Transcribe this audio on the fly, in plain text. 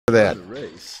for that.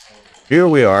 Here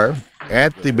we are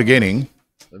at the beginning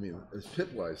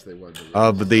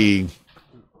of the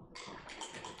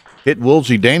Hit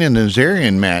Woolsey Dana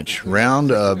Nazarian match,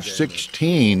 round of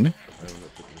 16,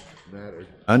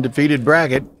 undefeated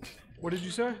bracket. What did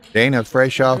you say? Dana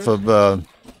fresh off of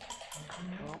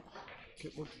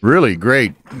really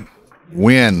great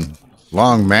win,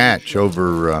 long match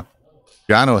over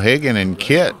John O'Hagan, and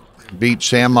Kit beat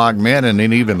Sam Ahmed in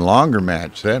an even longer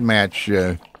match. That match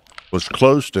was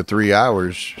close to 3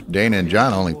 hours. Dana and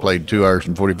John only played 2 hours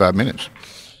and 45 minutes.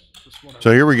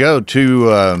 So here we go,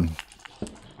 two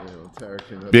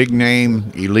big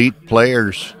name elite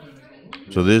players.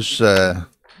 So this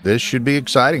should be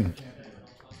exciting.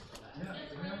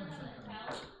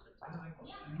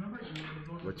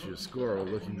 What's your score?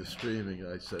 Looking to streaming,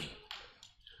 I said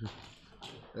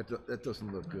that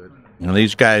doesn't look good. Now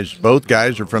these guys, both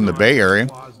guys are from the Bay Area.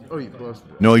 Oh, you lost.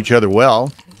 Know each other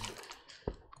well.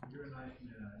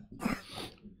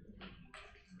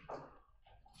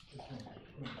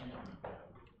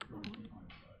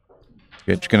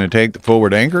 It's going to take the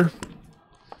forward anchor.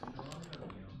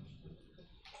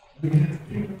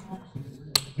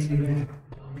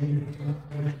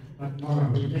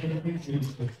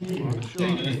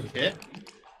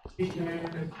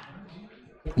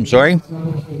 I'm sorry?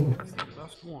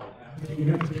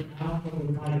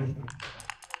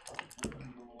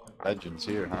 Legends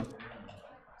here, huh?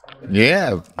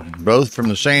 Yeah, both from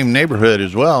the same neighborhood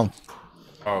as well.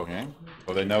 Oh, yeah?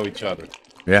 Well, they know each other.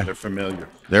 Yeah. They're familiar.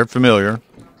 They're familiar.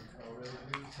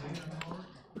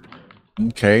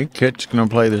 Okay, Kit's going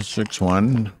to play the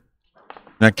 6-1.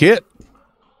 Now, Kit,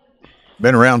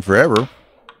 been around forever,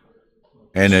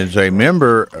 and is a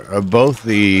member of both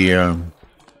the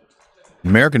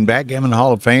American Backgammon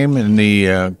Hall of Fame and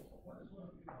the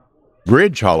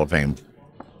Bridge Hall of Fame.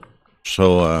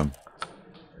 So,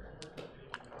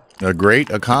 a great,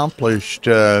 accomplished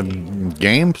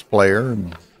games player,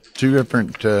 two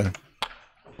different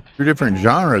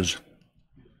genres.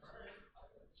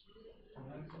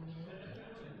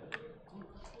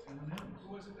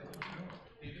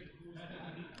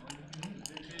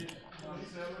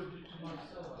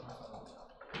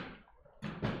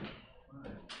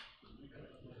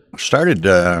 Started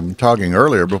talking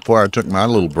earlier before I took my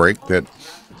little break that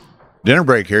dinner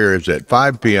break here is at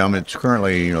 5 p.m. It's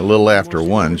currently a little after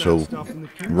 1, so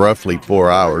roughly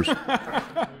 4 hours.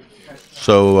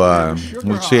 So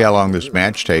let's see how long this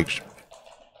match takes.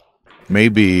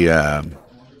 Maybe the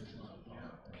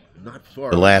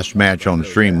last match on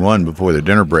stream 1 before the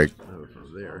dinner break.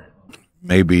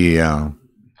 Maybe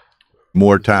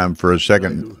more time for a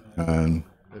second,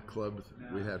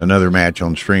 another match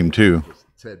on stream 2.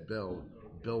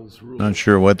 Not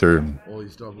sure what they're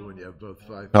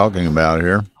talking about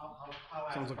here.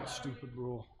 Sounds like a stupid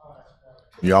rule.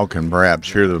 Y'all can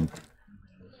perhaps hear the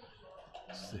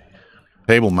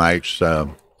table mics.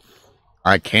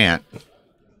 I can't.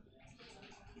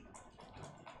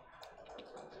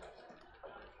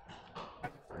 I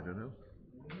don't know.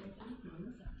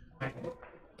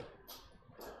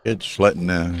 It's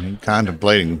letting,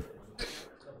 contemplating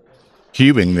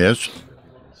cubing this,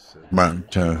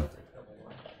 but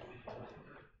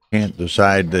can't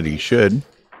decide that he should.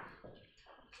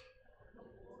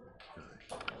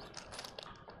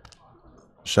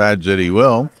 Decides that he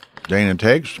will. Dana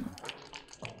takes.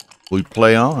 We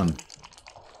play on.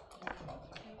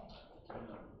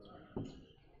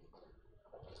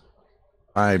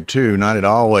 Five two, not at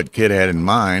all what Kid had in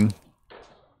mind.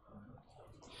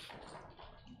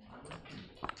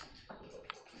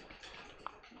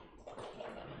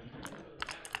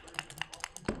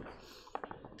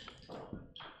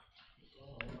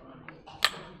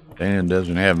 Dan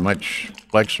doesn't have much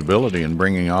flexibility in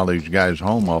bringing all these guys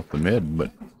home off the mid, but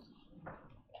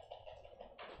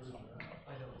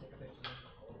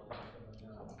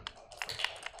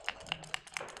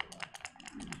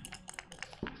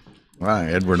right,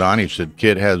 Edward Ani said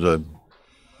Kid has a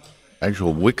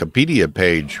actual Wikipedia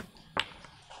page.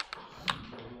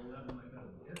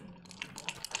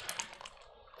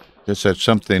 Guess that's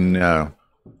something,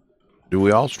 do we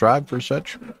all strive for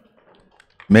such?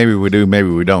 Maybe we do, maybe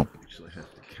we don't. Actually, I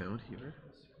have to count here.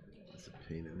 It's a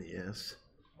pain in the ass.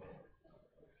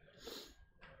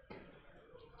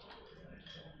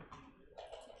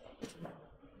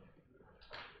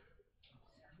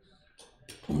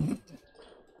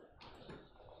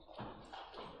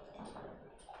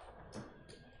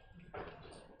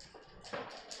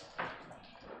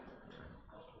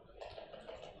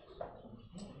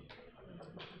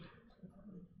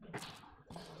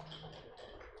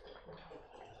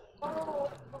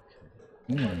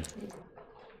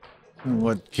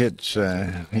 What Kit's,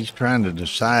 he's trying to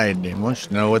decide. He wants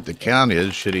to know what the count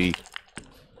is. Should he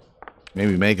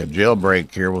maybe make a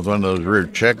jailbreak here with one of those rear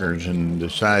checkers, and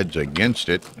decides against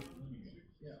it?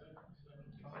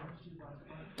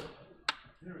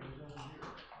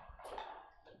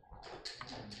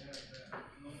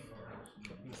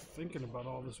 I'm thinking about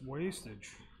all this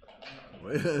wastage.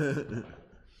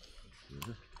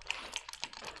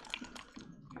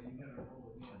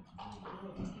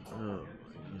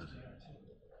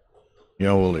 You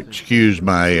know, will excuse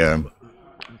my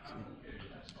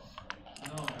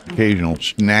occasional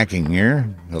snacking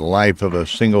here. The life of a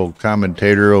single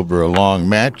commentator over a long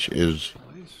match is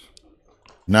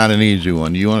not an easy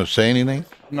one. Do you want to say anything?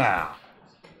 Nah.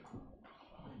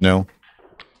 No.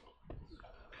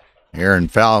 Aaron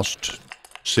Faust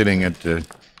sitting at the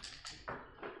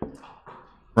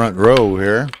front row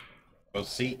here. Go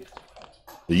seat.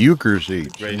 The euchre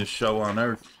seat. Greatest show on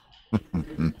earth. All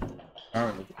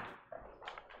right.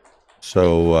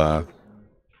 So,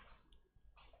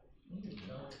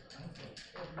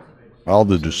 all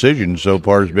the decisions so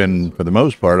far has been, for the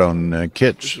most part, on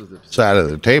Kit's side of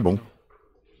the table.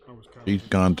 He's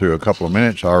gone through a couple of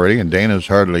minutes already, and Dana's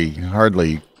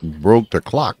hardly broke the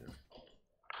clock.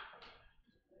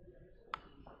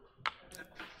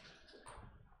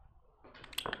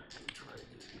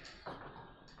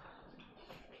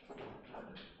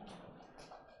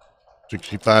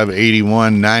 $65,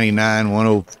 $81,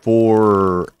 $99,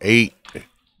 $104, $8,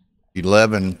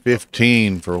 $11,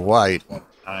 $15 for White.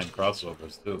 9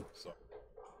 crossovers too. So.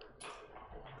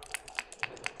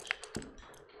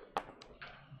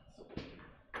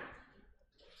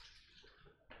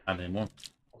 I need more.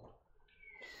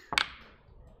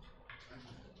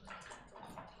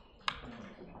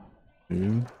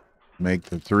 Two. Make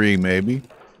the 3 maybe.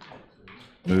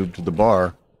 Move to the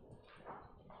bar.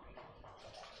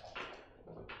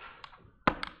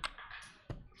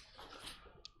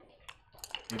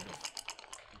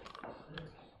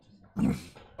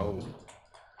 Oh.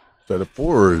 Set of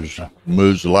 4s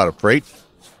moves a lot of freight.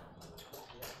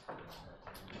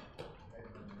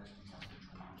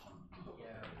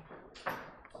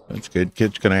 That's good.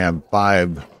 Kit's going to have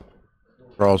 5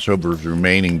 crossovers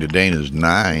remaining to Dana's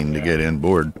 9 to get in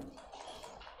board.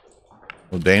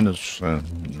 Well, Dana's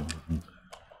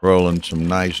rolling some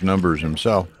nice numbers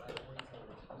himself.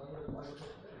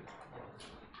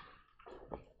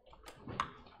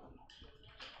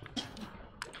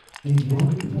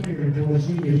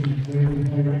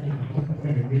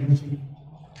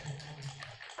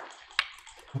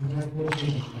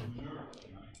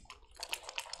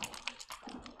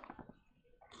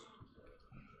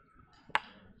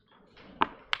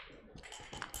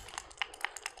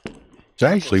 It's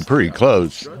actually pretty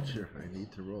close.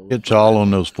 It's all on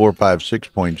those 4, 5, 6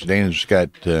 points. Dana's got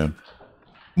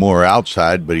more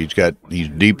outside, but he's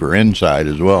deeper inside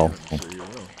as well.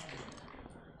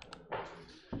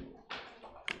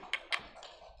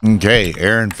 Okay,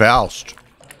 Aaron Faust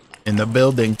in the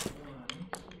building.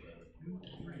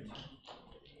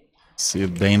 See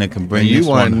if Dana can bring you this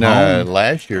won one home.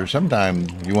 Last year. Sometime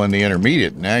you won the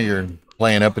intermediate. Now you're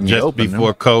playing up in the Just open.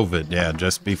 before COVID. Yeah,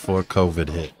 just before COVID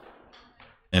hit.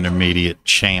 Intermediate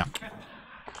champ.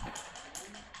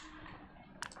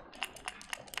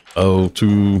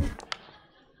 0-2.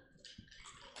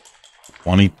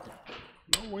 20.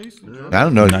 I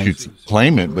don't know if you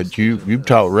claim it, but you've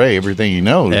taught Ray everything you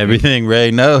know. Everything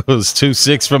Ray knows.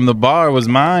 2-6 from the bar was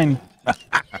mine.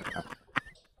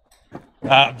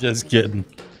 I'm just kidding.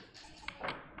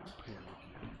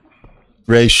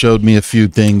 Ray showed me a few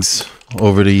things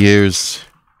over the years.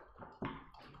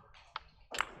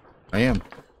 I am.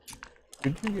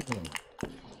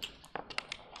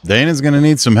 Dana's going to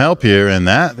need some help here, and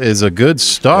that is a good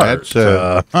start.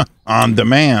 That's on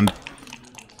demand.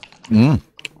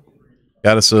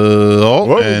 Got us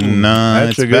and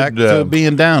that's it's a back good, to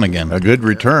being down again. a good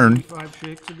return, 5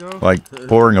 shakes ago. like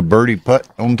pouring a birdie putt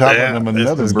on top of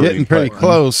another It's birdie getting pretty putt.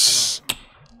 close.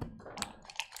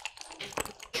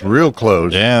 It's real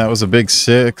close. Yeah, that was a big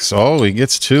 6. Oh, he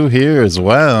gets 2 here as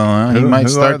well. He Who might are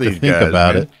start to these think guys,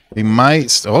 about man? it. He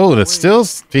might. Oh, that's still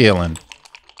feeling.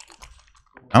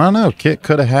 I don't know. Kit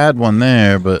could have had one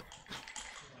there, but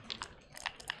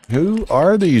Who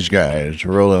are these guys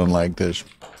rolling like this?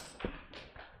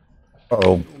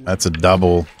 Uh-oh. that's a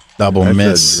double That's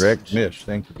miss. a direct miss.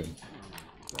 Thank you.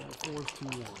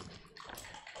 4-2-1.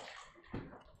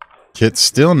 Kit's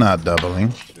still not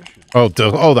doubling. Oh,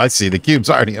 I see. The cube's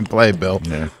already in play, Bill.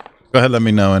 Yeah. Go ahead, let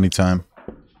me know anytime.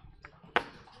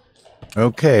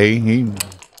 Okay, he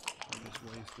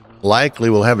likely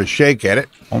will have a shake at it.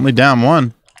 Only down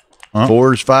 1. Huh?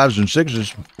 4s, 5s, and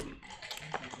 6s.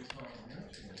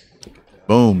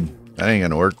 Boom. That ain't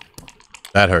gonna work.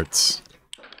 That hurts.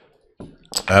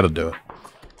 That'll do it.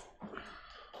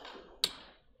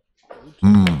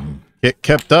 Kit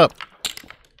kept up.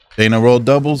 Dana rolled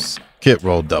doubles. Kit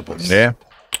rolled doubles. Yeah.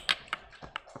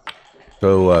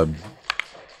 So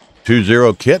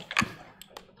 2-0 Kit.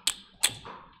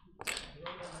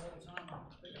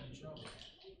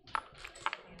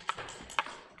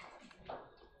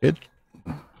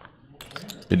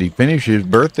 Did he finish his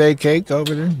birthday cake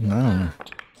over there? No.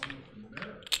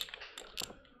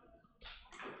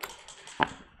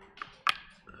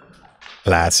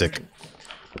 Classic.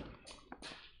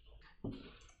 How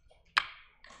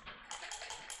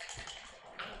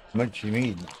much you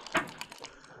need?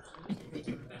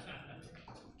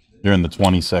 You're in the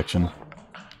 20 section.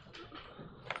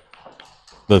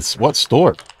 That's what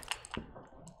store?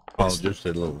 Oh, just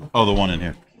a little. Oh, the one in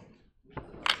here.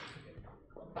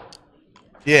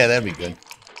 Yeah, that'd be good.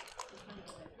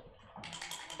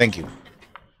 Thank you.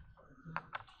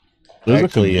 There's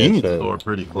Actually, a convenience it's store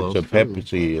pretty close. It's a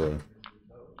Pepsi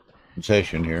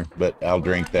concession here, but I'll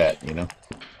drink that, you know.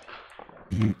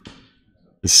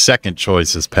 The second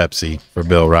choice is Pepsi for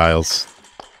Bill Riles.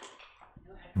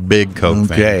 Big Coke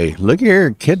fan. Okay, look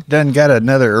here. Kit done got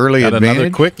another early Got advantage.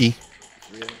 another quickie.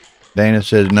 Dana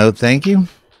says no, thank you.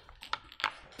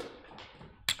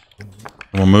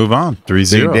 We'll move on.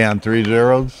 3-0. Down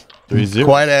 3-0. 3-0.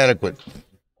 Quite adequate.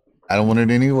 I don't want it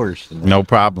any worse than that. No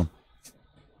problem.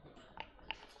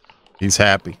 He's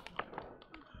happy.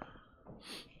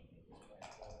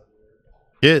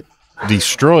 It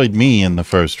destroyed me in the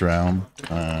first round.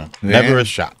 Never a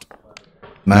shot.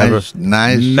 Nice,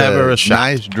 never a shot.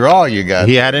 Nice draw you got.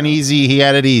 He had an easy. He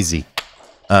had it easy.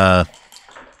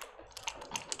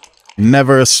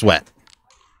 Never a sweat.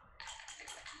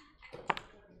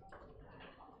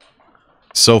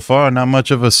 So far, not much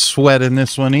of a sweat in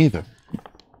this one either.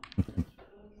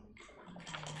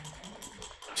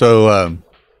 So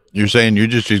you're saying you're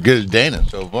just as good as Dana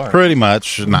so far? Pretty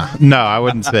much. No, I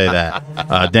wouldn't say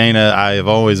that. Dana, I have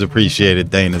always appreciated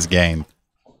Dana's game.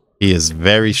 He is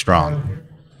very strong.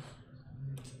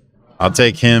 I'll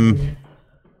take him.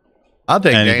 I'll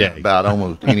take any Dana day. about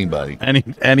almost anybody.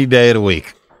 any day of the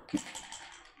week.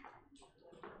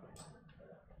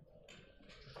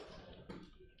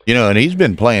 You know, and he's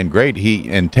been playing great. He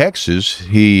in Texas,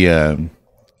 he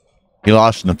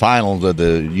lost in the finals of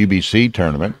the UBC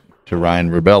tournament to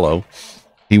Ryan Rebello.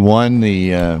 He won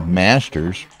the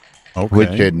Masters,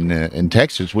 which in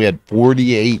Texas we had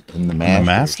 48 in the Masters. The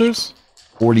Masters?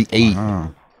 48.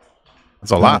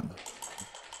 That's a lot.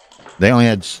 They only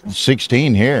had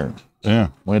 16 here. Yeah.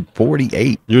 We had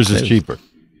 48. Yours is cheaper.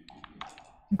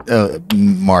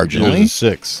 Marginally. Yours is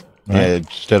 6. Right? Yeah,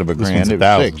 instead of a This grand, one's it was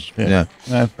 1,000. 6.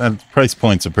 Yeah. That price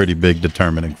point's a pretty big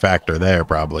determining factor there,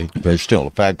 probably. But it's still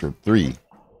a factor of 3.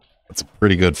 That's a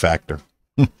pretty good factor.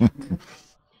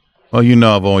 Well, you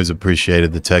know I've always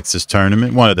appreciated the Texas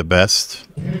tournament. One of the best.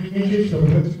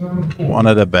 One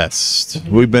of the best.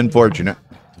 We've been fortunate.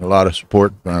 A lot of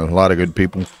support, a lot of good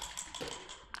people.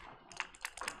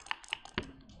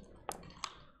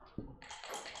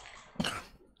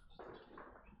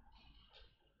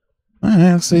 All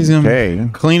right, let's see him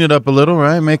clean it up a little,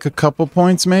 right? Make a couple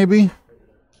points, maybe.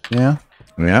 Yeah.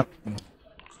 Yep.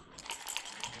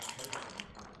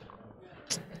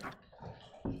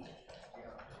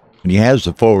 And he has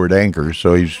the forward anchor,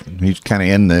 so he's kind of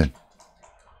in the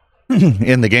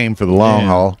in the game for the long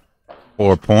haul.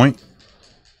 4 point.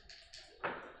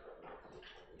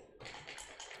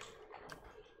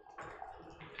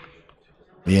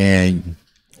 Yeah, he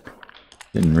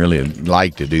didn't really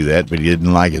like to do that, but he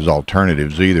didn't like his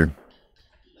alternatives either.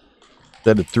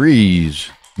 Instead of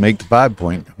 3s, make the 5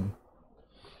 point.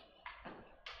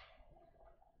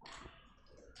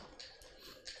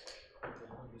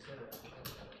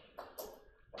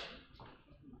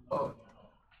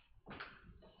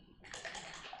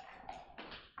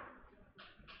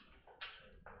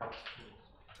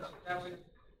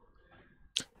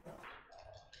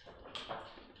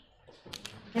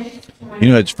 You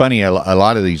know, it's funny, a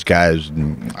lot of these guys,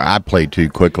 and I play too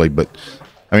quickly, but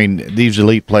I mean, these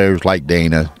elite players like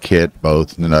Dana, Kit,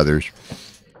 both, and others,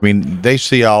 I mean, they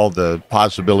see all the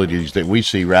possibilities that we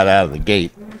see right out of the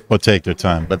gate. But take their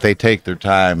time. But they take their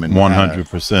time and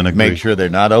 100% agree. make sure they're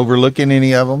not overlooking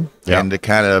any of them, Yeah. and to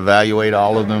kind of evaluate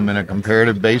all of them in a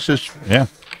comparative basis. Yeah.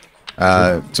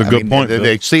 It's a good point.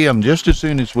 They see them just as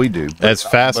soon as we do. As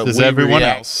fast as we everyone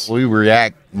react- else. We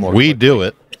react more. We quickly. do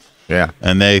it, Yeah,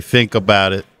 and they think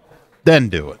about it, then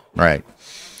do it. right.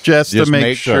 Just Just to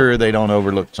make sure. they don't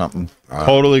overlook something.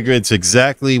 Totally agree. It's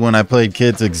exactly when I played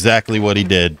kids, exactly what he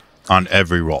did on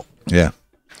every roll. Yeah.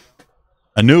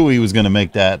 I knew he was going to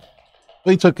make that.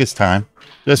 But he took his time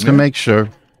just to make sure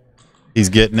he's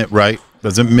getting it right.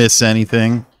 Doesn't miss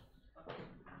anything,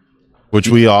 which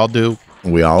we all do.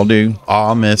 We all do.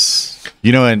 All miss.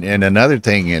 You know, and another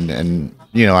thing, and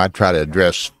you know, I try to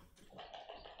address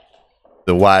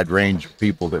the wide range of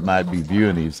people that might be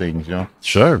viewing these things, you know.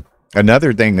 Sure.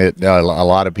 Another thing that a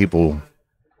lot of people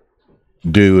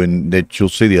do, and that you'll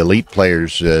see the elite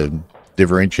players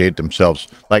differentiate themselves,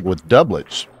 like with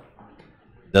doublets,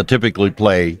 they'll typically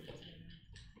play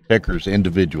checkers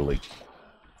individually.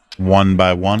 One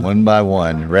by one? One by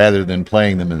one, rather than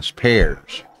playing them as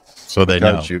pairs. So they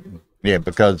know.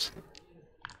 Because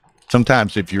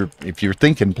sometimes if you're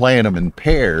thinking playing them in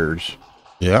pairs,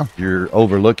 you're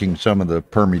overlooking some of the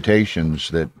permutations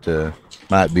that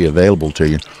might be available to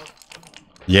you.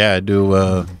 Yeah, I do.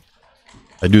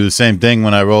 I do the same thing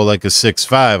when I roll like a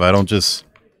 6-5. I don't just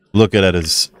look at it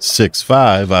as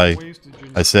 6-5.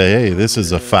 I say, hey, this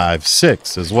is a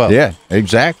 5-6 as well. Yeah,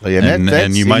 exactly.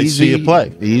 And you might see a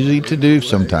play. Easy to do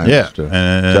sometimes. Yeah,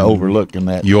 to overlook in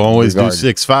that. You always regard. do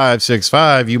 6-5,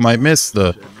 6-5. You might miss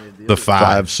the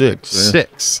 5-6.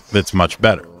 6. That's much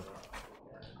better.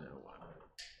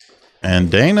 And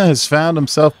Dana has found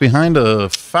himself behind a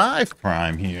 5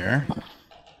 prime here.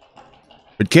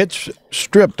 But Kit's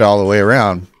stripped all the way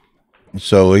around,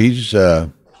 so he's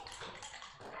in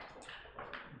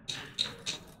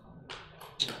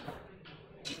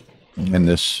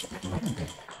this.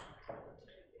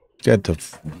 Got to.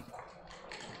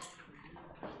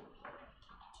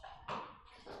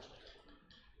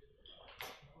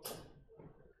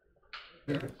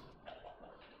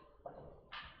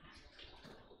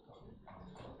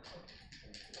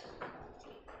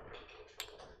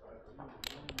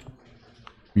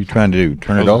 You trying to do?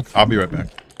 Turn it off? I'll be right back.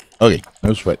 Okay,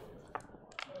 no sweat.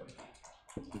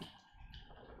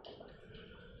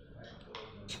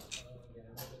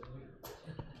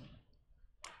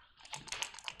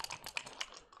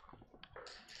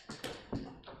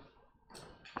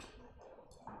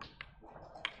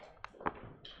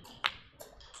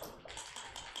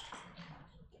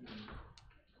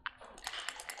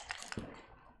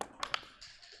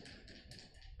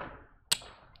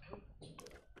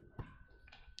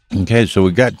 Okay, so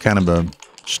we got kind of a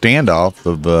standoff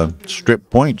of strip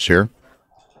points here.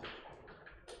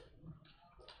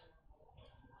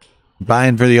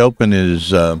 Buying for the open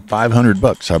is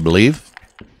 $500, I believe.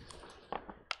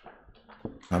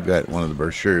 I've got one of the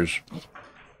brochures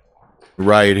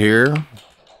right here.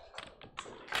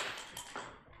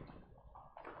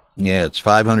 Yeah, it's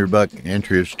 $500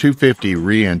 entry. It's $250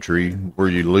 re-entry. Where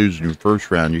you lose in your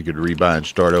first round, you could rebuy and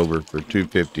start over for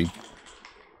 $250.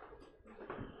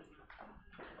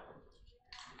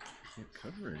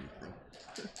 Cover anything.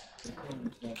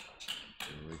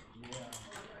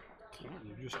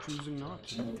 You're just choosing not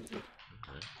to.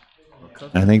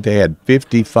 I think they had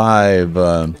 55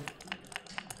 in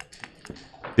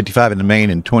the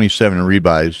main and 27 in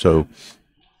rebuys, so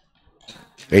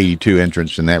 82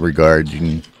 entrants in that regard.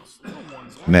 And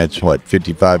that's what,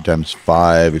 55 times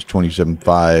 5 is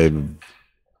 27.5.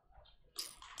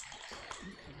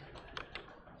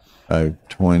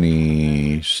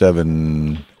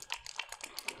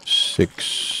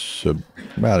 27.6,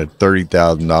 about a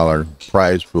 $30,000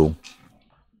 prize pool.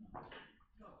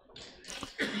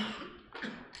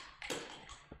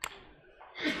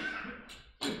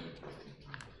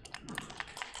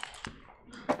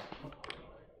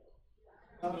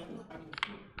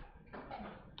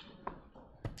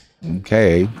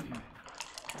 Okay.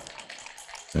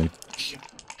 The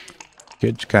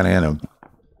kid's kind of in a...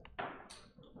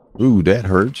 Ooh, that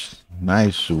hurts.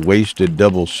 Nice wasted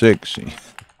double 6.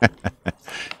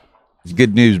 It's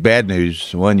good news, bad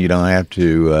news. One, you don't have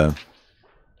to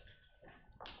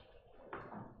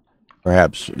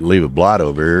perhaps leave a blot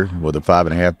over here with a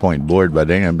 5.5 point board by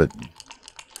Dana, but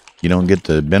you don't get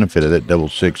the benefit of that double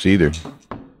 6 either.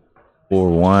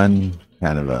 4-1,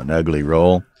 kind of an ugly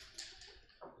roll.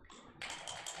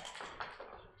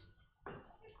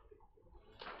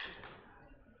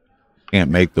 Can't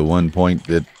make the 1 point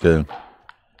that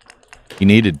he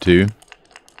needed to.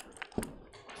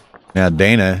 Now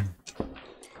Dana,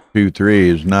 2-3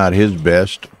 is not his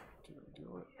best.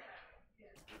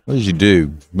 What does he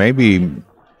do? Maybe he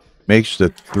makes the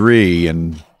 3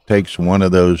 and takes one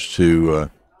of those to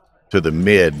the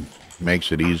mid.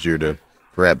 Makes it easier to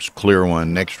perhaps clear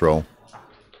one next roll.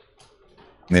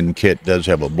 And then Kit does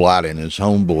have a blot in his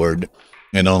home board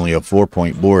and only a 4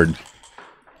 point board.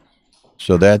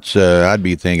 So that's, I'd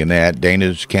be thinking that.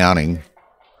 Dana's counting.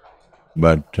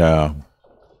 But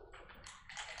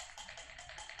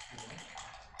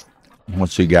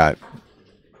what's he got?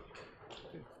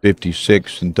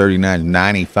 56 and 39,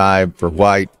 95 for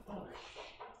white.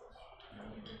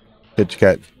 It's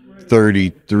got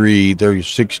 33, 30,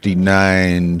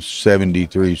 69,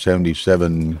 73,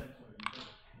 77,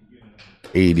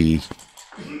 80.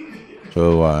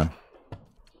 So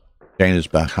Dana's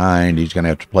behind. He's going to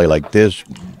have to play like this.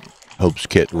 Hopes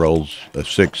Kit rolls a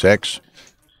 6X.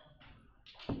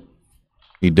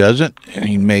 He doesn't, and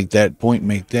he make that point,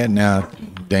 make that. Now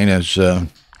Dana's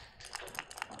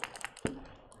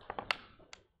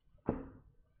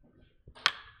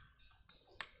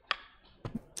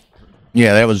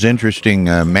yeah, that was interesting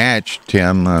match,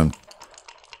 Tim.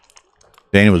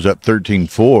 Dana was up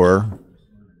 13-4.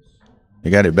 He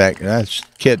got it back. That's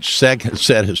Kit's second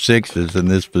set of sixes in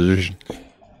this position.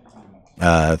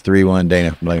 3-1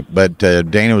 Dana. But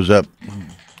Dana was up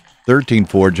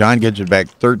 13-4. John gets it back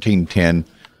 13-10.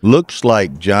 Looks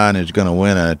like John is going to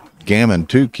win a Gammon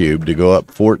 2 cube to go up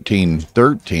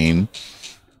 14-13.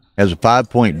 Has a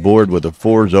 5-point board with the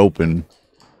fours open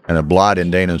and a blot in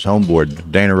Dana's home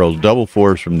board. Dana rolls double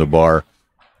fours from the bar,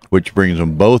 which brings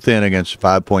them both in against the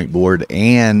 5-point board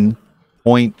and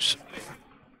points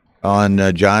on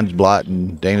John's blot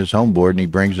and Dana's home board, and he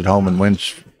brings it home and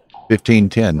wins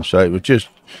 15-10. So it was just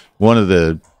one of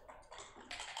the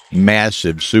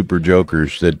massive super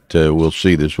jokers that we'll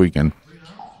see this weekend.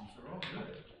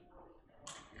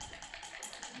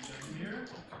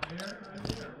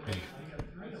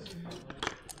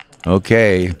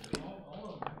 Okay.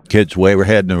 Kit's way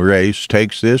ahead in the race.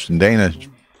 Takes this, and Dana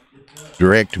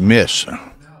direct miss.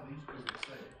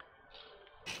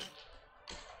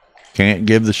 Can't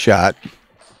give the shot.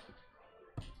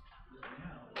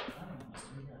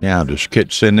 Now, does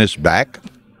Kit send this back?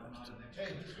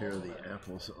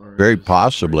 Very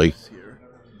possibly.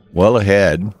 Well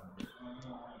ahead.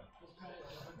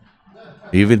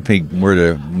 Even if he were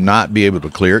to not be able to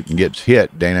clear it and gets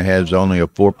hit, Dana has only a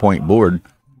 4-point board.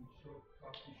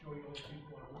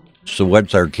 So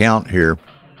what's our count here?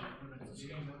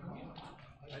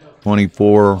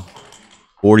 24,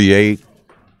 48,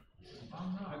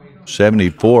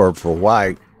 74 for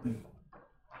white.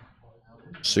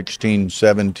 16,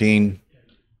 17,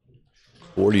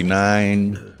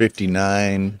 49,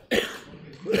 59,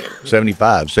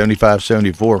 75, 75,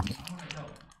 74.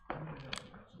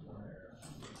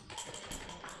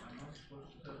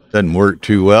 Doesn't work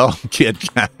too well. Kid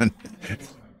coming.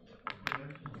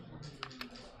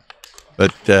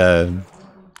 But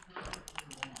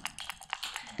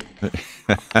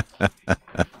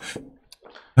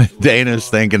Dana's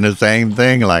thinking the same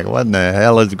thing, like, what in the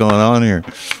hell is going on here?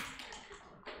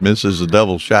 Misses a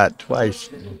double shot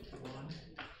twice.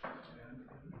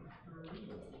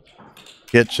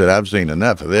 Kit said, I've seen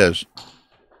enough of this.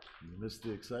 You missed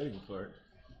the exciting part.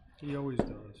 He always does.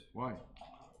 Why?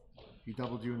 He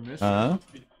doubled you and missed?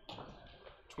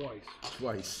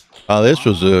 Twice. Oh, this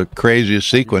was the craziest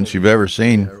sequence you've ever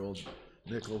seen.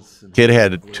 Kid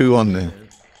had a 2 on the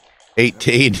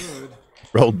 18,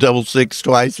 rolled double 6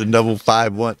 twice and double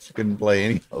 5 once. Couldn't play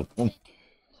any of them.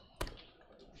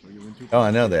 Oh,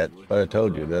 I know that. But I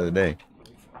told you the other day.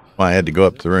 Well, I had to go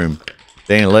up to the room.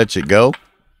 Dana lets it go.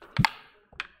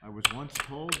 I was once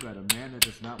told that a man that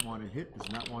does not want to hit does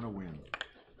not want to win.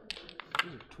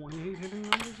 Is it 28 hitting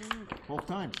numbers? Both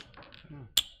times.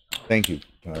 Thank you,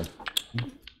 Tyler.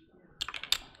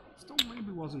 Still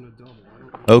maybe wasn't a double. I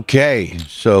don't Okay,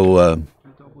 so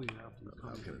double you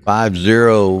have to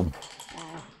 5-0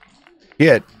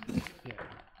 hit.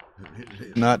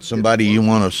 Not somebody you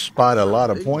want to spot a lot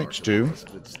of points to.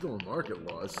 It's still a market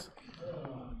loss.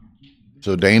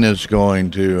 So Dana's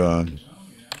going to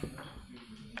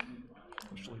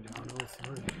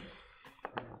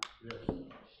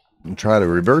try to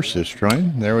reverse this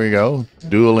train. There we go.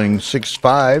 Dueling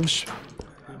 6-5s.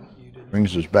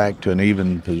 Brings us back to an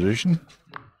even position.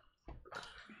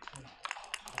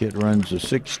 Kit runs a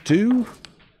 6-2.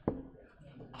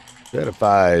 Set of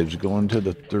 5s going to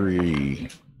the 3.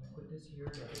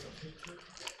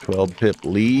 12-pip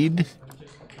lead.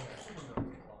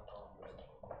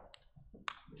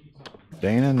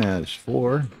 Dana, now it's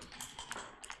 4.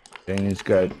 Dana's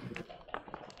got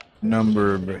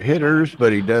number of hitters,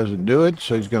 but he doesn't do it,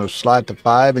 so he's going to slot the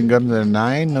 5 and go to the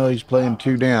 9. No, he's playing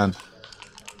 2 down.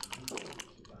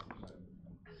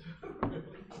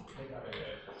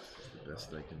 Best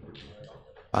I can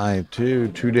do.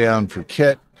 5-2, 2 down for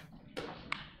Kit.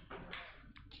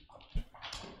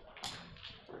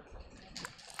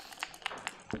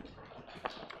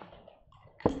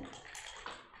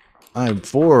 I'm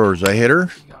 4's a hitter.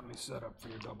 You got me set up for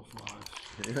your double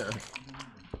 5s. Yeah.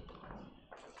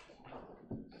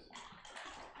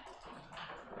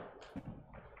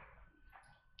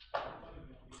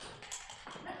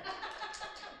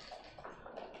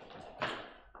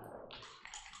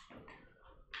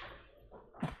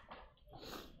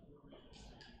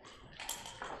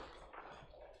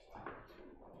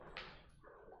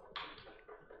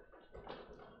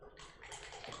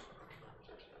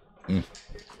 Mm.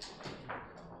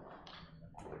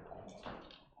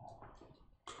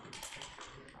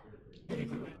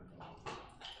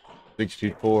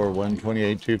 $64,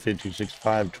 128, 256,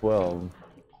 512.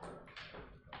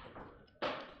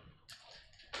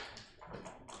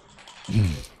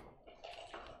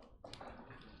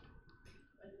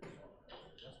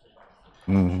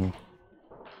 Mm-hmm.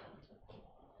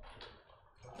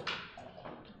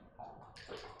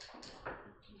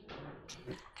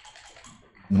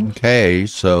 Okay,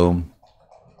 so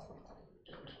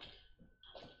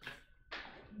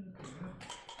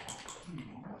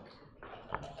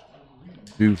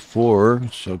do 4.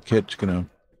 So Kit's gonna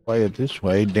play it this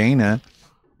way. Dana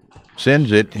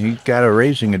sends it. He's got a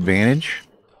racing advantage.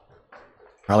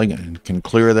 Probably can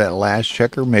clear that last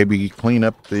checker. Maybe clean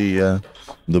up the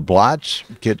blots.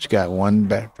 Kit's got one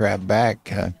trap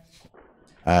back.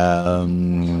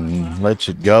 Lets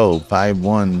it go.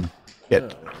 5-1.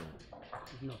 Kit.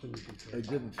 Nothing you can say. I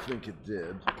didn't think it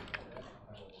did.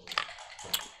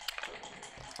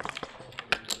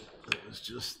 It was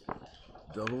just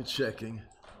double checking.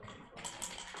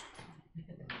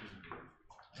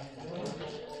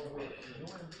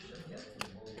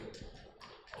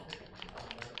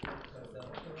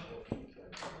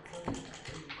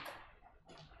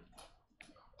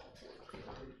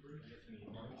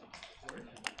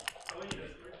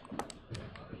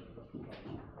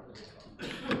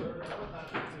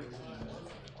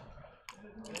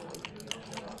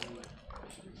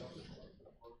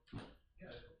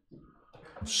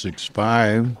 Six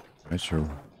five. That's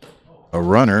a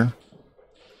runner.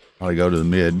 Probably go to the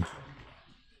mid.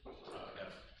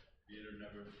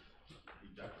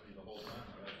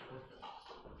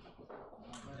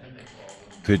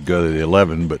 Could go to the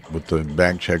 11, but with the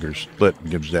back checker split,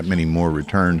 gives that many more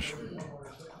returns.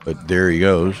 But there he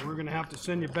goes. We're gonna have to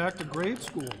send you back to grade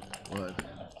school. What?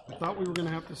 I thought we were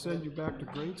gonna have to send you back to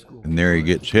grade school. And there he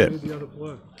gets hit. The other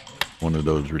play. One of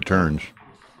those returns.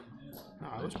 No,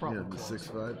 it was probably Yeah, the close.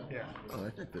 6-5. Yeah, Oh, I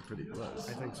think they're pretty close.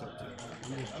 I think so too.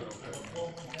 I'm just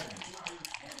joking.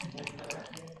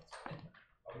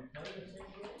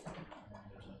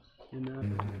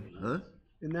 Huh?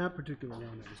 In that particular one,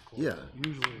 it was close. Yeah.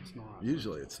 Usually it's not.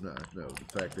 Usually it's not. No,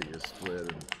 the fact that you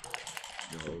split and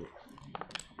the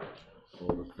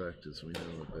whole effect as we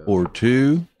know about.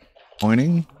 4-2.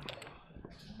 Pointing.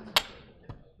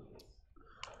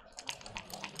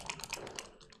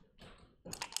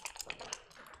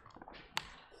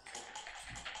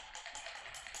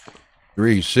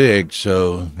 Three, 6,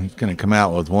 so he's going to come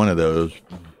out with one of those.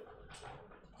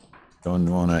 Don't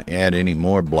want to add any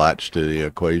more blots to the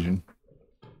equation.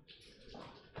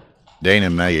 Dana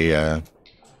may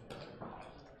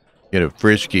get a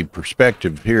frisky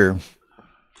perspective here.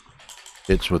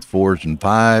 Hits with 4s and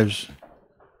 5s.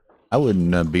 I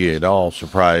wouldn't be at all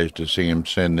surprised to see him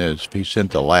send this. If he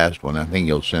sent the last one, I think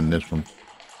he'll send this one.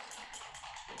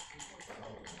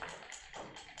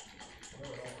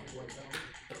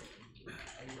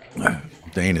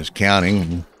 Dana's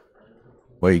counting. The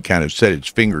way he kind of set his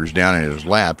fingers down in his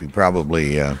lap, he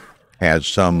probably has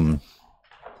some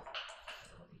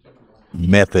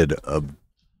method of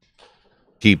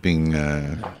keeping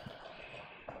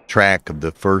track of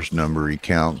the first number he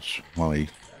counts while he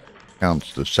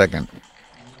counts the second.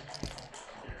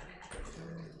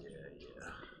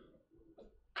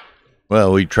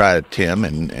 Well, we tried Tim,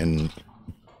 and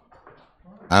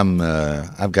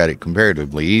I've got it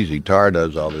comparatively easy. Tara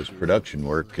does all this production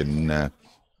work, and the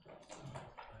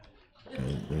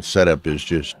setup is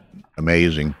just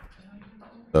amazing.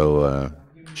 So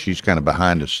she's kind of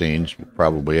behind the scenes,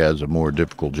 probably has a more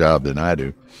difficult job than I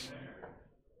do.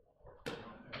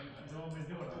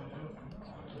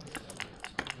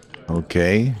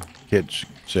 Okay, Kit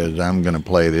says I'm going to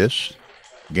play this.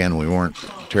 Again, we weren't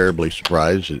terribly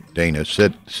surprised that Dana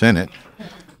sent it.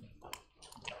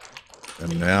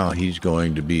 And now he's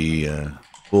going to be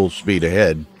full speed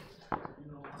ahead.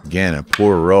 Again, a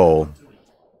poor roll.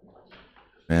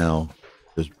 Now,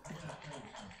 does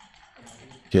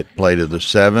Kit play to the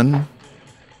 7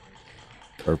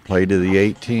 or play to the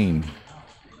 18?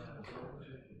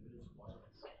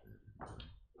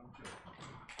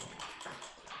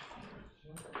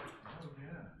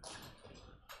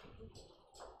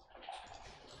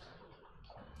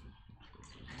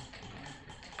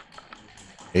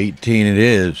 $18 it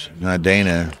is. Now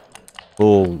Dana,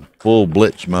 full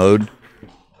blitz mode.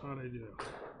 How'd I do?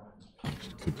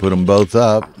 Could put them both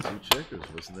up, Two checkers,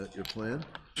 wasn't that your plan?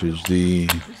 which is the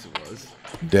Yes, it was.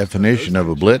 definition of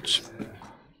a blitz.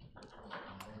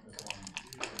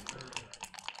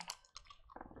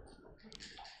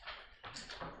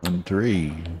 And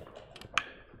 3.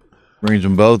 Brings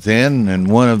them both in, and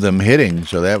one of them hitting,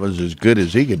 so that was as good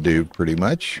as he could do, pretty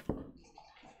much.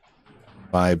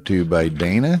 5-2 by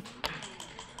Dana.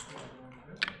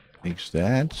 Makes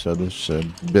that. So this a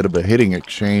bit of a hitting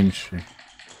exchange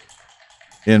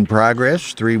in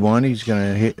progress. 3-1. He's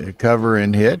going to cover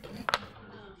and hit.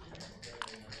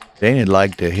 Dana'd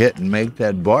like to hit and make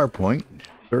that bar point.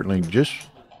 Certainly just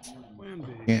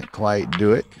can't quite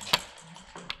do it.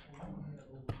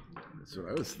 That's what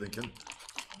I was thinking.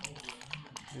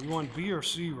 You want B or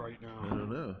C right I now? don't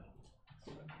know.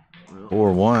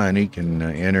 4-1. He can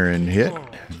enter and hit.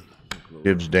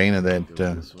 Gives Dana that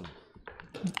This one.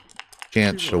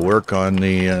 chance to work on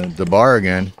the bar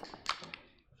again.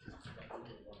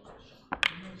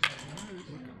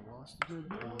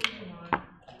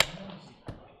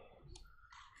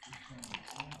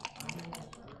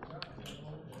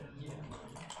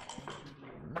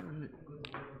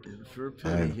 In for a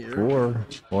penny here. 4.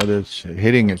 Well, this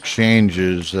hitting exchange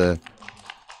is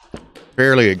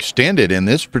fairly extended in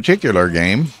this particular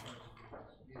game.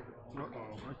 I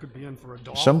could be in for a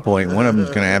dollar. At some point, one of them's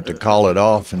going to have to call it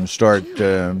off and start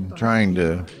trying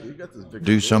to You got this big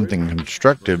do board. something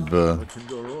constructive What can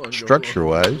go wrong? Go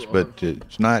structure-wise, wrong. but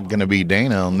it's not going to be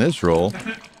Dana on this roll.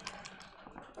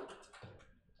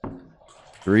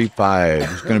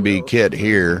 3-5. It's going to be Kit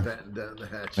here. Batten down the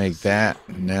hatches. Make that.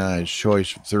 Now his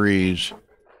choice of threes.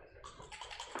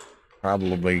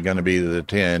 Probably going to be the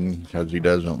 10 because he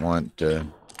doesn't want to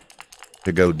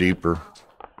go deeper.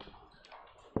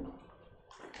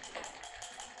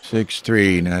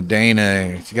 6-3. Now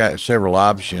Dana's got several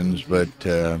options, but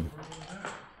I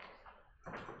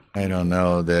don't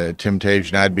know. The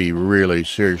temptation, I'd be really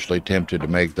seriously tempted to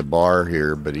make the bar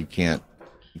here, but he can't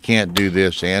do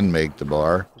this and make the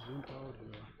bar.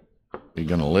 He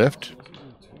gonna lift?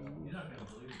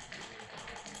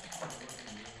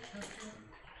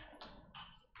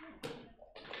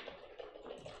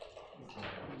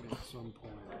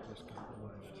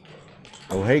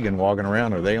 O'Hagan walking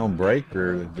around. Are they on break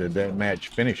or did that match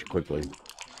finish quickly?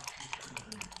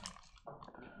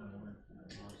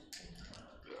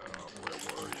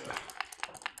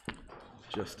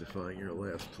 Justifying your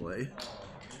last play.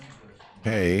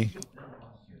 Okay.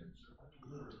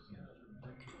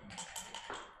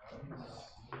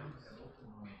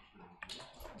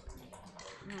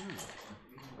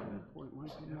 Point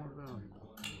might be more valuable.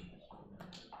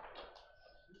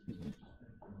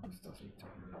 This doesn't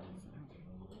tell me anything.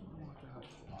 I don't want that.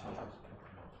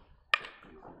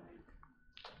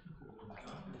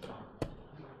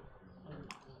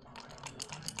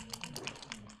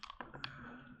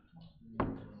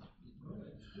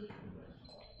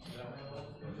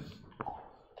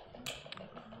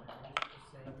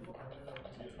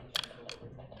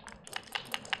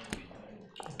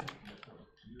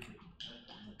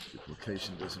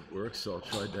 Duplication doesn't work, so I'll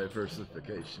try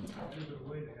diversification.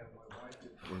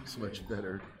 Works much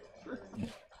better.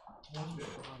 Shot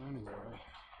anyway.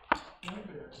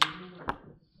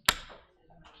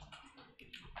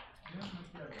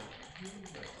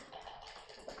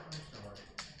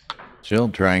 Still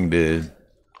trying to,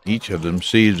 each of them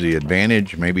sees the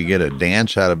advantage, maybe get a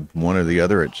dance out of one or the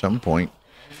other at some point.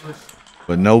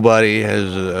 But nobody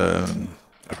has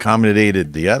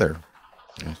accommodated the other.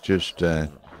 It's just No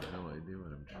idea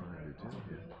what I'm trying to do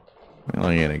here.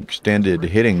 really an extended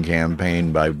hitting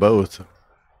campaign by both.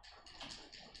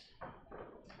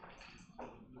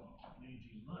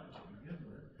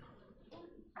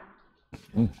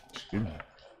 Excuse me.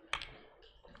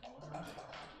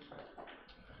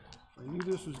 I knew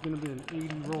this was going to be an 80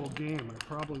 roll game. I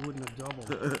probably wouldn't have doubled.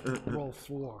 Roll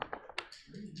 4.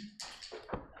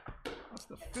 That's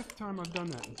the 5th time I've done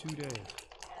that in 2 days.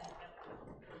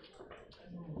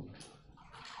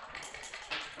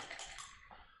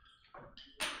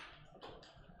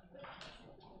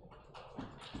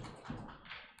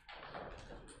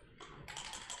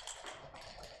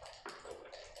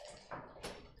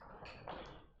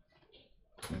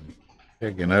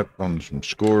 Picking up on some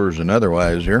scores and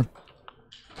otherwise here.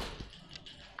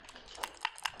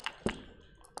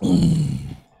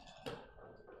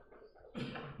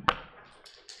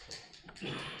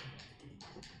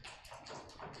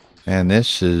 And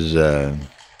this is an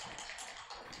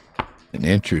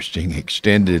interesting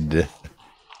extended,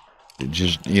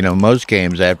 just, you know, most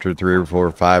games after 3 or 4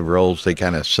 or 5 rolls, they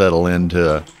kind of settle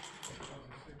into,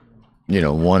 you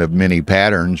know, one of many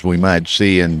patterns we might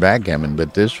see in backgammon,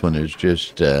 but this one is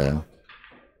just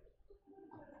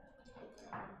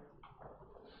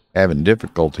having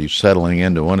difficulty settling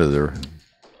into one of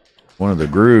the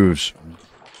grooves.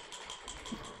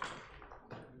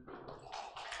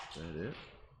 Is that it?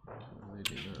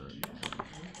 Maybe not.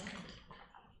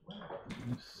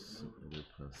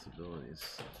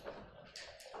 possibilities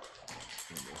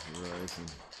on the horizon.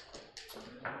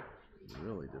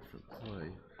 Really different play.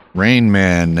 Rain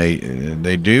Man,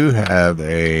 they do have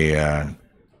a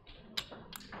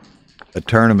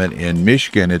tournament in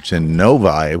Michigan. It's in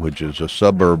Novi, which is a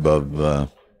suburb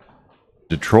of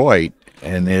Detroit,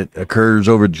 and it occurs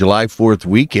over July 4th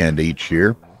weekend each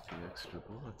year.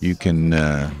 You can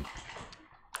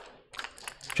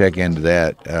check into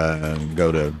that.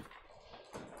 Go to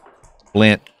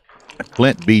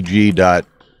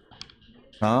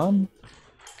flintbg.com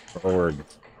or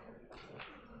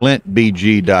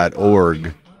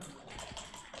flintbg.org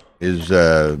is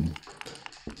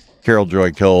Carol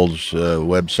Joy Cole's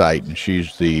website, and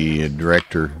she's the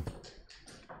director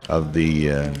of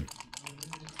the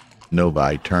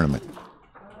Novi tournament.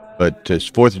 But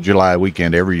it's 4th of July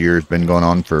weekend every year. It's been going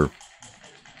on for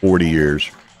 40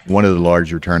 years. One of the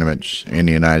larger tournaments in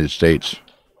the United States.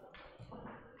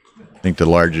 I think the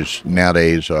largest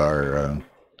nowadays are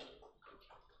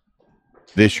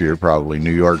this year probably New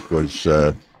York was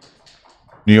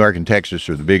New York and Texas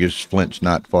are the biggest. Flint's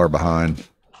not far behind.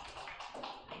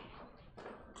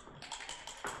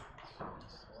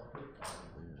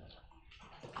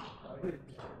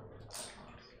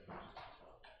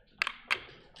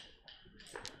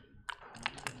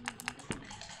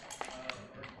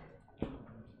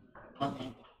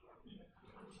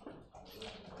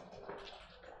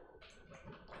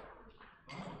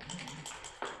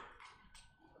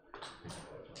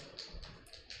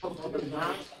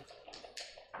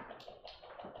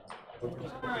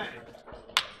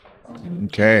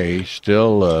 Okay,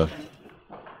 still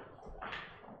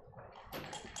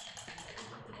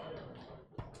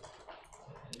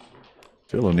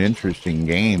an interesting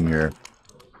game here.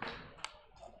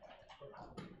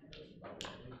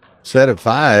 Set of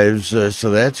fives,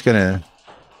 so that's gonna,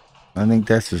 I think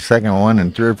that's the second one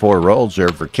and 3 or 4 rolls there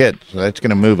for Kit. So that's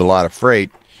gonna move a lot of freight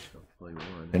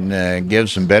and give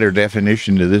some better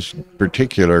definition to this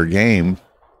particular game.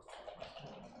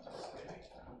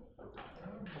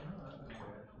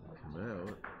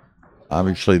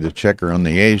 Obviously, the checker on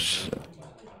the ace,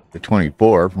 the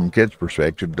 24, from Kit's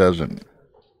perspective,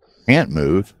 can't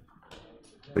move.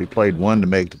 But he played 1 to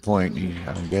make the point. He,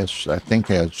 I think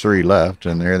has 3 left,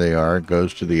 and there they are. It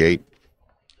goes to the 8.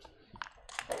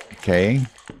 Okay.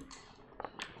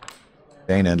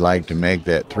 Dana'd like to make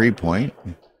that 3-point,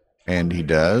 and he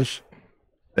does.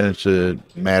 Then it's a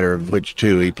matter of which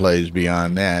 2 he plays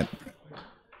beyond that.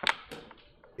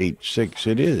 8-6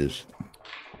 it is.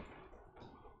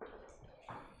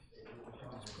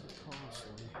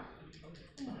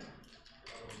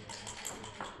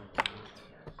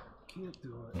 Can't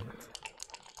do it.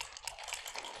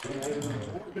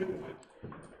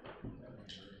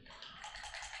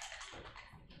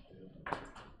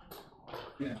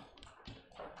 Yeah.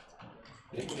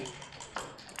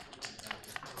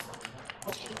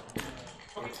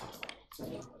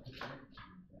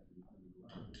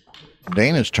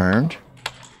 Dana's turned.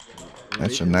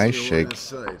 That's a nice shake.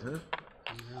 Side, huh?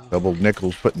 Double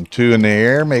nickels, putting 2 in the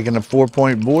air, making a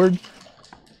 4-point board.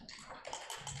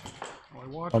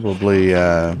 Probably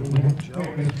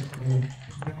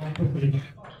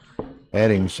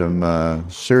adding some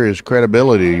serious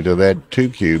credibility to that 2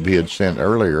 cube he had sent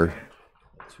earlier.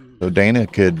 So Dana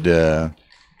could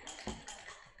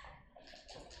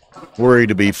worry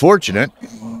to be fortunate.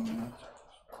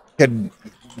 Could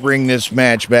bring this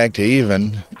match back to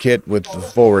even. Kit with the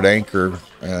forward anchor.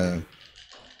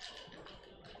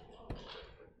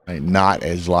 Not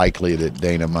as likely that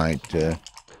Dana might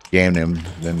jam him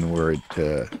than were it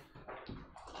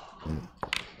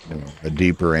a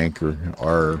deeper anchor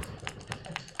or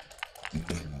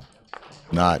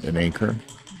not an anchor.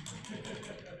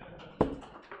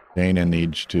 Dana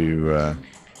needs to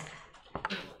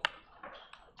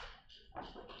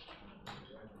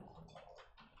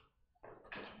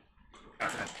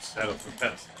settle for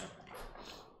best.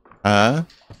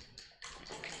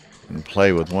 and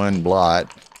play with 1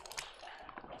 blot.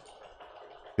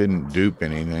 Couldn't dupe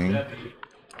anything.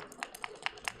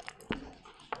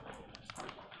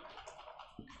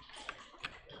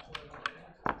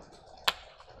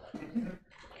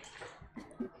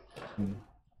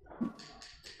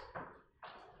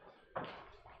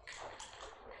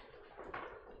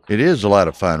 It is a lot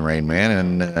of fun, Rain Man,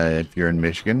 and if you're in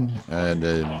Michigan,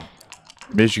 the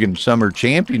Michigan Summer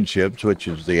Championships, which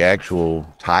is the actual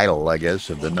title, I guess,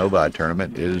 of the Novi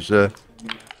tournament, is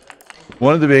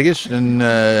one of the biggest and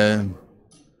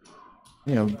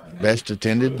best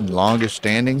attended and longest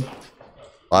standing.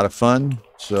 A lot of fun,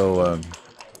 so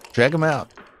check them out.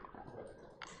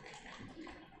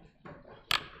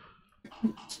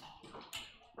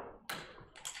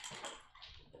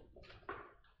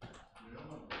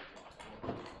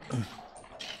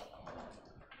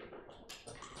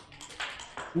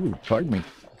 Ooh, pardon me.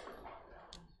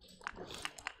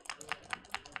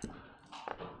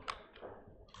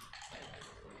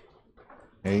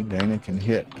 Okay, Dana can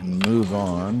hit and move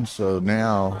on. So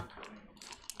now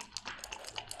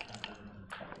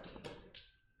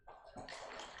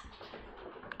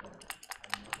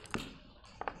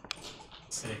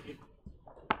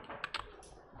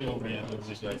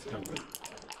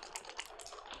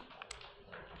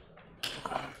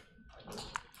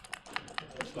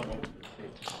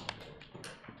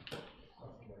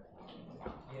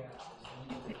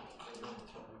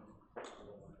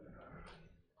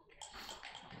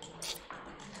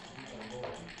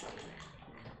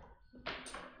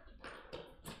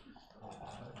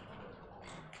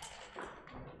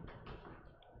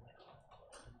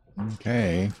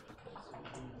okay.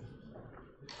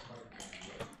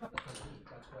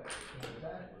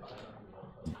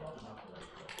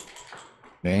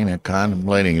 Dana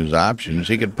contemplating his options.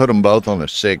 He could put them both on a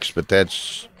 6, but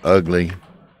that's ugly,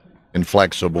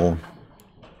 inflexible.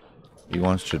 He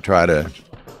wants to try to,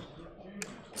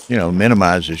 you know,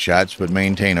 minimize his shots, but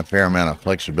maintain a fair amount of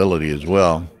flexibility as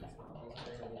well.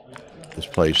 This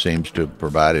play seems to have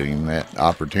provided him that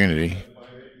opportunity.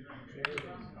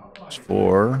 It's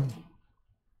 4.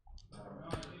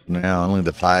 Now only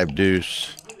the 5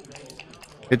 deuce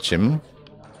hits him.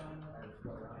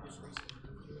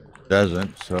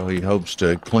 Doesn't, so he hopes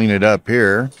to clean it up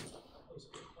here.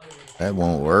 That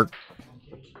won't work.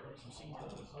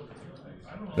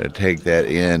 To take that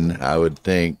in, I would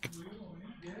think,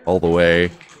 all the way.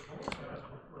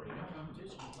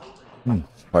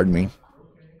 Pardon me.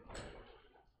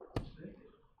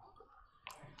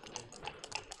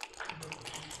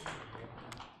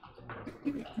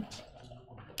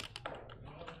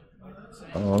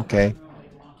 Oh, okay.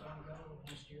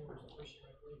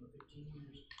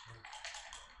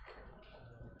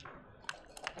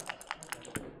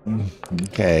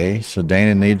 Okay, so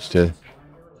Dana needs to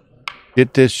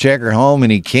get this checker home,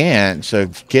 and he can't. So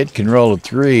if Kit can roll a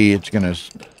 3, it's going to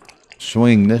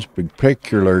swing this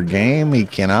particular game. He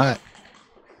cannot.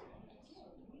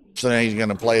 So now he's going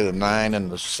to play the 9 and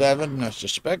the 7, I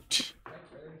suspect.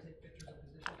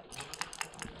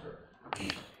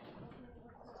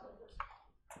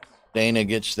 Dana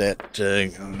gets that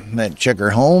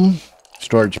checker home,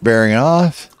 starts bearing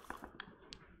off.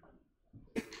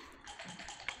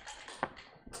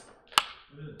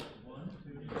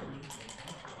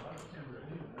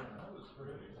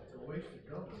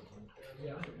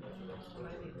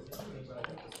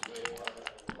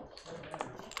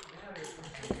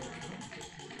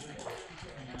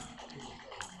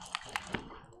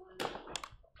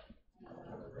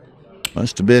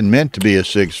 Must have been meant to be a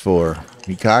 6-4.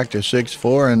 He cocked a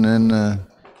 6-4 and then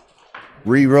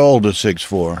re-rolled a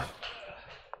 6-4.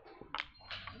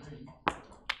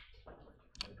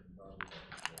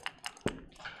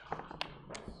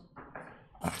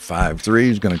 A 5-3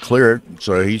 is going to clear it,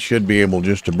 so he should be able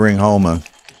just to bring home a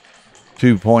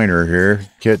 2-pointer here.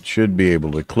 Kit should be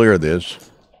able to clear this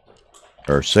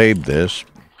or save this.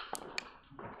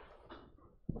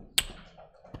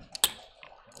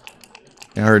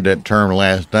 I heard that term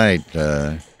last night,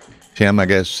 Tim. I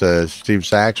guess Steve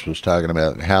Sachs was talking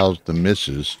about how's the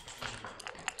misses.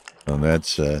 So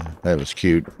that's that was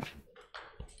cute.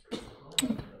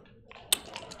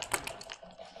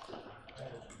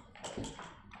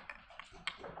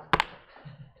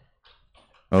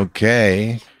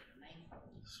 Okay.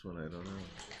 This one I don't know.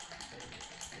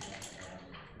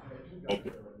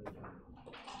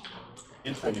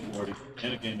 In 2040,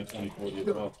 in a game of 2040 as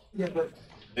well. Yeah, but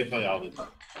they play all the time.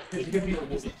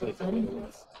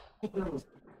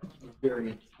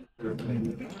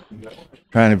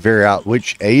 Trying to figure out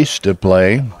which ace to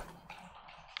play.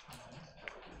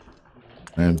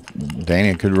 And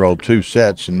Dana could roll 2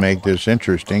 sets and make this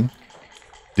interesting.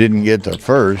 Didn't get the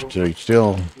first, so he's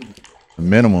still a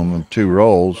minimum of 2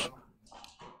 rolls.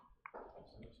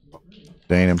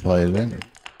 Dana plays it.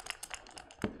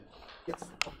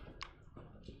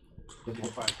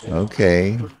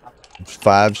 Okay.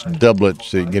 5 doublets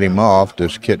that get him off.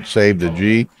 Does Kit save the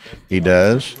G? He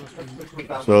does.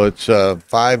 So it's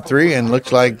 5-3, and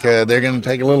looks like they're going to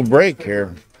take a little break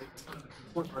here.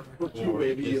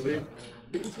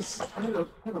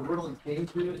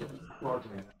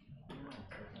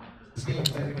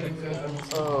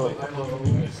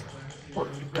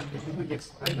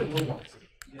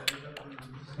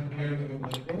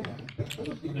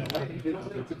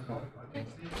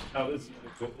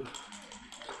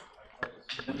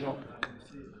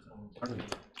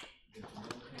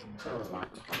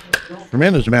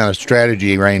 Tremendous amount of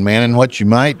strategy, Rain Man, and what you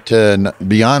might,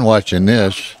 beyond watching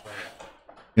this,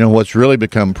 You know, what's really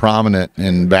become prominent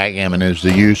in backgammon is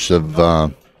the use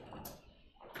of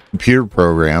computer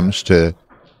programs to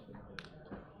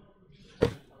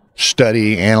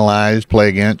study, analyze, play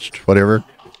against, whatever.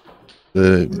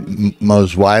 The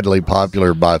most widely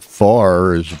popular by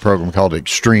far is a program called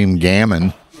Extreme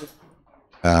Gammon.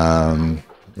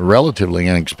 Relatively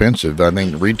inexpensive. I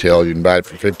think retail you can buy it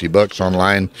for $50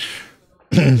 online.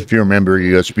 If you're a member of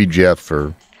USBGF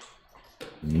or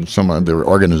some other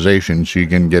organizations, you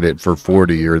can get it for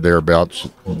 $40 or thereabouts,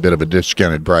 a bit of a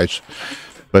discounted price.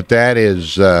 But that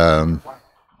is a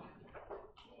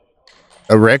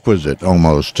requisite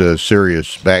almost to a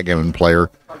serious backgammon player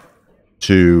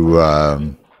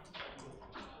to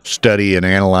study and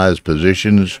analyze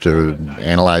positions, to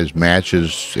analyze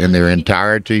matches in their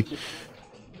entirety,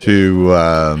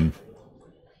 to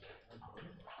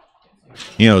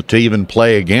you know, to even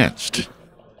play against.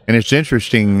 And it's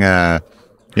interesting, you know,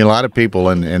 a lot of people,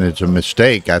 and it's a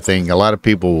mistake, I think, a lot of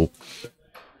people,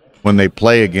 when they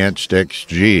play against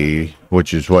XG,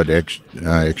 which is what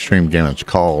Extreme Gammon's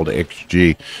called,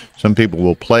 XG, some people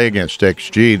will play against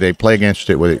XG, they play against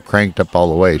it with it cranked up all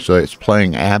the way, so it's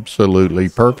playing absolutely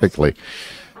perfectly.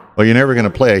 Well, you're never going to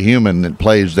play a human that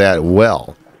plays that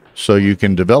well, so you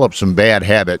can develop some bad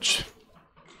habits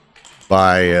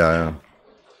by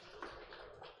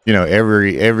you know,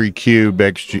 every cube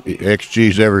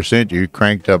XG's ever sent you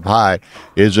cranked up high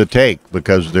is a take,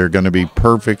 because they're going to be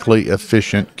perfectly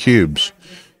efficient cubes.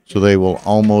 So they will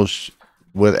almost,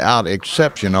 without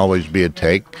exception, always be a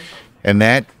take. And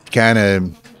that kind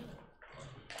of,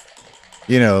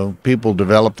 you know, people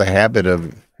develop the habit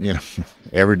of, you know,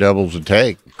 every double's a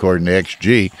take, according to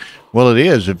XG. Well, it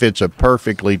is if it's a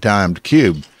perfectly timed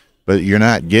cube, but you're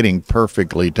not getting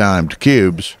perfectly timed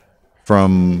cubes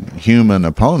from human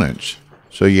opponents.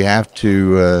 So you have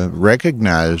to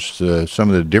recognize some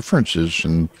of the differences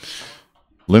and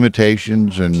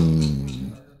limitations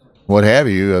and what have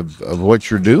you of what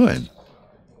you're doing.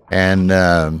 And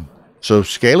so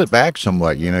scale it back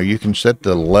somewhat. You know, you can set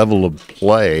the level of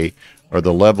play or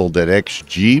the level that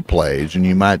XG plays, and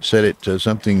you might set it to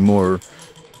something more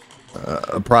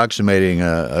approximating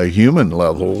a human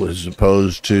level, as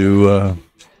opposed to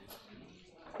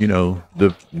you know,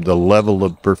 the level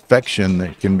of perfection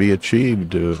that can be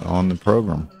achieved on the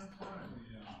program.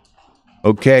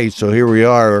 Okay, so here we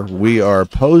are. We are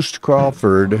post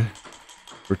Crawford.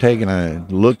 We're taking a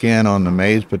look in on the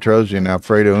Mays Petrosian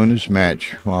Alfredo Unis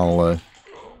match while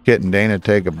Kit and Dana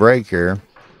take a break here.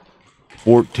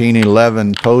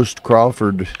 14-11 post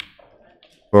Crawford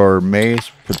for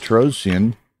Mays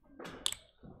Petrosian.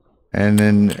 And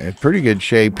in pretty good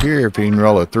shape here if he can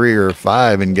roll a 3 or a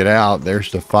 5 and get out.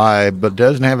 There's the 5, but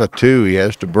doesn't have a 2. He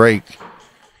has to break.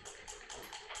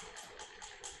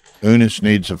 Unis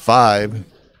needs a 5.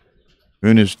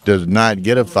 Unis does not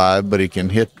get a 5, but he can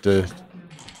hit the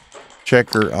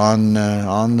checker on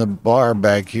the bar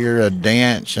back here, a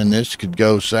dance, and this could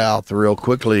go south real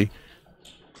quickly.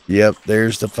 Yep,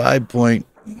 there's the 5 point.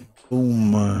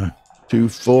 Boom,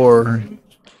 2-4.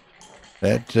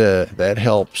 That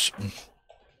helps.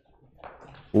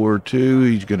 4-2,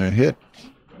 he's gonna hit.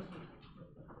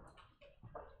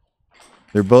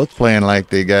 They're both playing like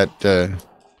they got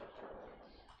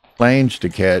planes to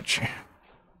catch.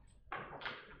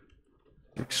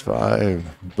 6-5,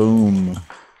 boom.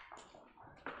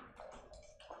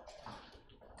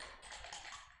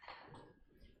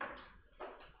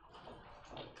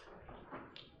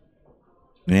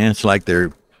 Man, it's like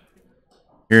they're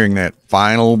hearing that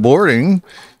final boarding,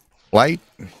 flight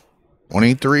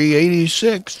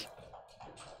 2386.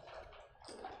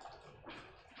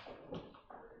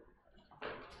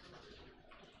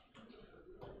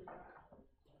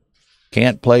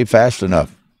 Can't play fast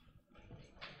enough.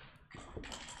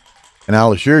 And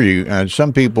I'll assure you,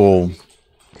 some people,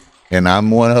 and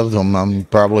I'm one of them, I'm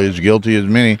probably as guilty as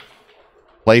many,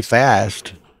 play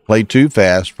fast, play too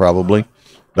fast probably,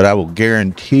 but I will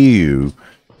guarantee you,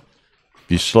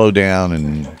 you slow down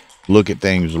and look at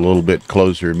things a little bit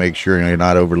closer, make sure you're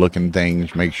not overlooking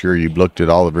things, make sure you've looked at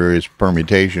all the various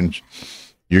permutations,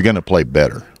 you're going to play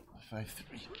better. 5-3.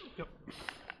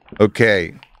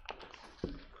 Okay.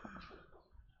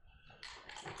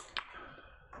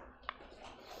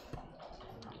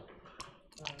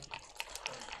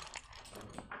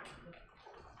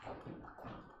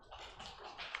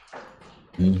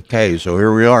 Okay, so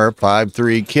here we are,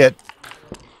 5-3 Kit.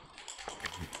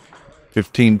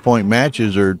 15-point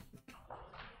matches are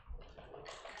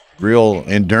real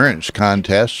endurance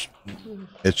contests.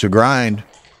 It's a grind.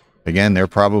 Again, they're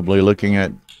probably looking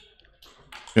at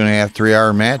 2.5, 3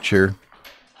 hour match here.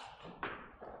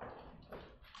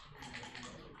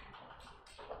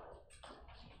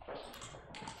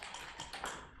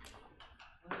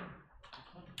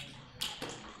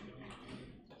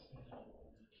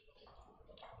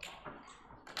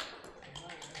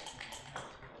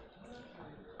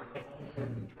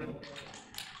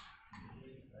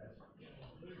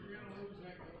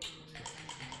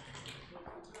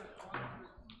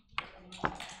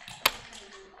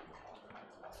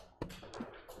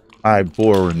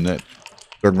 5-4, and that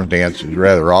circumstance is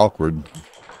rather awkward.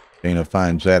 Dana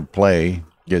finds that play,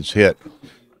 gets hit.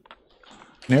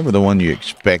 Never the one you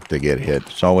expect to get hit.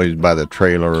 It's always by the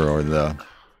trailer or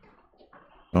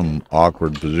some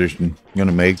awkward position. Going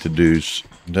to make the deuce.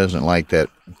 Doesn't like that,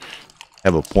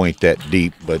 have a point that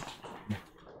deep, but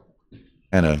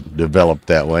kind of developed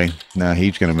that way. Now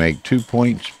he's going to make 2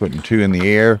 points, putting 2 in the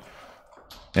air.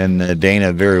 And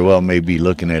Dana very well may be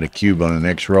looking at a cube on the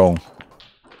next roll.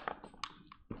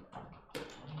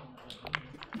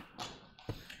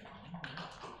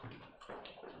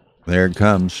 There it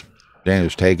comes.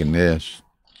 Dana's taking this.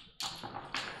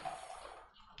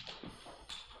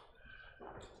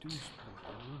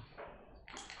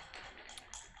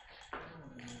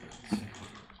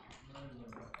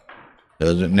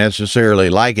 Doesn't necessarily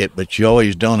like it, but you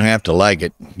always don't have to like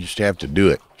it. You just have to do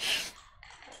it.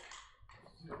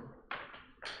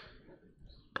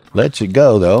 Lets it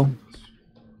go, though.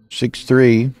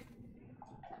 6-3.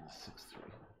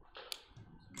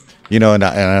 You know, and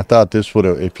I thought this would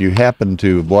have, if you happened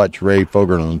to watch Ray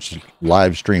Fogerland's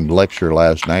live streamed lecture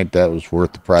last night, that was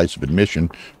worth the price of admission,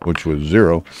 which was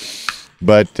 $0.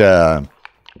 But,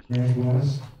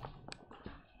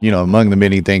 you know, among the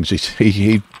many things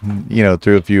he you know,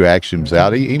 threw a few axioms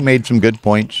out. He made some good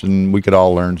points, and we could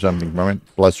all learn something from it.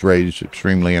 Plus, Ray's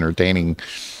extremely entertaining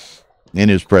in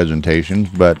his presentations.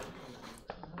 But,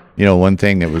 you know, one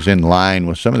thing that was in line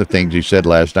with some of the things he said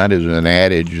last night is an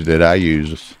adage that I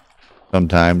use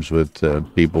sometimes with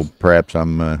people perhaps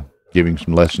I'm giving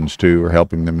some lessons to or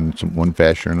helping them in one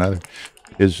fashion or another,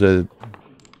 is, you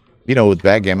know, with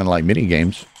backgammon, like mini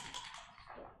games,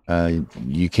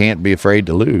 you can't be afraid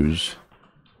to lose,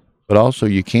 but also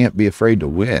you can't be afraid to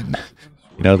win.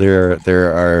 You know,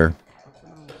 there are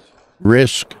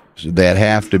risks that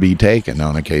have to be taken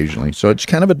on occasionally. So it's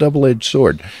kind of a double-edged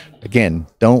sword. Again,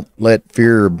 don't let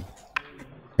fear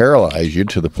paralyze you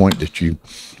to the point that you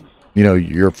know,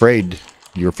 you're afraid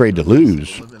to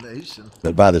lose.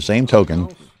 But by the same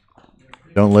token,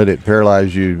 don't let it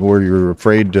paralyze you where you're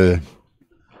afraid to,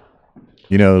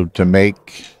 you know, to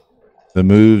make the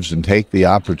moves and take the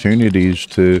opportunities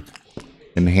to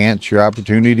enhance your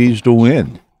opportunities to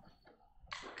win.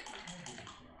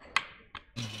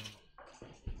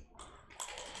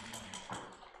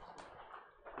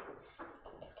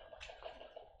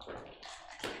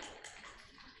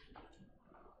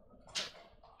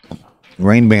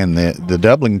 Rain Band, the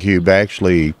doubling cube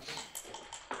actually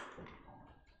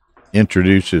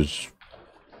introduces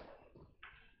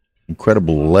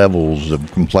incredible levels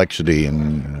of complexity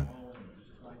and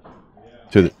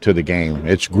to the game.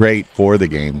 It's great for the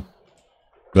game,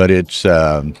 but it's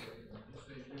you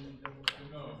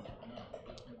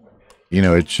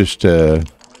know, it's just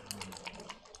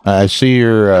I see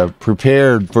you're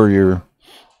prepared for your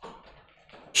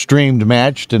streamed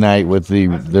match tonight with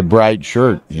the bright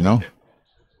shirt, you know.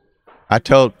 I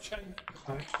told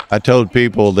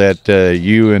people that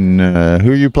you and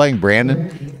who are you playing,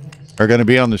 Brandon, are going to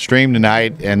be on the stream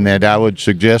tonight, and that I would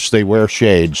suggest they wear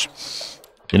shades.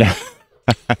 You know,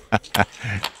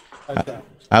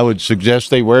 I would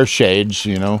suggest they wear shades.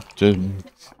 You know, to.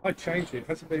 I changed it.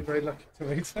 That's been very lucky to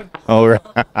me. Oh, right.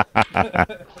 I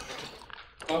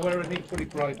wear an equally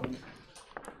bright one.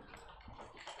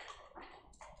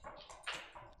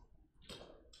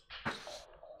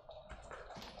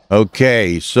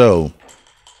 Okay, so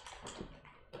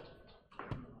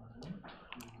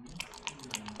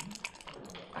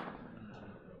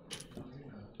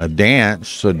a dance.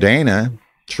 So Dana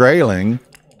trailing,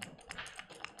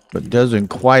 but doesn't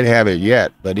quite have it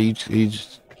yet. But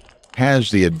he's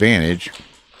has the advantage.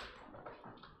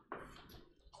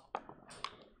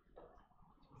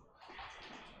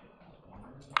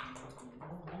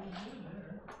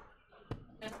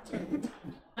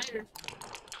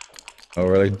 Oh,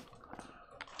 really?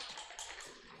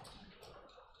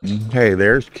 Okay,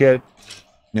 there's Kit.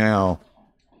 Now,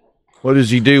 what does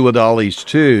he do with all these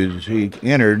twos? He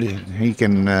entered. He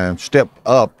can step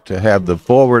up to have the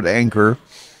forward anchor,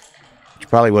 which is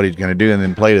probably what he's going to do, and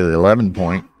then play to the 11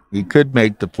 point. He could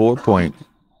make the 4 point,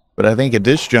 but I think at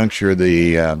this juncture,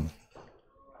 the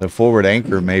forward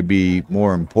anchor may be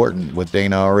more important, with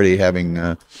Dana already having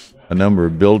a number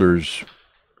of builders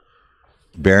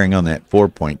bearing on that 4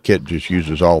 point. Kit just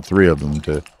uses all 3 of them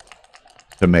to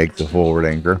make the forward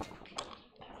anchor.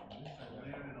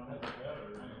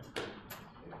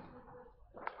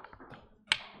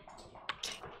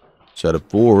 Set of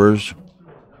 4s.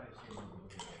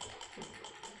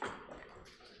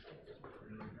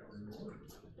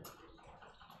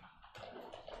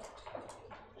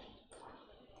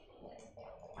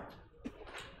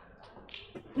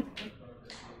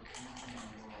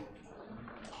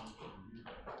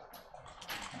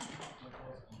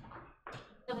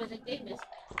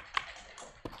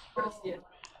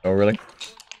 Oh, really?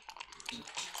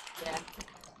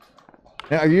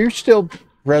 Now, are you still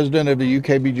president of the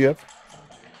UKBGF?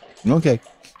 Okay.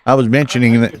 I was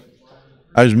mentioning that.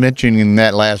 I was mentioning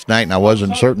that last night, and I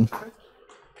wasn't certain.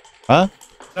 Huh?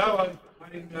 No,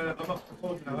 I'm up to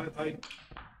full now.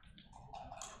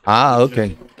 Ah,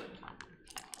 okay.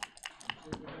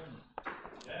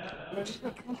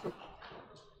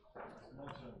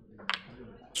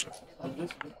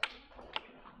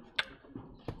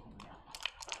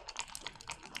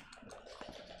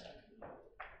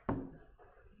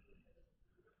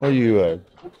 Well, We'll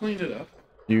clean it up.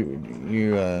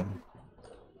 you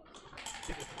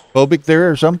phobic there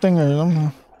or something or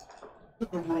something? The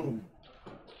room.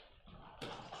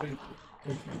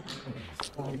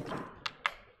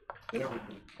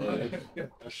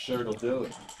 A shirt will do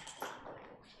it.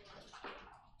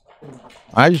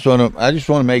 I just want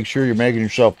to make sure you're making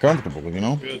yourself comfortable, you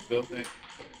know? Good, Bill. Thanks.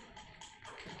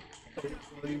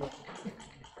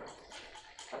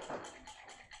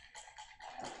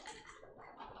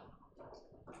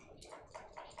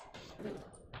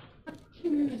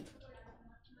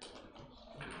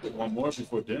 Get one more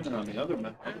before dinner on the other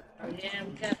man. Yeah,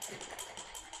 we got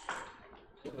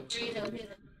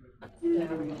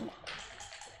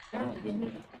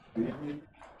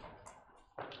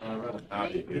All right. How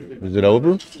do you do? Is it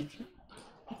over?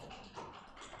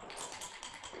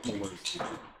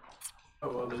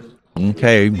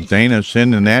 Okay, Dana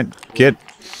sending that. Kit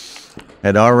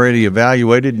had already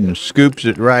evaluated and scoops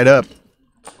it right up.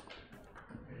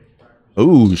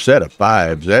 Ooh, set of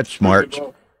fives. That's smart.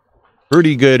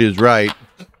 Pretty good is right.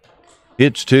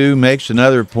 Hits two, makes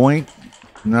another point.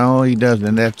 No, he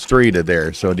doesn't. That's three to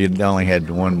there, so he only had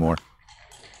one more.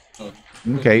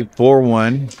 Okay,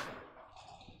 4-1.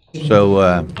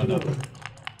 So,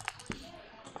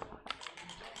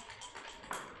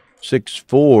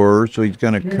 6-4. So he's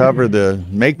going to cover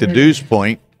make the deuce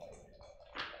point.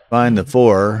 Find the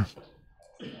 4.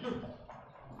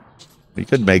 He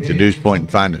could make the deuce point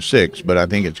and find the 6, but I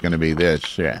think it's going to be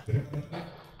this. Yeah.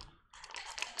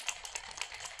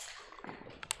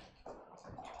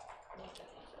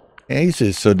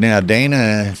 Aces. So now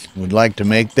Dana would like to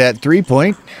make that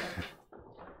 3-point.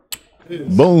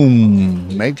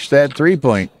 Boom. Makes that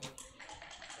 3-point.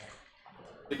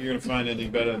 Think you're gonna find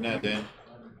anything better than that, Dan?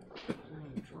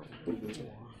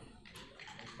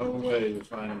 No way you're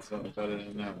finding something better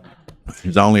than that one.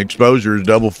 His only exposure is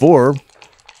double 4.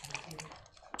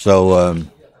 So,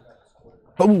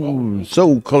 oh,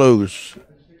 so close.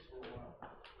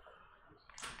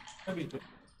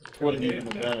 What do you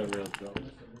need better, real though?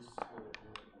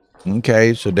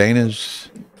 Okay, so Dana's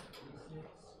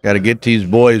got to get these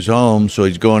boys home, so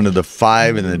he's going to the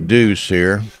 5 and the deuce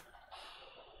here.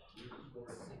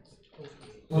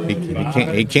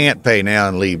 He can't pay now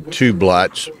and leave 2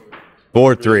 blots.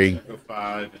 4-3. Go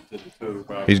 5 into the 2.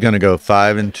 Probably. He's going to go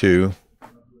 5 and 2.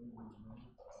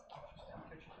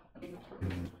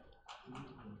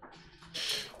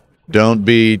 Don't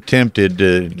be tempted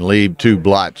to leave 2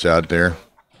 blots out there.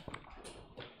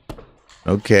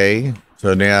 Okay,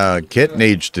 so now Kit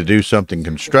needs to do something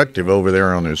constructive over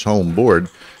there on his home board,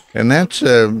 and that's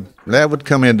that would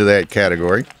come into that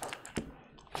category.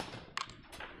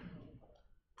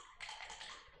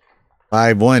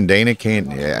 5-1. Dana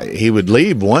can't. Yeah, he would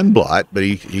leave 1 blot, but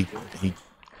he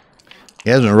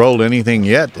hasn't rolled anything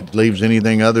yet that leaves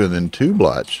anything other than 2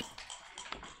 blots.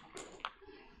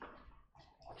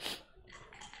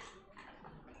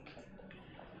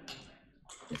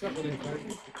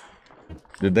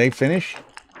 Did they finish?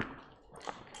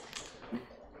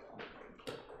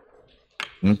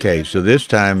 Okay, so this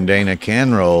time Dana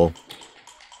can roll.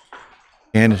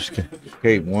 Can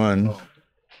escape 1.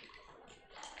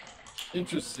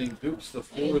 Interesting. Dukes the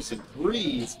 4s and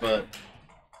 3s, but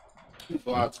 2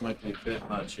 blots might be a bit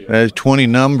much here. That's 20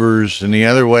 numbers, and the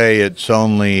other way it's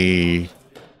only,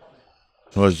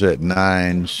 what was it,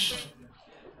 9s,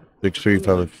 6, 3,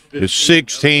 5. It's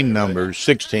 16 numbers.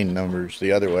 16 numbers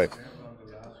the other way.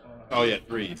 Oh yeah,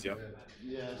 3s. Yep.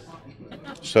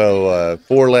 So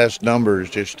 4 less numbers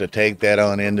just to take that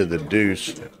on into the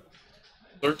deuce.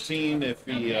 13 if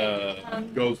he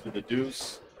goes to the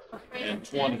deuce, and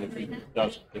 20 if he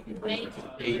doesn't. If he brings it to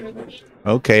the 8.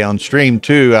 Okay, on stream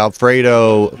 2,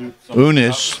 Alfredo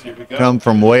Unis come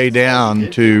from way down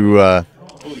to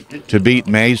beat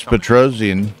Mace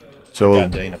Petrosian. So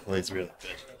Dana plays really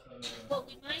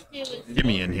good. Give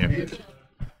me in here.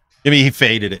 Give me. He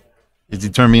faded it. Did he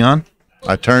turn me on?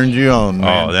 I turned you on,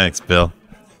 man. Oh, thanks, Bill.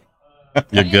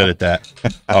 You're good at that.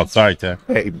 Oh, sorry, Tara.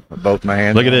 Hey, both my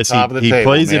hands. Look at on this. top of the He table,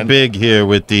 plays man. it big here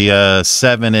with the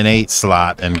 7 and 8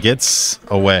 slot and gets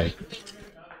away.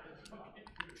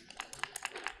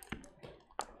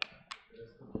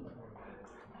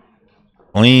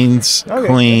 Cleans, Okay,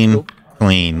 clean, that's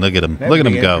clean. Look at him. That'd Look at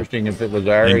be him go. interesting if it was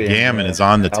Ari And Gammon is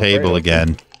on the Alfredo. table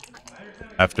again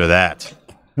after that.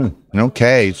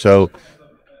 Okay, so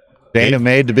Dana Dave?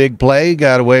 made the big play,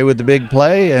 got away with the big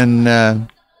play, and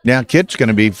now Kit's going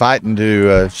to be fighting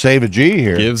to save a G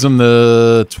here. Gives him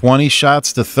the 20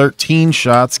 shots to 13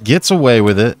 shots, gets away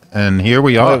with it, and here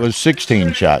we Oh, are. it was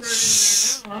 16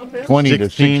 shots. 20 to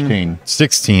 16.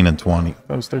 16 and 20.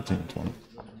 That was 13 and 20.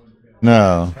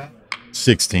 No.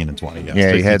 16 and 20. Yeah,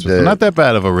 Yeah, he had 16. the- Not that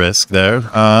bad of a risk there.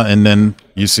 And then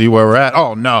you see where we're at.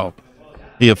 Oh, no.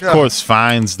 He, of course,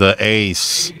 finds the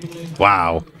ace.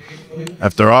 Wow.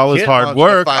 After all his Kit hard wants to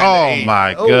work. find the Oh, ace.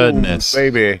 my Oh, goodness.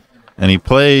 baby. And he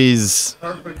plays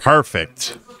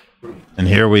perfect. And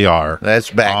here we are.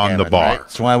 That's backgammon, on the bar. right?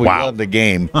 That's why we Wow. love the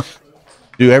game.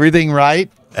 Do everything right,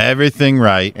 Everything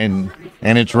right. and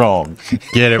it's wrong.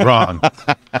 Get it wrong.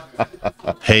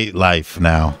 Hate life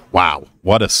now. Wow.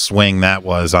 What a swing that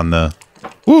was on the.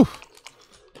 Whew.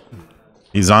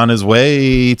 He's on his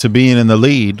way to being in the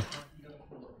lead.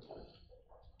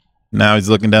 Now he's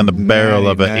looking down the barrel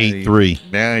of an 8-3.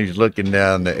 Now he's looking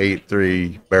down the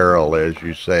 8-3 barrel, as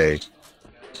you say.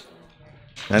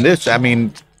 And this, I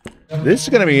mean, this is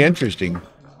going to be interesting.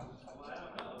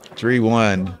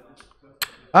 3-1.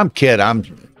 I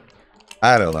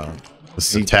don't know. This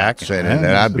is He's attack. sending it, Yeah,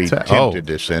 and I'd this be is attack. tempted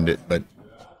to send it, but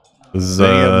Does, Any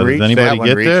of them reach? does That anybody one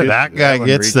get there? reaches. That That guy one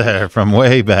gets reaches. there from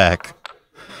way back.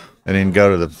 and then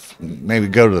go to maybe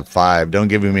go to the 5. Don't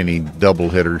give him any double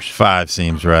hitters. 5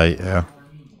 seems right. Yeah.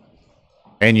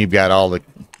 And you've got all the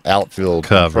outfield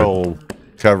Covered. control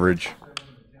coverage.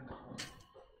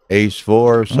 Ace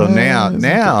 4. So now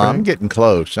I'm getting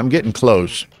close. I'm getting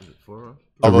close.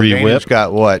 Although re-whip? Dana's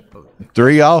got what?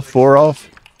 3 off, 4 off,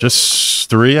 Just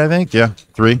 3, I think. Yeah.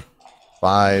 3.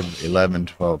 5, 11,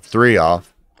 12, 3 off.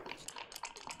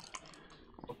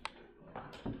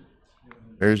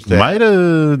 There's that.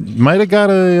 Might have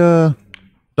got a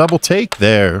double take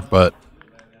there, but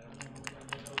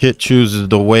Kit chooses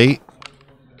to wait.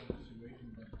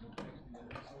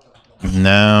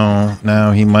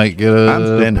 Now he might get I'm a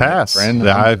sending it, pass. friend.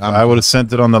 I would have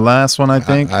sent it on the last one, I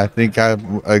think. I think I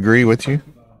agree with you.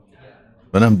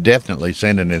 But I'm definitely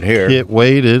sending it here. Kit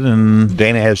waited and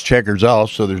Dana has checkers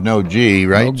off, so there's no G,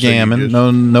 right? no So you gammon, just-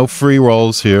 no free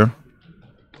rolls here.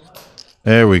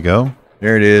 There we go.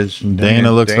 There it is.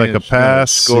 Dana looks like a Dana's gonna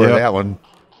pass. Score Yep. that one.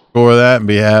 Score that and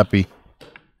be happy.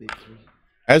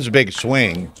 That's a big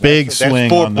swing. Big That's swing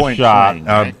 4 on the point shot. swing,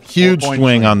 A right? huge 4 point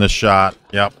swing on the shot.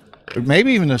 Yep.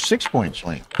 Maybe even a 6-point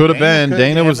swing. Could have been. could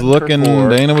Dana was gammon for looking. 4.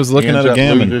 Dana was looking He at ends a up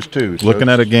gammon. losing two, so Looking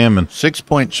at a it's gammon.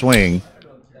 6-point swing.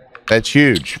 That's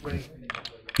huge.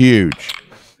 Huge.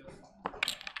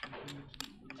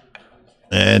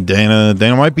 And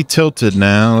Dana might be tilted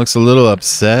now. Looks a little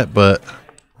upset, but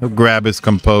he'll grab his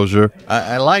composure.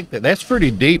 I like that. That's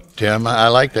pretty deep, Tim. I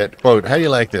like that quote. How do you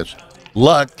like this?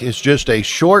 Luck is just a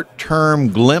short-term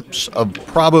glimpse of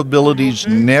probability's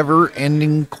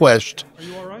never-ending quest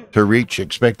to reach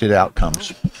expected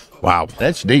outcomes. Wow.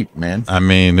 That's deep, man. I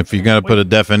mean, if you're gonna put a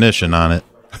definition on it,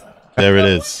 there it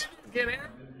is.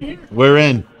 We're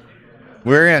in.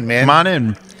 We're in, man. Come on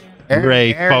in,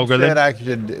 Ray Aaron said Fogerty. I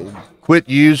should quit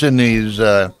using these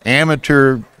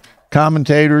amateur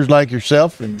commentators like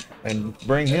yourself and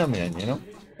bring him in, you know?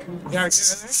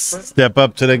 Step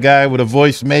up to the guy with a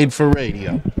voice made for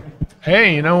radio.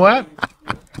 Hey, you know what?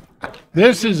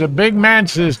 This is a big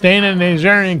match, this Dana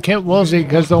Nazarian and Kit Woolsey,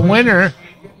 because the winner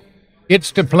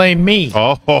gets to play me.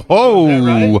 Oh, ho,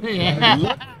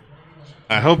 ho.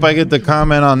 I hope I get the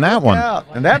comment on that one. Yeah,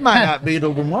 and that might not be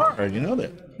till tomorrow, you know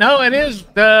that. No, it is.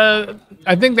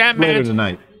 I think that Later match.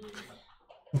 tonight.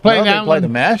 Play Well, they that play the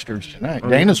one. Masters tonight.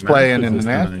 Dana's playing in the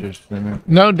Masters is Masters.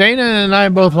 No, Dana and I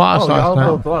both lost last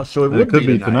time. lost, so It could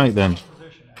be tonight then.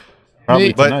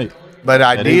 Probably But tonight. but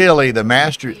ideally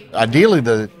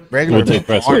the regular We'll take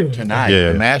events pressure. aren't tonight.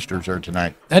 Yeah. The Masters are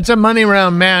tonight. That's a money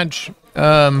round match.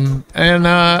 I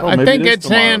maybe think it is it's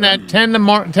saying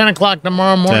tomorrow that 10 o'clock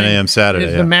tomorrow morning 10 a.m. Saturday,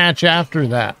 is yeah. the match after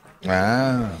that.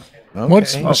 Ah.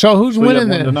 Okay. So who's So you have winning one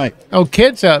then? tonight. Oh,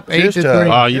 Kit's up 8 Just, to 3.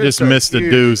 Oh, you Just just a missed the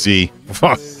huge-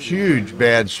 doozy. Huge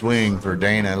bad swing for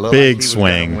Dana. Looked Big he was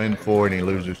swing. gonna Win 4 and he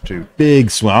loses 2.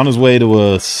 Big swing on his way to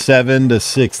a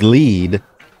 7-6 lead.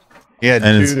 He had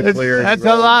And 2 to it's- clear. That's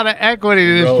a lot of equity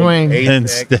to this Rolled swing. ace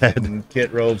Instead. X, and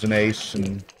Kit rolls an ace,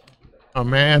 and Oh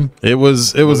man, It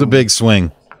was a big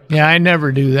swing. Yeah, I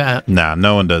never do that. Nah,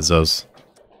 no one does those.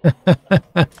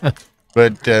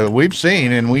 But we've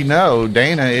seen and we know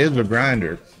Dana is a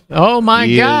grinder. Oh my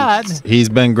He God! is- he's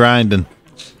been grinding.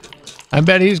 I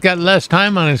bet he's got less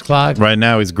time on his clock. Right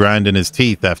now, he's grinding his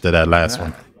teeth after that last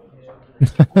one.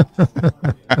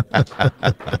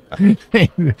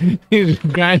 He's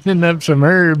grinding up some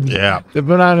herbs Yeah, to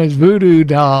put on his voodoo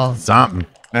doll. something.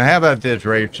 Now, how about this,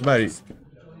 Ray? Somebody,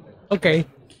 Okay.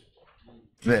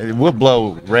 we'll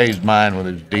blow Ray's mind with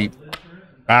his deep.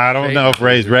 I don't know if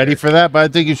Ray's ready for that, but I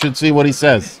think you should see what he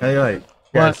says. Hey, like,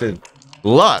 guy said,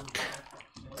 luck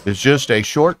is just a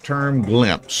short-term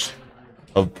glimpse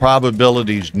of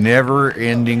probability's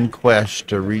never-ending quest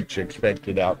to reach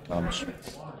expected outcomes.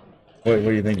 What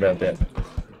do you think about that?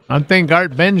 I think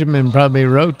Art Benjamin probably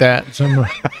wrote that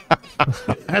somewhere.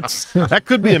 That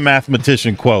could be a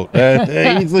mathematician quote.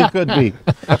 It easily could be.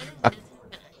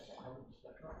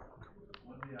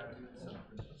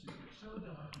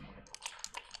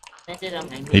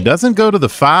 He doesn't go to the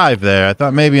 5 there. I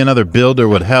thought maybe another builder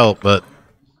would help, but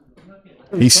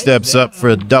he steps up for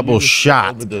a double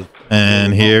shot.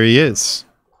 And here he is,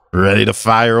 ready to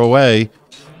fire away.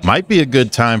 Might be a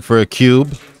good time for a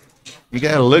cube. You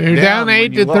got to look You're down down when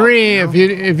 8 you to walk, 3. you know?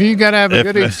 If you got to have a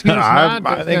good excuse not to,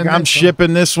 I think then I'm that's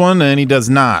shipping this one, and he does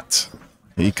not.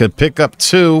 He could pick up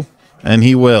 2, and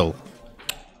he will.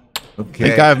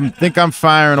 Okay. Think I'm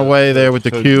firing away there with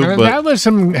the cube, that but was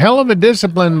some hell of a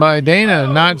discipline by Dana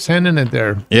not sending it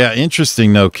there. yeah,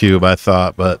 interesting no cube, I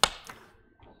thought, but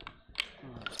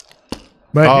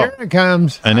But Oh. here it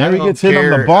comes. and there I he don't gets hit on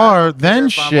the care. bar, then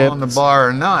If I'm shipped. on the bar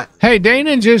or not. Hey,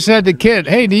 Dana just said to Kit,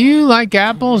 "Hey, do you like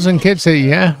apples?" And Kit said,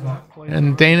 "Yeah."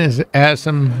 And Dana asked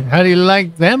him, "How do you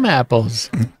like them apples?"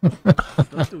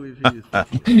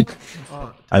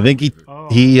 I think he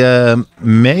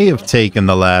may have taken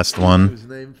the last one. His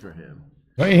name for him.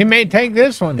 Well, he may take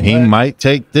this one. He but might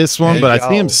take this one, but I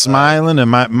see him smiling,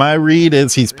 and my read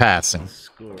is he's passing.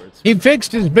 Score. It's He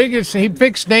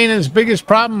fixed Dana's biggest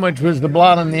problem, which was the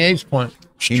blot on the ace point.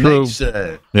 He True. makes,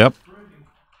 Yep.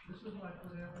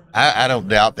 I don't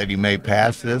doubt that he may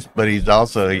pass this, but he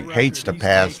hates to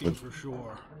pass with For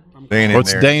sure. Dana. in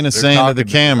What's there. Dana They're saying to the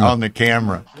talking camera? On the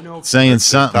camera. Saying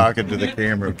something. Talking to the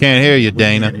camera. Can't hear you, You can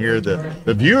Dana. hear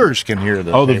the viewers can hear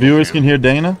the. Oh, the table viewers camera. can hear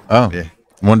Dana? Oh. Yeah.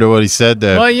 Wonder what he said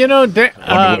there. Well, you know, Wonder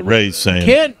what Ray's saying.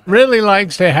 Kit really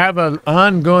likes to have an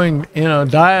ongoing,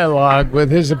 dialogue with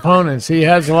his opponents. He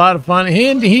has a lot of fun.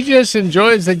 He just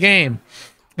enjoys the game,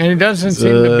 and he doesn't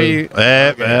seem to be.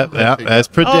 As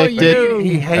predicted. Oh,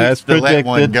 He As hates to let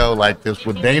one predicted. go like this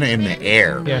with Dana in the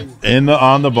air. Yeah,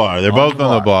 On the bar. They're both the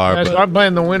on the bar. that's But I'm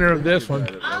playing the winner of this one.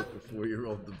 before you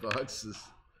rolled the boxes.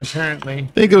 Apparently,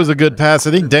 I think it was a good pass. I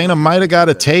think Dana might have got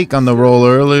a take on the roll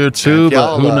earlier too,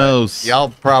 but who knows? Y'all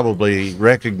probably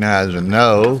recognize and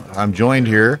know I'm joined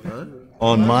here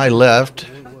on my left,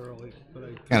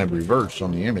 kind of reverse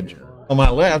on the image. On my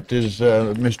left is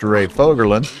Mr. Ray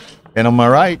Fogerlin, and on my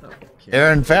right,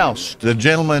 Aaron Faust, the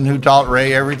gentleman who taught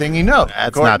Ray everything he knows. That's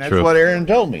According- not That's true. what Aaron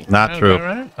told me. Not All true.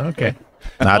 right, okay.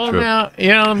 Not Well, true.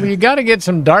 now you got to get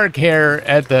some dark hair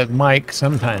at the mic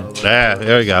sometimes. Yeah,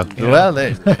 there we go. Well,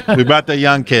 We brought the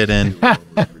young kid in.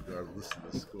 Regardless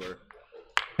of the score.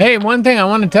 Hey, one thing I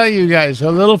want to tell you guys,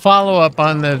 a little follow-up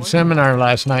on the seminar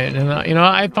last night. And,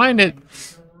 I find it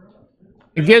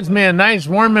gives me a nice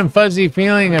warm and fuzzy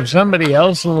feeling if somebody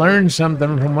else learned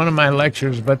something from one of my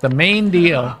lectures. But the main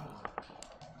deal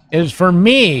is for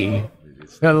me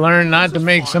to learn not to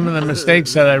make some of the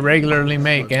mistakes that I regularly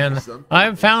make. And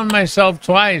I've found myself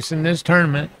twice in this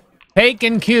tournament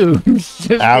taking cubes.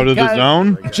 just Out of the because-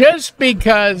 zone? Just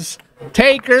because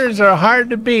takers are hard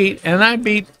to beat, and I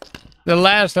beat the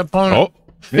last opponent.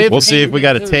 Oh, we'll see if we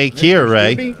got a take here,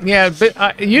 Ray. Yeah,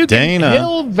 but you Dana,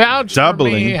 he'll vouch for me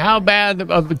doubling. how bad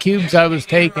of the cubes I was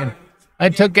taking. I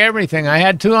took everything. I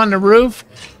had 2 on the roof,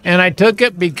 and I took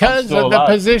it because still of the alive.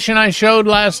 position I showed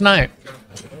last night,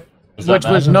 which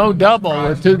was no double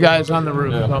with 2 guys on the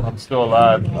roof. I'm still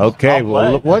alive. okay.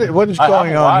 Well, look, what is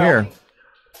going on here?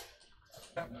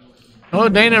 Oh,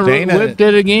 Dana Dana whipped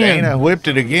it again. Dana whipped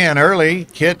it again early.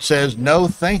 Kit says no,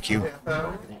 thank you.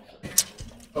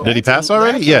 Did he pass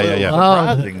already? Yeah.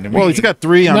 Surprising to me. Well, he's got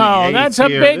 3 on the No, ace that's a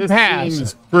here. big This pass.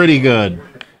 seems pretty good.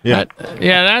 Yeah.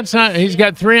 Yeah, that's not. He's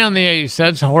got 3 on the ace.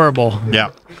 That's horrible.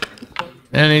 Yeah.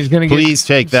 And he's gonna get Please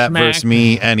take that smacked. versus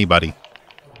me, anybody.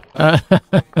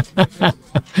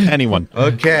 Anyone.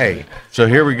 Okay, so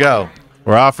here we go.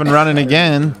 We're off and running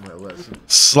again.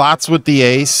 Slots with the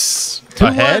ace. 2-1.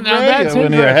 Ahead, Now Ray? that's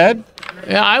When you're interesting. ahead?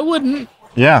 Yeah, I wouldn't.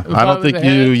 Yeah, I I don't was think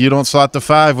ahead. you don't slot the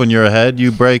 5 when you're ahead.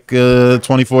 You break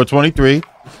 24-23.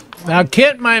 Now,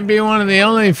 Kit might be one of the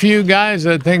only few guys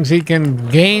that thinks he can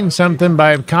gain something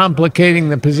by complicating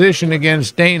the position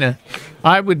against Dana.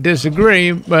 I would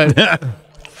disagree, but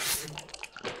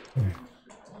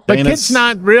Kit's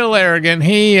not real arrogant.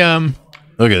 He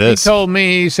Look at this. He told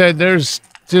me, he said there's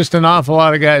just an awful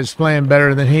lot of guys playing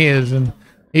better than he is, and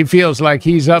he feels like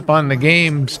he's up on the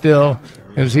game still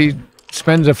because he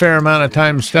spends a fair amount of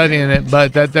time studying it,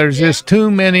 but that there's just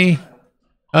too many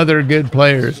other good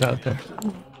players out there.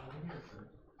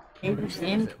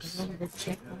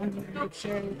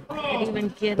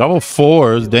 Double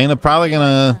fours. Dana probably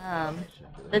gonna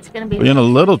That's gonna be be in a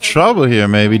little trouble here,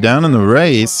 maybe down in the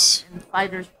race.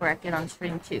 fighters bracket on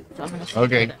stream 2. So I'm gonna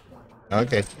Okay.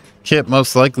 Okay. Kit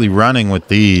most likely running with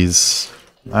these.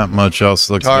 Not much else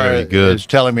looks Tara very good. is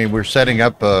telling me we're setting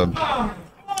up a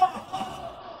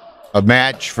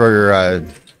match for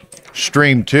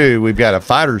Stream 2. We've got a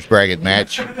fighters bracket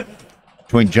match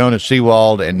between Jonas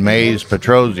Seawald and Mays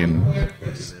Petrosian.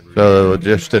 So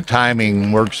just the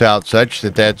timing works out such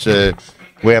that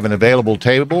we have an available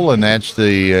table, and that's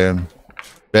the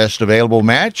best available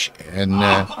match, and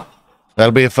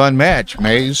that'll be a fun match.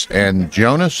 Mays and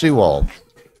Jonas Seawald.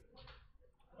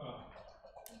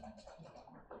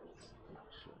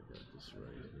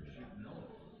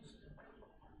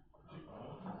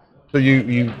 So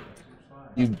you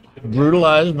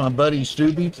brutalized my buddy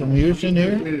Stubby from Houston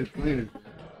here?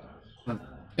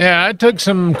 Yeah, I took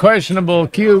some questionable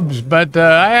cubes, but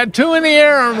I had 2 in the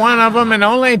air on one of them and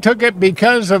only took it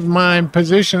because of my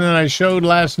position that I showed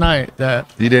last night.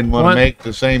 You didn't want to make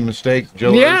the same mistake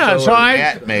Joe Yeah, Urso so and I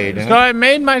Matt made. Huh? So I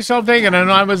made myself take it,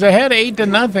 and I was ahead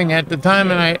 8-0 at the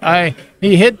time, and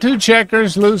he hit 2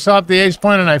 checkers loose off the ace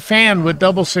point, and I fanned with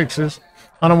double sixes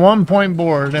on a 1-point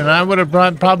board, and I would have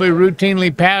probably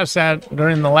routinely passed that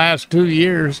during the last 2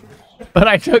 years, but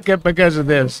I took it because of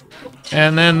this.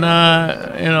 And then,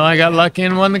 I got lucky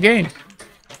and won the game.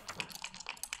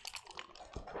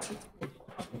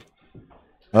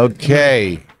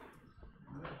 Okay.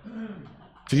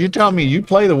 So you tell me you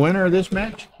play the winner of this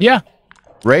match? Yeah.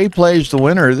 Ray plays the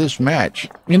winner of this match.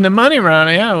 In the money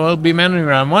round, yeah, well, it'll be money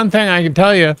round. One thing I can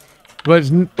tell you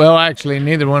was, well, actually,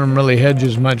 neither one of them really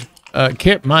hedges much.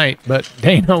 Kit might, but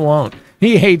Dana won't.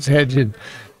 He hates hedging.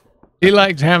 He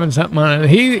likes having something on it.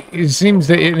 He seems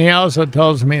to, and he also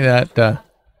tells me that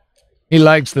he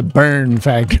likes the burn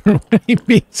factor when he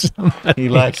beats somebody. He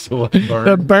likes the what, burn?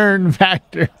 The burn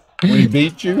factor. When he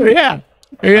beats you? Yeah.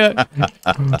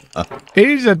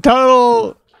 He's a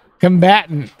total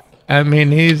combatant. I mean,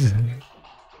 he's...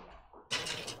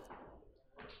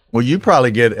 Well, you probably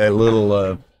get a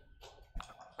little...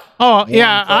 Oh,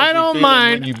 yeah, I don't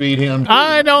mind. When you beat him, too.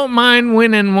 I don't mind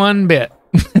winning one bit.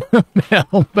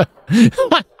 No, but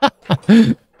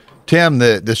Tim,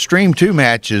 the Stream 2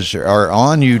 matches are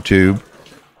on YouTube.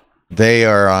 They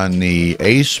are on the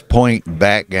Ace Point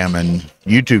Backgammon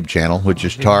YouTube channel, which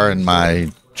is Tara and my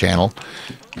channel.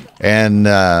 And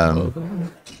so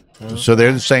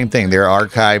they're the same thing. They're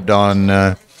archived on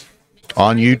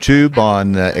YouTube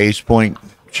on the Ace Point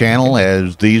channel,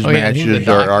 as these matches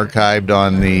are archived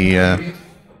on the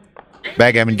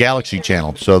Backgammon Galaxy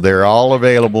channel. So they're all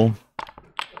available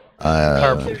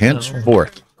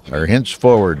henceforth, or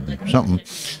henceforward, something.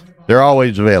 They're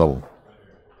always available.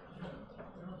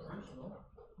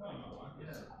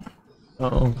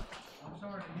 Uh-oh.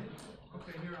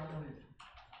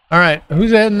 All right,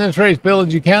 who's ahead in this race? Bill,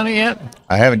 did you count it yet?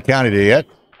 I haven't counted it yet.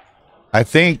 I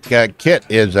think Kit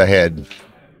is ahead.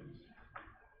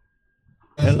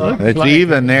 It's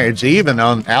even there. It's even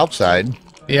on outside.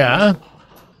 Yeah.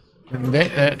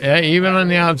 Even on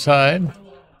the outside.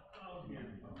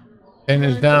 And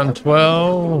is down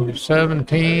 12,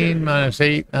 17, minus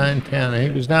 8, 9, 10.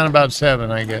 He was down about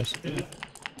 7, I guess. And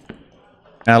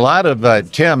a lot of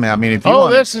Tim, I mean, if you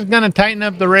want, this is going to tighten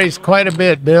up the race quite a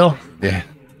bit, Bill. Yeah.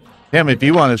 Tim, if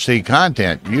you want to see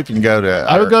content, you can go to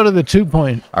I would go to the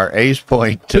 2-point. Our Ace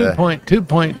Point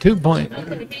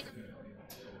 2-point.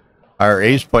 Our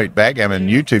Ace Point Backgammon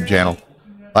YouTube channel.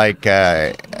 Like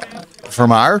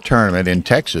from our tournament in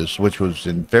Texas, which was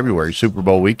in February, Super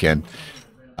Bowl weekend,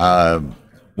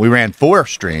 we ran 4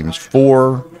 streams,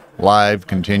 4 live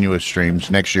continuous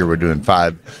streams. Next year we're doing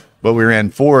 5, but we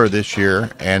ran 4 this year,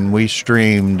 and we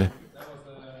streamed,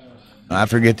 I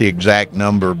forget the exact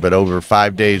number, but over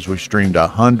 5 days we streamed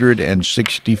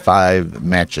 165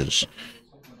 matches.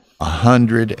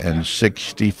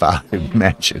 165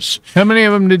 matches. How many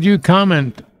of them did you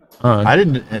comment on? I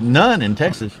didn't, none in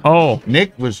Texas. Oh.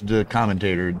 Nick was the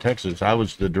commentator in Texas. I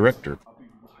was the director.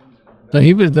 So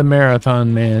he was the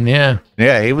marathon man, yeah.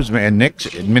 Yeah, he was, man. Nick,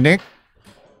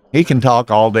 he can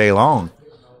talk all day long.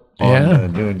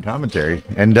 on doing commentary,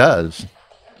 and does.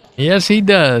 Yes, he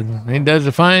does. He does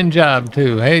a fine job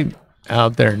too. Hey,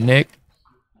 out there, Nick.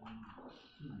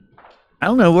 I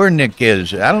don't know where Nick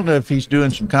is. I don't know if he's doing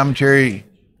some commentary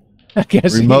I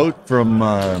guess remote from,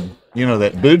 that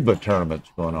Budva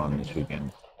tournament's going on this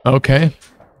weekend. Okay.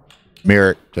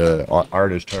 Merit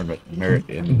artist tournament. Merit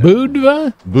in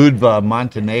Budva? Budva,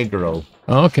 Montenegro.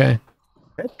 Okay.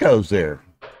 Petco's there.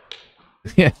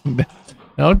 Yeah.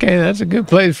 Okay, that's a good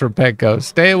place for Petco.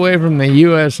 Stay away from the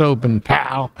U.S. Open,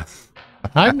 pal.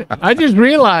 I just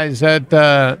realized that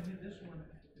that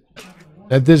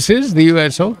this is the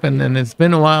U.S. Open, and it's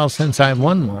been a while since I've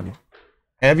won one.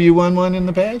 Have you won one in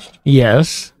the past?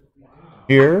 Yes.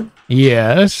 Here?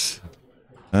 Yes.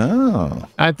 Oh.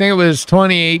 I think it was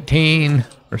 2018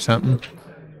 or something.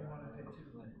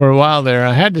 For a while there,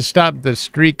 I had to stop the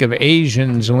streak of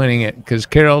Asians winning it because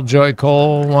Carol Joy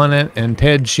Cole won it and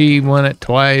Ted Shee won it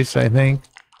twice, I think.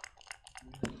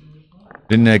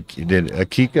 Did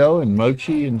Akiko and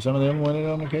Mochi and some of them win it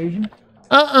on occasion?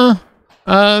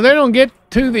 They don't get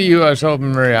to the U.S.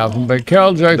 Open very often, but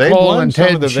Carol Joy They Cole won and some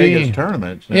Ted of the Shee. Vegas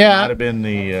tournaments. It Yeah. might have been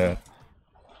the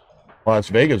Las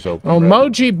Vegas Open. Well, rather.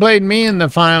 Mochi played me in the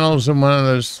finals in one of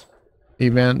those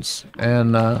events,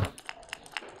 and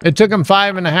it took him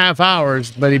 5.5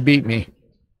 hours, but he beat me.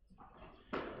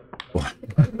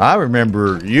 I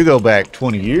remember, you go back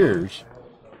 20 years,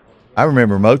 I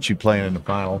remember Mochi playing in the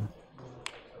final,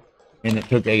 and it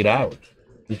took 8 hours.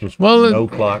 This was no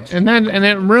clocks. And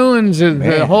it ruins the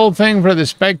Man. whole thing for the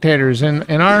spectators. In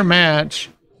our match,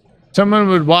 someone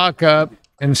would walk up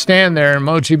and stand there, and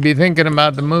Mochi be thinking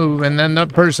about the move, and then that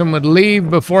person would leave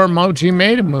before Mochi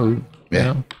made a move. You Yeah.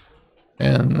 know?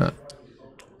 And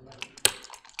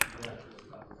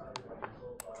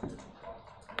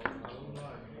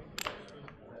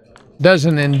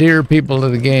doesn't endear people to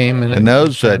the game. And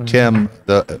those, Tim,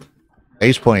 the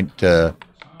Ace Point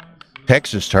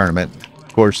Texas tournament,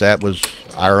 of course, that was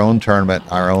our own tournament,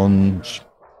 our own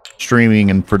streaming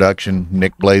and production.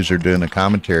 Nick Blazer doing the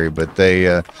commentary, but they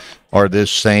are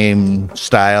this same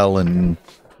style and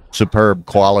superb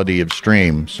quality of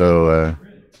stream. So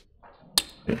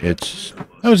it's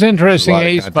That was interesting. a lot of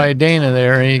Ace by content. Dana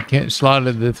there. He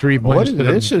slotted the 3 what points. is to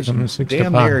this? Is them, 6 to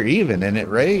damn 5. near even, and it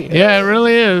raised. Yeah, it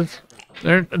really is.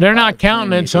 They're not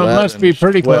counting it, so it must be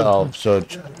pretty close. 12, so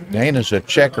Dana's a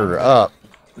checker up.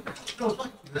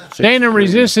 Dana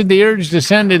resisted the urge to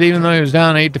send it, even though he was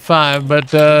down 8 to 5. But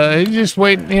he's just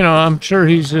waiting. You know, I'm sure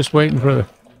he's just waiting for the.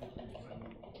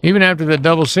 Even after the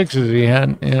double sixes he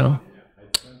had, you know,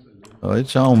 Well,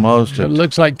 it's almost it a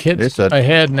looks like Kit's it's a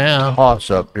ahead now.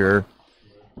 toss up here.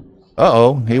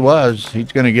 He was.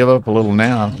 He's going to give up a little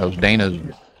now because Dana's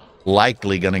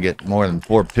likely going to get more than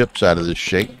 4 pips out of this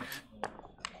shake.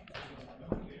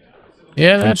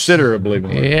 Yeah, that's Considerably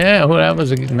more. yeah. Well, that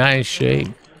was a nice shake.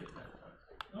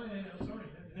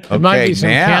 There might be some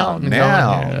counting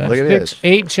going here. Look at That's this.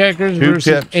 8 checkers 2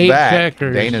 versus pips 8 back.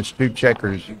 checkers. Dana's 2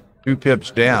 checkers, 2 pips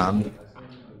down.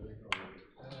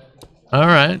 All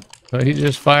right, so he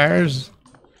just fires,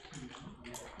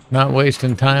 not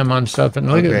wasting time on stuff. And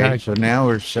look at Okay, that. so now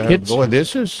we're Hits- boy.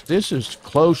 This is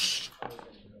close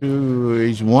to.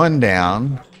 He's 1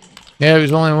 down. Yeah, he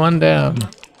was only 1 down.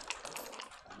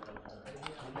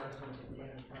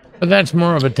 But that's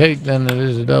more of a take than it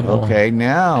is a double. Okay,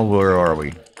 now where are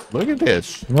we? Look at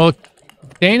this. Well,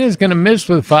 Dana's going to miss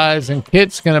with 5s, and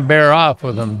Kit's going to bear off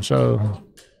with them. So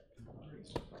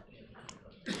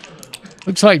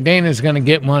looks like Dana's going to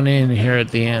get one in here at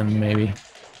the end, maybe.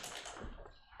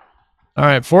 All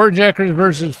right, 4 checkers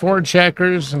versus 4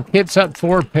 checkers, and Kit's up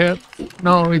 4 pips.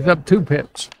 No, he's up 2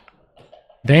 pips.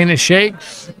 Dana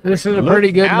shakes. This is a pretty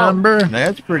Look good out. number.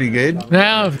 That's pretty good.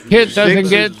 Now, if Kit doesn't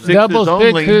get Sixes double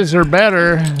only. sixes or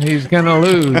better, he's going to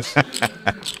lose.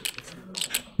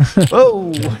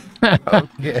 Oh,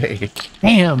 okay.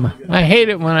 Damn, I hate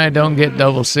it when I don't get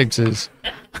double sixes.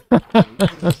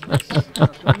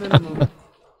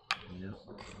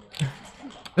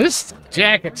 This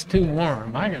jacket's too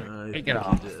warm. I gotta take it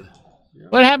off.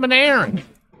 What happened to Aaron?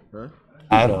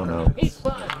 I don't know. He's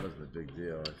fine. Wasn't a big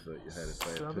deal. I thought you had to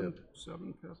play a pip.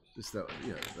 7 pips. Just that,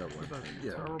 that one.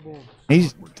 Yeah. Terrible.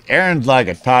 Aaron's like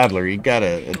a toddler. He got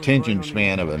a attention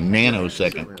span of a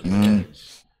nanosecond.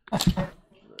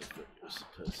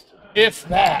 If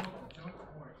that.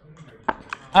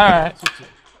 All right.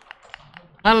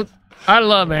 I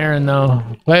love Aaron though.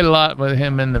 Played a lot with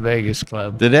him in the Vegas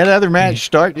club. Did that other match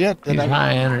start yet? He's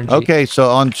high energy. Okay, so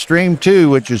on stream 2,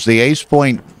 which is the Ace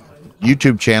Point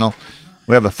YouTube channel,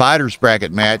 we have a fighters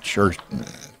bracket match, or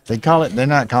they're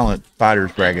not calling it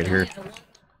fighters bracket here.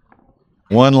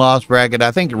 1 loss bracket.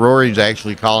 I think Rory's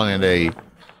actually calling it a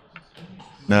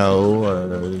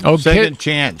No, Oh, second Kit-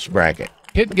 chance bracket.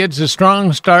 Kit gets a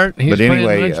strong start. He's But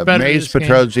anyway, playing much better Maze this game.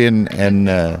 Petrosian and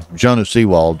Jonas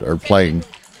Seawald are playing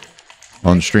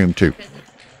on stream 2.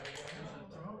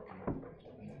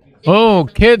 Oh,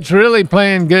 Kit's really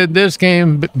playing good this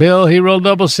game, Bill. He rolled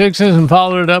double sixes and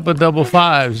followed it up with double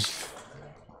fives.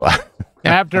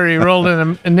 After he rolled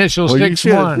an initial Well, you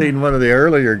should have 6-1. seen one of the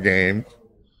earlier games.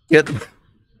 Kit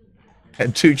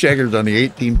had 2 checkers on the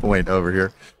 18 point over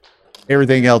here.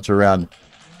 Everything else around.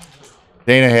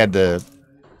 Dana had the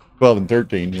 12 and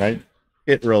 13, right?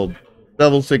 Kit rolled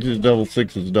double sixes, double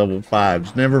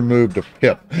fives. Never moved a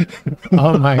pip.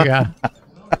 Oh my God.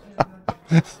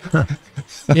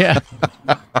 Yeah.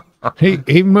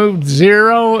 He moved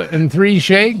 0 and 3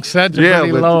 shakes. That's a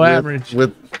pretty low average.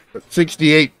 With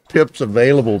 68 pips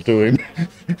available to him,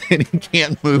 and he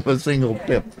can't move a single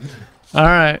pip. All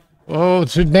right. Oh,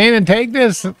 so Dana take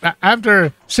this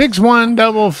after 6-1,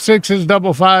 double sixes,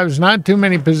 double fives. Not too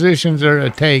many positions are a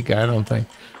take, I don't think.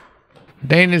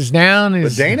 Dana's down.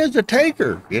 But Dana's a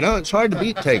taker. You know, it's hard to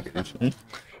beat takers.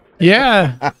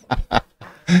 Yeah.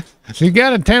 So you got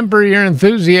to temper your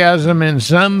enthusiasm in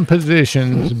some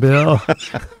positions, Bill.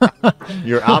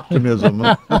 Your optimism.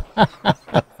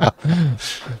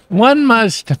 One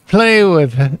must play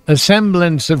with a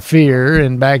semblance of fear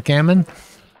in backgammon.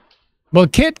 Well,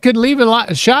 Kit could leave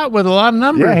a shot with a lot of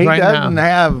numbers Yeah, he right doesn't now.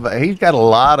 have. He's got a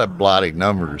lot of bloody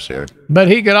numbers here. But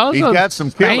he could also He's got some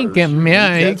spank killers. him.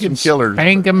 Yeah, He's he got some could killers.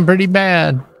 spank him pretty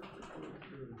bad.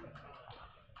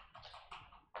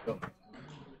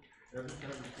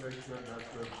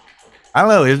 I don't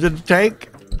know. Is it a take?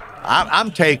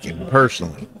 I'm taking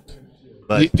personally.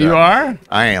 But You are?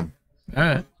 I am. All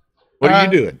right. What are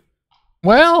you doing?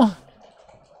 Well,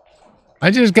 I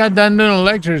just got done doing a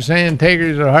lecture saying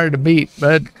takers are hard to beat,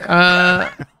 but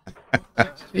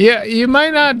yeah, you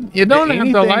might not. You don't have to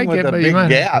Anything like with it, a but big you might.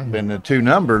 gap in the 2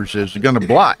 numbers is going to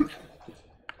block.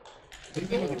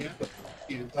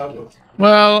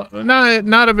 Well,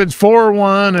 not if it's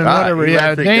 4-1 and whatever. he Yeah,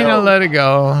 lets it Dana go. let it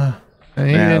go. And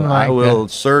he didn't Now, like I will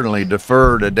that. certainly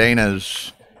defer to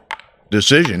Dana's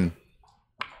decision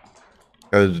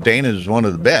because Dana's one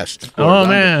of the best. as far Oh as I'm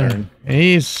man,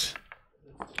 concerned.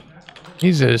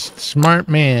 he's a smart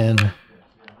man.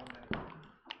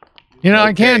 You know, I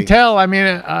Okay. can't tell. I mean,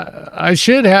 I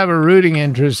should have a rooting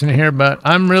interest in here, but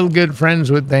I'm real good friends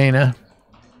with Dana.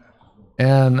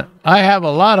 And I have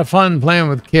a lot of fun playing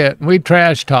with Kit. We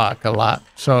trash talk a lot.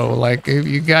 So, like, if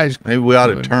you guys Maybe we ought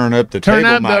to turn up the turn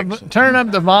table up mics. turn up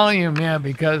the volume, yeah,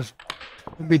 because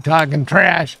we'll be talking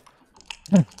trash.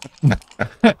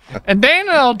 And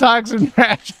Dana will talk some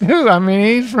trash too. I mean,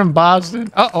 he's from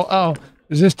Boston. Oh,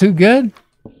 is this too good?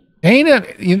 Dana,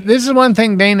 this is one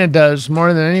thing Dana does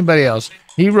more than anybody else.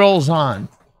 He rolls on.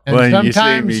 And Well, you see him,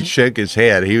 sometimes he shook his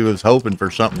head. He was hoping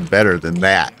for something better than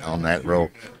that on that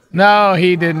roll. no,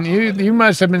 he didn't. You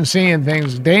must have been seeing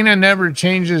things. Dana never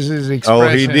changes his expression. Oh,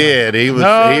 he did. He was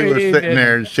No, he was he sitting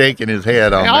there didn't. shaking his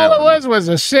head on All that it one. was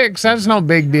a 6. That's no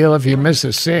big deal if you miss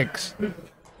a 6.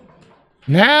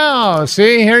 Now,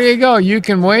 see, here you go. You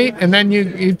can wait, and then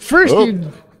you first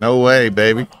Oh, no way,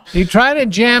 baby. you try to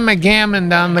jam a gammon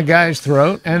down the guy's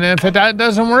throat, and if it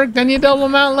doesn't work, then you double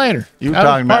them out later. You were That was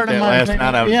talking about part of that my last thing.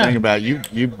 night. I was Yeah. thinking about you.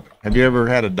 Have you ever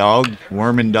had a dog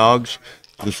worming dogs?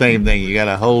 The same thing. You got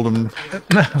to hold them,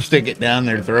 stick it down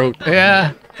their throat.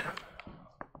 Yeah.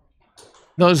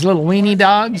 Those little weenie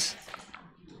dogs.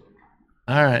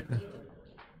 All right.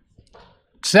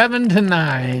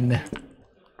 7-9.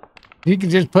 You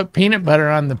could just put peanut butter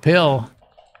on the pill.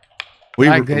 We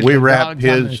Like the wrap dogs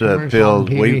on his the commercial pills.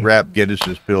 on We TV. wrap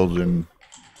Giddis's pills in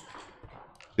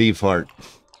beef heart.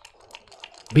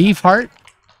 Beef heart?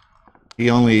 He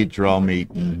only eats raw meat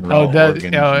and raw Oh, does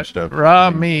organs and stuff. raw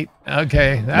meat.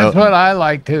 Okay, that's No. what I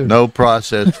like too. No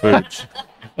processed foods.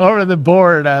 Over the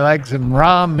board, I like some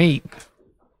raw meat.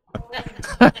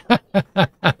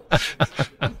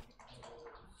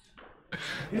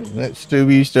 That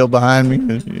Stubby still behind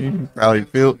me. He probably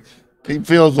he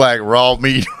feels like raw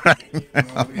meat right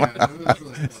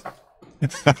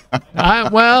now.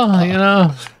 Well, you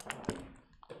know.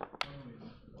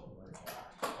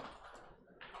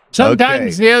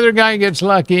 Sometimes Okay. the other guy gets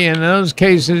lucky. In those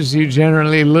cases, you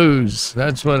generally lose.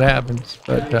 That's what happens.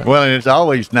 But Well, and it's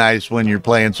always nice when you're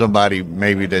playing somebody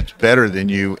maybe that's better than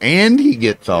you, and he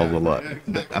gets all the luck.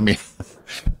 I mean,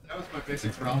 That was my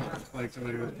basic problem with playing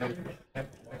somebody with tape.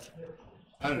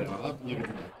 I don't know. I'll believe it.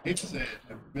 I hate to say it.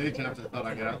 Many times I thought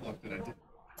I got outlooked and I didn't.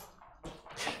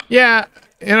 yeah,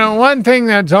 you know, one thing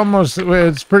that's almost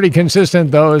it's pretty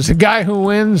consistent though is the guy who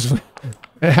wins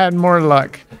had more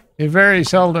luck. You very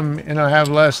seldom, have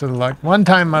less of luck. One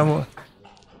time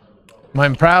My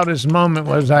proudest moment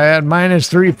was I had minus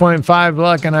 3.5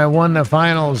 luck and I won the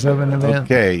finals of an event.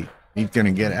 Okay, he's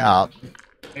gonna get out.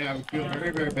 Yeah, I would feel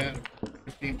very, very bad.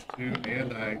 15-2,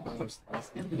 and I almost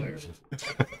lost the player.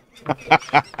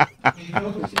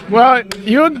 Well,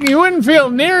 you wouldn't feel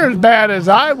near as bad as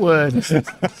I would.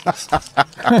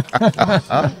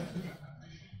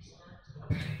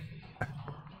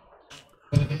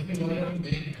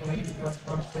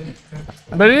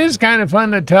 But it is kind of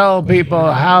fun to tell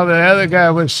people how the other guy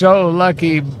was so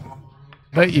lucky,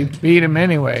 but you beat him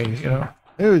anyway. You know,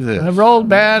 Who's this? I rolled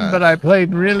bad, but I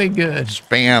played really good.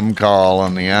 Spam call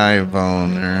on the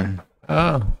iPhone there.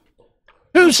 Oh,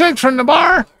 2-6 from the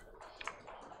bar.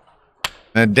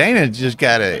 Now Dana's just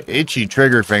got an itchy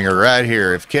trigger finger right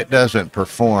here. If Kit doesn't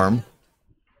perform,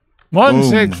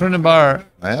 1-6 from the bar.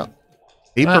 well,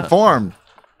 he Wow. performed.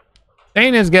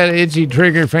 Dana's got an itchy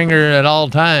trigger finger at all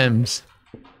times.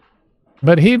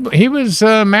 But he was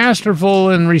masterful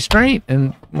in restraint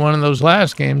in one of those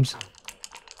last games.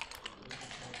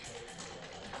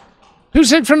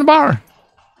 2-6 from the bar.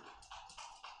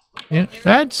 Yeah,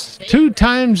 that's 2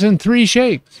 times in 3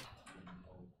 shakes.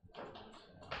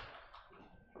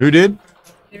 Who did?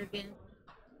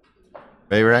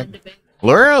 Bayrack?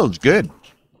 Laurel's good.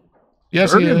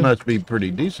 Yes, he Ergen is. must be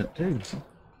pretty decent too.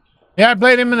 Yeah, I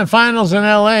played him in the finals in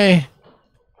L.A.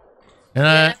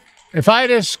 And if I'd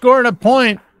have scored a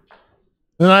point,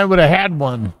 then I would have had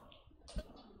one.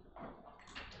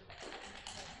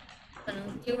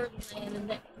 You were playing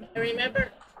in I remember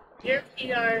your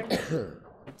PR,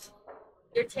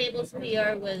 your table's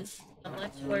PR was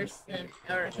much worse than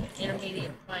our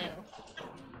intermediate final.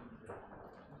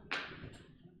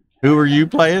 Who were you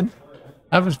playing?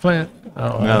 I was playing.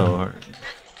 Oh, No.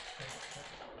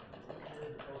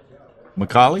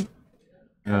 Macaulay?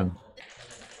 No.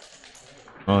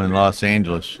 Oh, in Los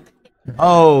Angeles.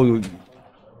 Oh,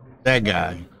 that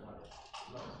guy.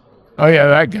 Oh, yeah,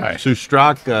 that guy.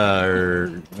 Sustraka,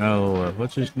 or no,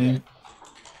 what's his name?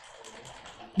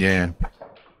 Yeah.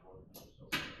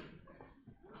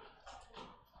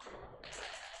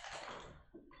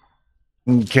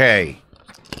 Okay.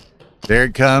 There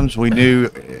it comes. We knew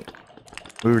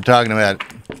we were talking about.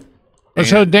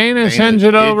 So Dana sends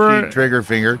it over, itchy trigger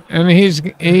finger. and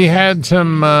he had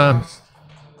some.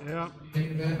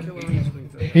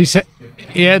 He said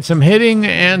he had some hitting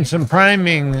and some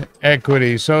priming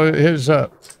equity. So his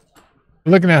look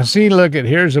now, look at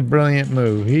here's a brilliant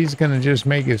move. He's gonna just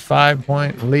make his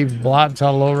 5-point and leave blots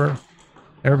all over.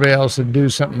 Everybody else would do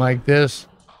something like this.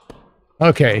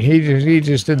 Okay, he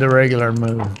just did the regular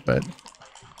move, but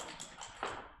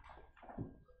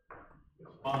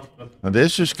Now,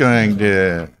 this is going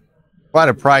to quite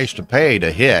a price to pay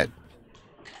to hit.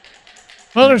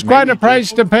 well, there's quite a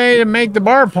price to pay to make the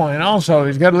bar point. Also,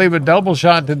 he's got to leave a double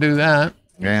shot to do that.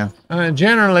 Yeah.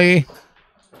 Generally,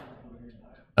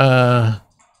 the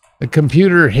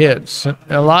computer hits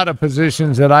a lot of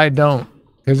positions that I don't,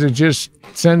 because it just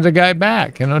sends a guy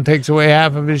back. You know, it takes away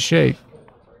half of his shake.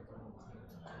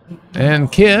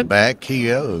 And Kit Back he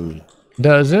goes.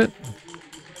 does it.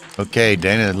 Okay,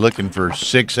 Dana looking for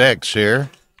 6X here.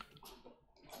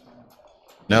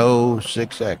 No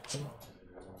 6X.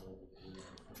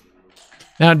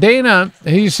 Now, Dana,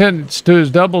 he said to his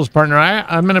doubles partner,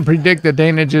 I'm going to predict that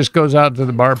Dana just goes out to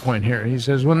the bar point here. He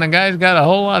says, when the guy's got a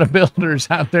whole lot of builders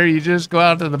out there, you just go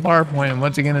out to the bar point, and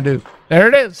what's he going to do? There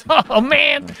it is. Oh,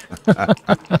 man.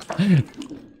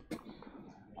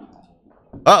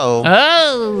 Uh-oh.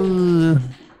 Oh,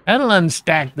 that'll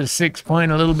unstack the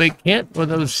 6-point a little bit, Kit, with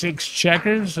those 6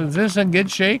 checkers. Is this a good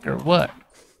shake or what?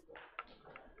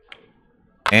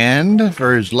 And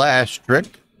for his last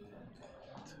trick,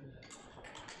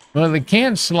 Well, they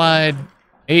can't slide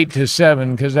 8 to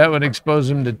 7 because that would expose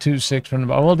him to 2-6 from the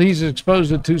bottom. Well, he's exposed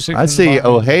to 2-6. I see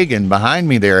O'Hagan behind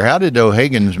me there. How did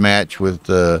O'Hagan's match with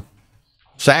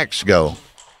Sachs go?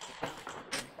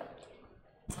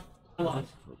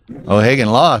 O'Hagan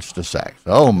lost to Sachs.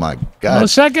 Oh my God! Well,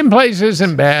 second place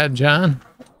isn't bad, John.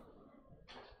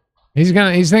 He's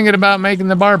thinking about making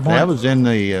the bar point. That was in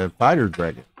the fighters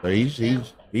bracket. So he's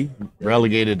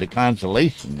relegated to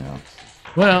consolation now.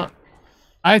 Well,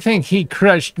 I think he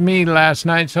crushed me last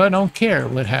night, so I don't care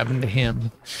what happened to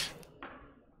him.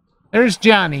 There's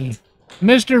Johnny,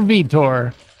 Mr.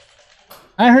 Vitor.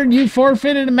 I heard you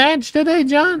forfeited a match today,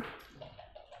 John.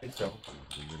 I think so.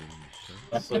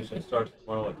 Consolation starts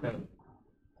tomorrow at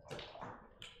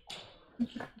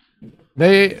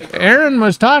 10. Aaron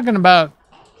was talking about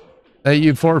that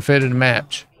you forfeited a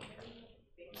match.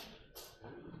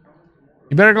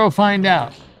 You better go find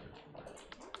out.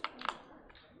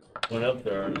 Went up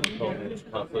there and told me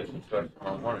consolation starts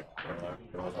tomorrow morning.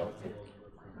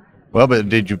 Well, but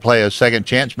did you play a second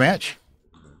chance match?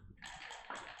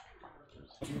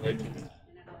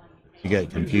 You got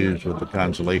confused with the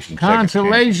consolation.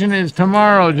 Consolation is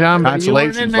tomorrow, John. But you weren't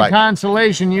in Consolation's the like-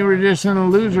 consolation. You were just in the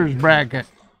losers bracket.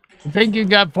 I think you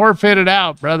got forfeited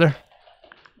out, brother.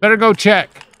 Better go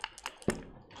check.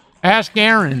 Ask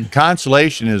Aaron.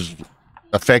 Consolation is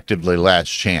effectively last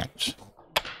chance.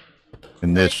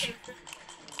 In this,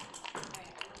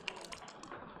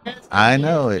 I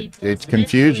know it's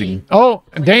confusing. Oh,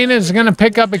 Dana's going to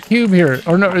pick up a cube here.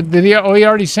 Or no, did he? Oh, he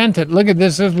already sent it. Look at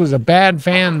this. This was a bad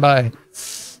fan by.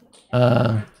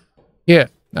 Yeah,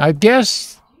 I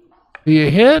guess. Do you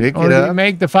hit Pick or it do you up.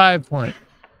 make the 5 point?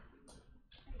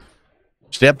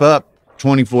 Step up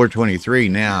 24-23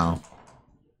 now.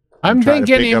 I'm try to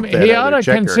thinking pick up that he ought other to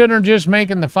checker. consider just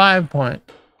making the 5 point.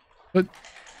 But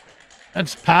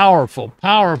that's powerful,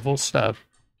 powerful stuff.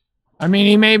 I mean,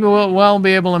 he may well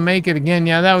be able to make it again.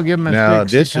 Yeah, that would give him a No,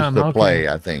 6 this to is come. the Okay. play,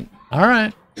 I think. All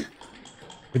right.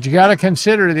 But you got to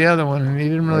consider the other one. And he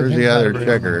didn't really Where's think the about other it very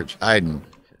checker? much. It's hiding.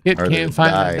 Kit Or the can't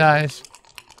find the die. dice.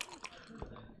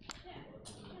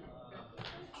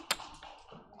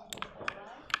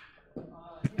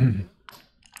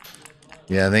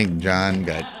 Yeah, I think John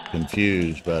got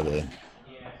confused by the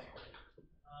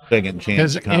second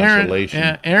chance Because Aaron, consolation.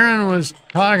 yeah, Aaron was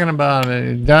talking about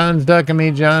it. John's ducking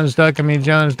me, John's ducking me,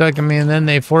 John's ducking me, and then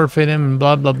they forfeit him and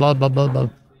blah, blah, blah, blah, blah, blah.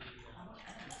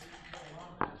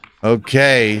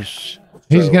 Okay.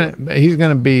 He's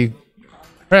gonna be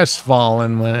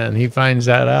crestfallen when he finds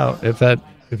that out.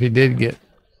 If he did get.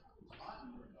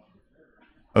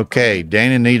 Okay,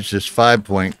 Dana needs this 5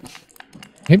 point.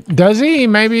 Does he?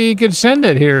 Maybe he could send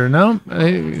it here. No.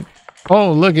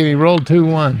 Oh, look at he rolled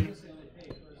 2-1.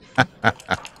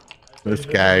 This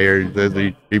guy here says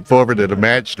he forfeited a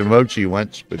match to Mochi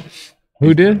once, but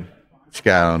Who did? this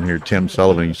guy on here, Tim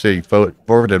Sullivan, he said he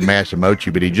forfeited a match to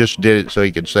Mochi, but he just did it so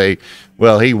he could say,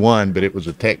 well, he won, but it was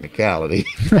a technicality.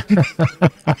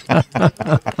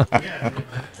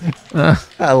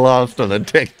 I lost on a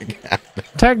technicality.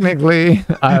 Technically,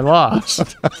 I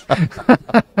lost.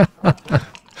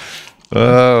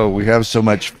 Oh, we have so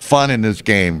much fun in this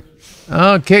game.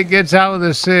 Oh, Kit gets out with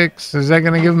a 6. Is that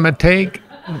going to give him a take?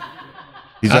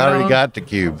 He's already got the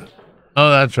cube. Oh,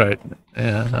 that's right.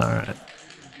 Yeah, all right.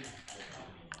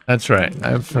 That's right.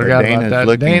 I forgot Dana's about that.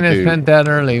 looking Dana to- spent that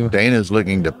early. Dana's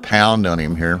looking to pound on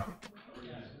him here.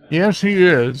 Yes, he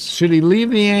is. Should he leave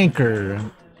the anchor?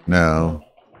 No,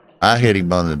 I hit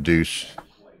him on the deuce.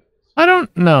 I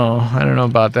don't know. I don't know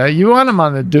about that. You want him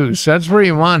on the deuce. That's where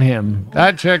you want him.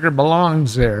 That checker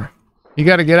belongs there. You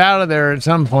got to get out of there at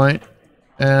some point.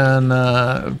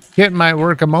 And Kit might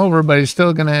work him over, but he's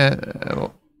still going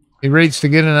to... he rates to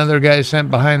get another guy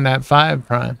sent behind that 5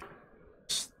 prime.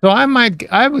 So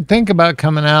I would think about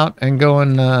coming out and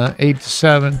going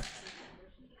 8-7.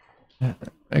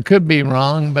 I could be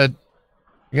wrong, but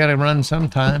you got to run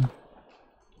sometime.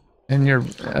 And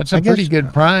that's a pretty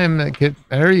good prime.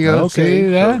 There you go. See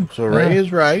that? So Ray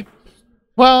is right.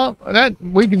 Well,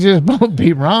 we could just both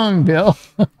be wrong, Bill.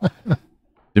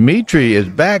 Dimitri is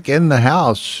back in the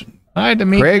house. Hi,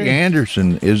 Dimitri. Craig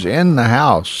Anderson is in the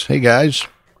house. Hey, guys.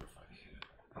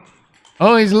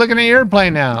 Oh, he's looking at your play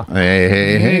now.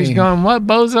 Hey. He's going, what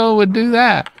bozo would do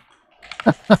that?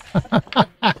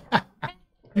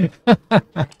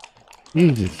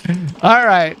 Jesus. All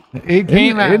right. He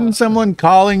came out. Isn't someone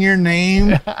calling your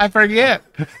name? I forget.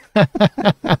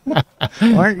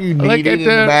 Aren't you Look needed at in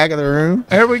the the- back of the room?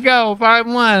 Here we go.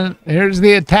 5-1. Here's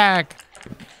the attack.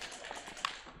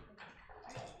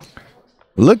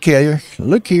 Look here.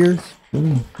 Look here.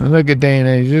 Look at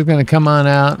Dana. He's just going to come on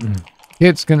out. And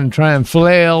Kit's going to try and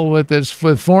flail with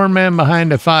 4 men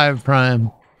behind a 5 prime.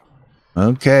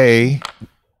 Okay.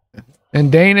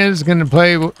 And Dana's going to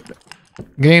play a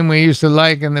game we used to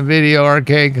like in the video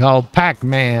arcade called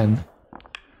Pac-Man.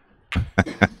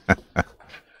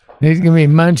 He's going to be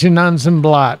munching on some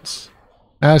blots.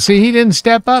 Now, see, he didn't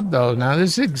step up, though. Now,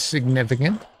 this is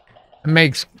significant.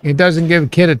 It doesn't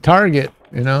give Kit a target,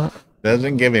 you know.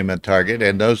 Doesn't give him a target,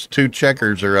 and those 2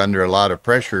 checkers are under a lot of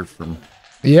pressure from...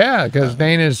 Yeah, because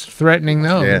Dana's threatening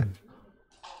those. Yeah.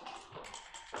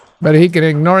 But he can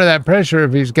ignore that pressure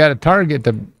if he's got a target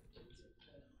to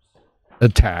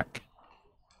attack.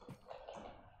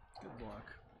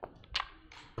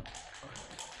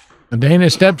 Dana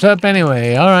steps up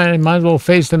anyway. All right, might as well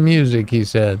face the music, he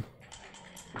said.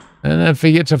 And if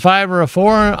he gets a 5 or a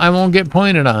 4, I won't get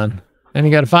pointed on. And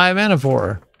he got a 5 and a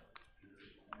 4.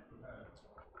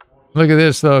 Look at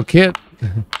this, though. Kit,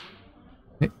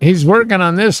 he's working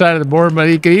on this side of the board, but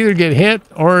he could either get hit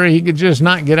or he could just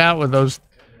not get out with those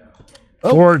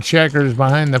 4 checkers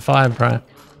behind the 5 prime.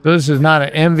 This is not an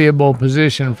enviable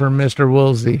position for Mr.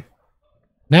 Woolsey.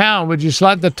 Now, would you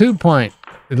slot the 2-point?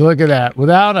 Look at that.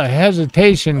 Without a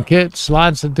hesitation, Kit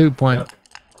slots the 2-point.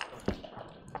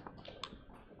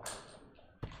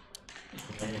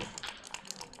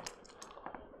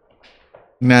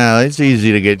 No, it's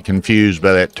easy to get confused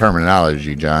by that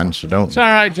terminology, John. So It's all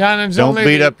right, John. It's don't only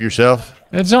beat up yourself.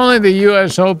 It's only the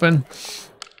U.S. Open.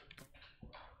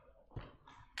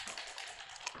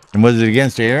 And was it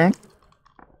against Aaron?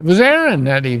 It was Aaron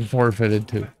that he forfeited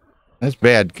to. That's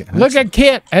bad. Look at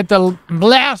Kit. At the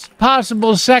last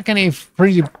possible second, he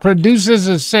produces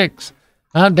a 6.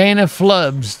 Now Dana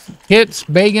flubs. Kit's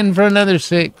begging for another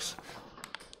 6.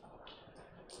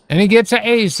 And he gets an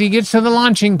ace. He gets to the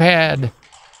launching pad.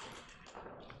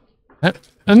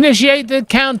 Initiate the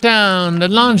countdown, the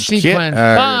launch sequence.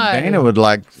 5, Dana would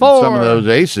like 4, some of those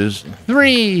aces.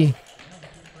 3,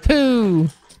 2,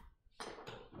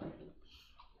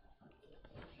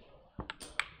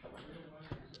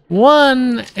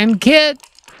 1, and Kit.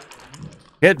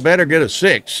 Kit better get a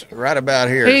 6 right about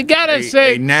here. He got a 6.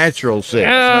 A natural 6,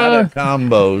 not a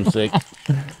combo 6.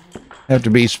 Have to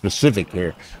be specific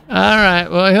here. All right.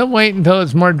 Well, he'll wait until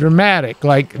it's more dramatic,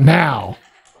 like now.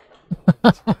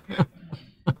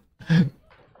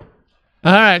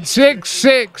 All right, 6,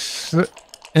 6,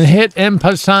 and hit en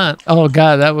passant. Oh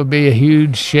God, that would be a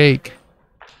huge shake.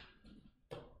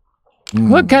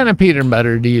 What kind of peanut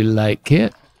butter do you like,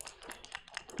 Kit?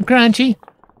 Crunchy.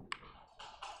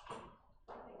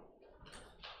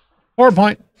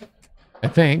 4-point, I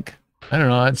think. I don't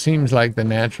know. It seems like the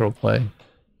natural play.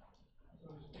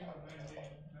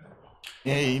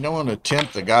 Yeah, you don't want to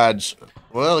tempt the gods.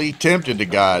 Well, he tempted the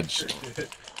gods.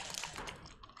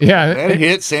 Yeah, That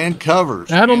hits and covers.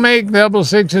 that'll make double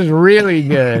 6s really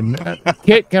good.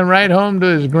 Kit can write home to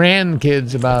his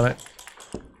grandkids about it.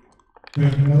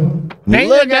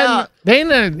 Look out.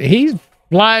 Dana, he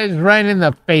flies right in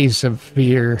the face of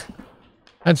fear.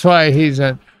 That's why he's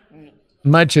a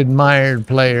much admired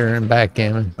player in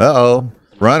backgammon. Uh-oh.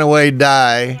 Runaway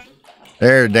die.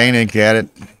 There, Dana got it.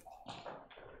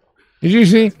 Did you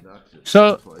see?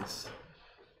 So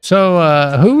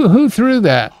who threw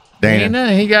that?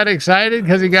 Dana. He got excited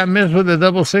because he got missed with the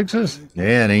double 6s.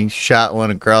 Yeah, and he shot one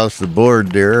across the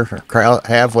board there,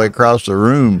 halfway across the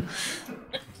room.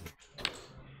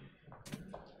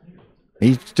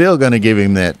 He's still going to give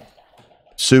him that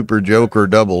super joker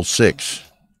double 6.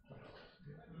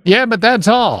 Yeah, but that's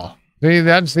all. See,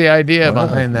 that's the idea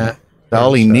behind that. That's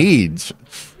all he needs.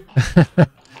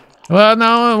 Well,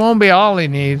 no, it won't be all he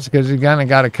needs because he kind of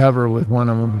got to cover with one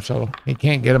of them, so he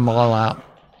can't get them all out.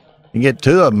 You get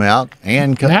 2 of them out,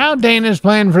 and Now Dana's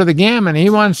playing for the gammon. He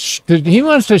wants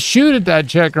to shoot at that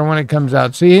checker when it comes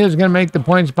out. See, he's going to make the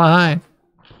points behind.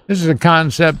 This is a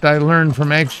concept I learned from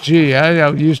XG. I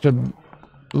used to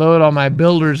load all my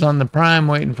builders on the prime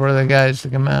waiting for the guys to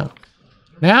come out.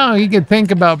 Now he could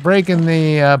think about breaking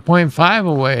the 0.5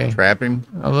 away. trap him.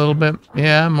 A little bit.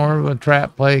 Yeah, more of a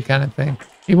trap play kind of thing.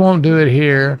 He won't do it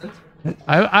here.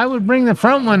 I would bring the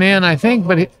front one in, I think,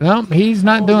 but he's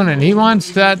not doing it. He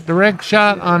wants that direct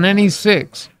shot on any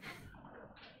 6.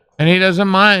 And he doesn't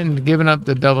mind giving up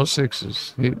the double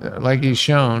 6s, like he's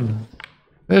shown.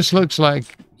 This looks like...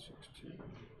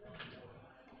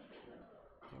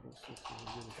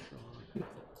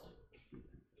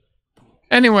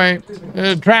 Anyway,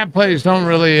 trap plays don't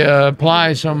really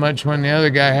apply so much when the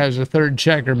other guy has a 3rd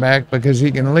checker back because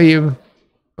he can leave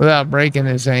without breaking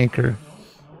his anchor.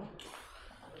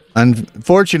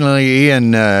 Unfortunately,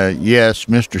 Ian, yes,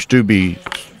 Mr. Stubbe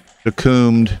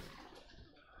succumbed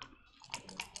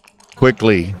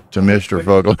quickly to Mr.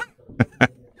 Vogel.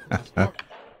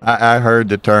 I heard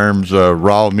the terms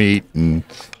raw meat and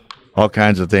all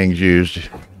kinds of things used.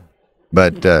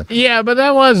 But yeah, but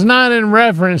that was not in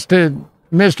reference to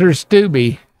Mr.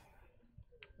 Stubbe.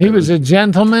 He was a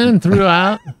gentleman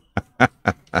throughout.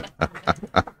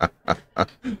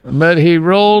 But he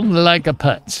rolled like a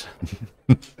putz.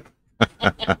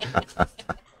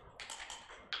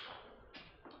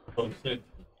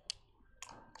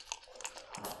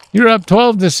 You're up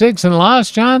 12-6 and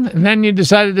lost, John, and then you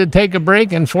decided to take a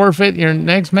break and forfeit your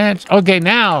next match. Okay,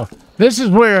 now this is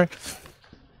where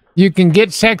you can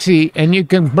get sexy and you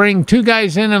can bring 2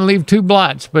 guys in and leave 2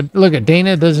 blots. But look at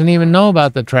Dana doesn't even know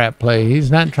about the trap play. He's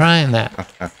not trying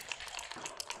that.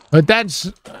 But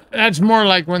that's more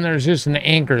like when there's just an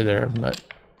anchor there. But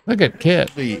look at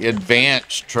Kit. the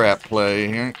advanced trap play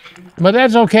here. But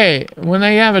that's okay. When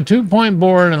they have a 2-point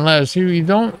board, unless you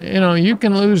don't, you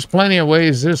can lose plenty of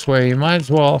ways this way. You might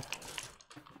as well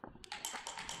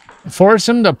force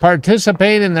them to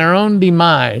participate in their own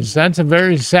demise. That's a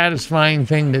very satisfying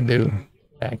thing to do,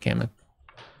 backgammon.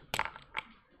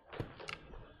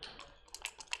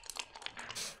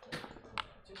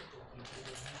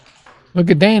 Look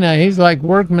at Dana. He's like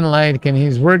workmanlike, and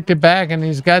he's worked it back, and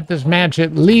he's got this match.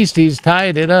 At least he's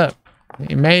tied it up.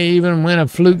 He may even win a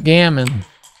fluke gammon.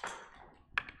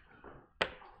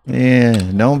 Yeah,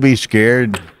 don't be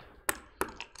scared.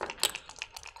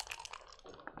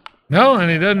 No, and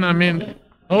he doesn't. I mean,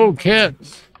 oh,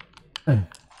 kids.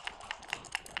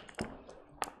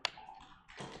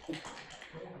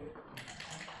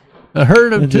 A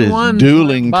herd of This is 2-1s.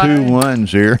 dueling 2-1s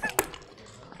here.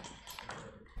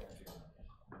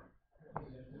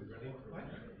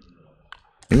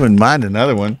 He wouldn't mind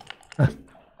another one.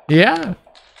 Yeah.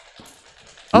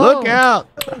 Look Oh. out.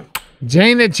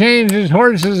 Jana changed his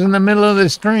horses in the middle of the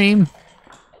stream.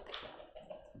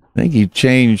 I think he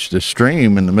changed the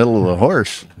stream in the middle of the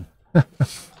horse.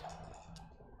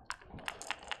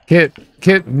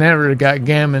 Kit never got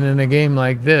gammon in a game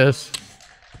like this.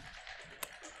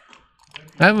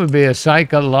 That would be a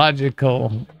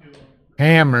psychological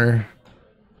hammer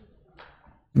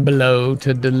blow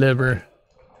to deliver.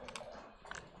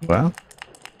 Well.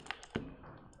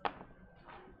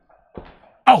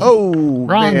 Oh, Oh,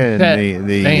 wrong man,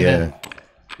 set,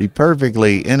 the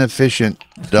perfectly inefficient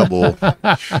double.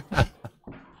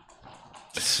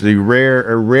 It's a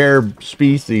rare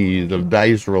species of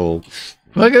dice roll.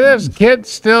 Look at this.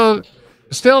 Kit's still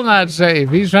not safe.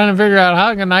 He's trying to figure out,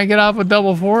 how can I get off with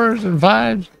double 4s and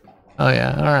 5s? Oh,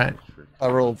 yeah. All right. I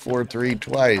rolled 4-3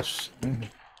 twice.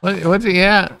 What's it?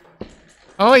 Yeah.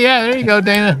 Oh, yeah. There you go,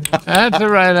 Dana. That's the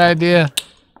right idea.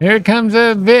 Here comes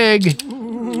a Vig.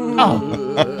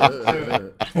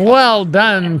 Oh. Well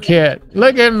done, Kit.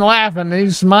 Look at him laughing.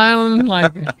 He's smiling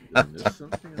like...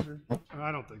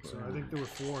 I don't think so. I think there were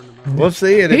 4 in the middle. We'll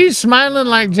see it. He's smiling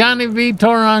like Johnny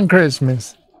Vitor on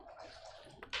Christmas.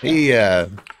 Dana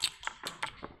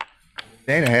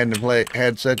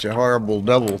had such a horrible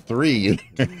double 3.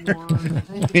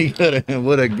 He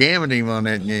would have gammoned him on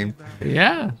that game.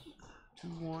 Yeah.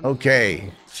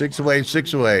 Okay, 6 away,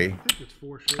 6 away.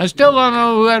 I still don't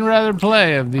know who I'd rather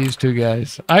play of these two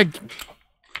guys. I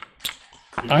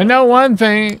know one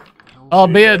thing. I'll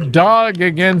be a dog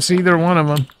against either one of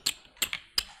them.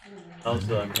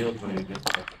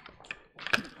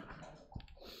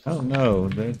 Oh no,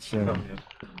 that's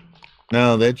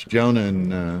no, that's Jonah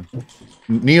and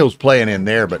Neil's playing in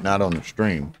there, but not on the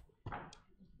stream.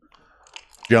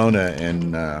 Jonah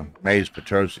and Maze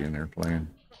Petrosian are playing.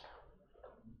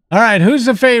 All right, who's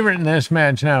the favorite in this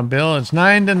match now, Bill? It's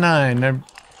 9-9.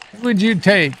 Who would you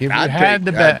take if you had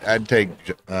to bet? I'd take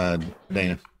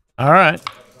Dana. All right.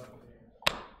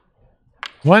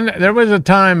 There was a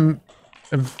time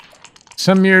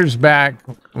some years back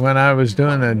when I was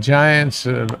doing a Giants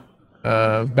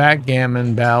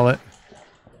backgammon ballot,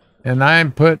 and I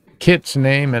put Kit's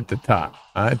name at the top.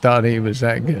 I thought he was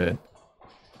that good.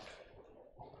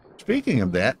 Speaking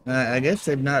of that, I guess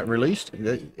they've not released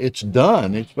it. It's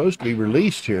done. It's supposed to be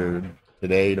released here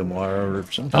today, tomorrow, or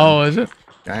something. Oh, is it?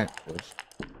 Giant Force.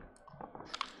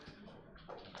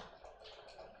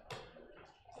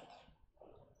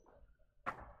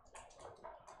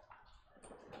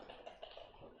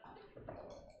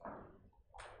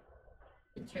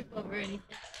 Trip over anything.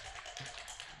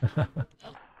 It's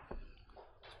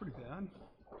pretty bad.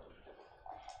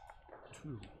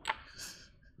 2.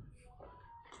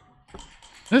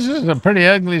 This is a pretty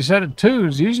ugly set of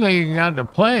 2s. Usually you got to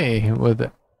play with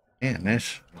it. Man,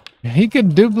 this. He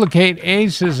could duplicate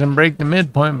aces and break the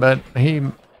midpoint, but he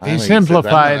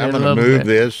simplified it a little bit. I'm going to move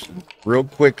this real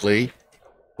quickly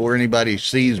before anybody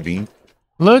sees me.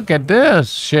 Look at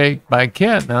this shake by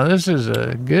Kit. Now this is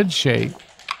a good shake.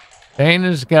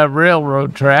 Dana's got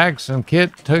railroad tracks, and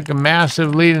Kit took a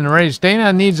massive lead in the race.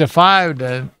 Dana needs a 5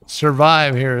 to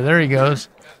survive here. There he goes.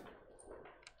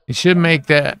 He should make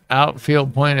that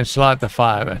outfield point and slot the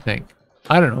 5, I think.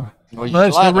 I don't know. Well,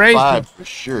 Unless the race, 5 for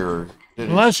sure.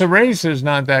 unless the race is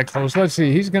not that close. Let's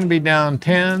see. He's going to be down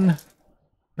 10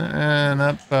 and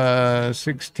up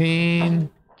 16.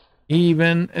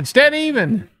 Even. It's dead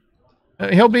even.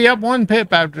 He'll be up 1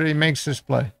 pip after he makes this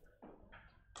play.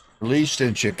 Released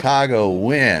in Chicago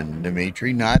when,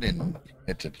 Dimitri? Not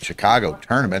at the Chicago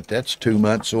tournament. That's 2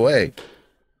 months away.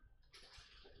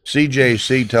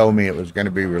 CJC told me it was going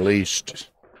to be released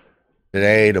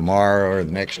today, tomorrow, or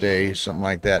the next day, something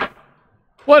like that.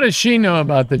 What does she know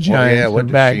about the Giants what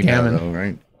and does she know, backgammon? though,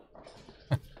 right?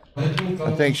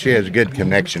 I think she has good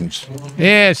connections.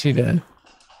 Yeah, she does.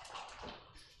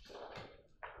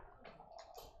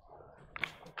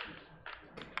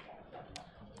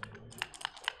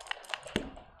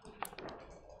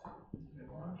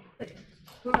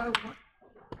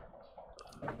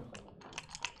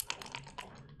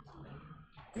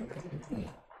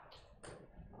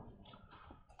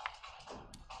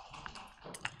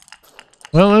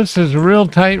 Well, this is a real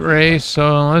tight race,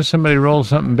 so unless somebody rolls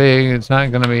something big, it's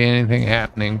not going to be anything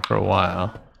happening for a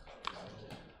while.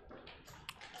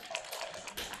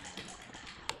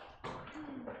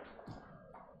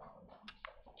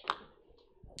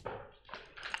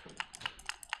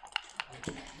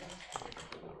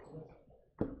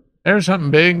 There's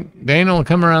something big. Dana will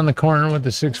come around the corner with the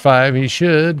 6-5. He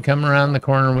should come around the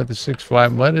corner with the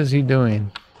 6-5. What is he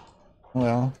doing?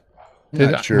 Well,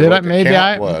 Did sure I, what the maybe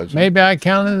count was. maybe I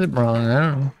counted it wrong. I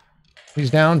don't know. He's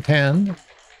down 10,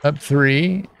 up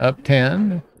 3, up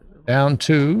 10, down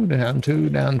 2, down 2,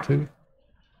 down 2.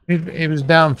 He was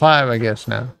down 5, I guess,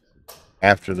 now.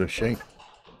 After the shake.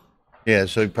 Yeah,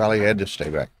 so he probably had to stay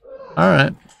back. All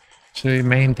right. So he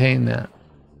maintained that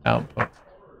output.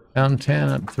 Down 10,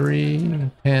 up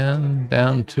 3, 10,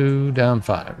 down 2, down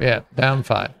 5. Yeah, down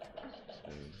 5.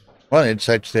 Well, it's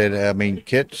such that, I mean,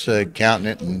 Kit's counting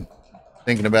it and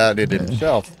thinking about it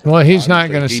himself. Well, he's not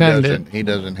Obviously, going to he send doesn't- it He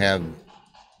doesn't have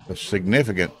a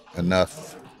significant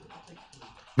enough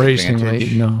racing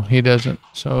advantage. lead. No, he doesn't.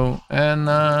 So, and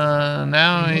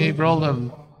now he rolled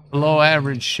a below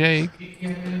average shake.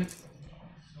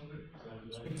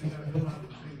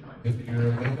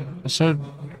 So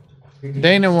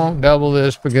Dana won't double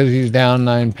this because he's down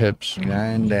 9 pips.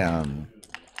 9 down.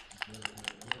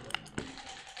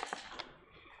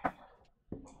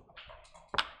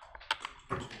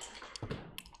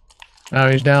 Now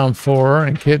he's down 4,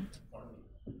 and Kit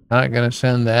not going to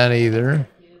send that either.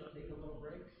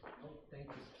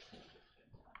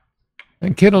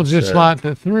 And Kit'll just slot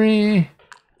to 3.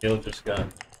 He'll just got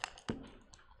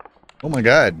Oh my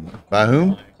God! By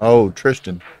whom? Oh,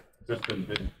 Tristan. just been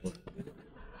bitten.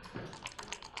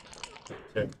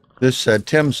 This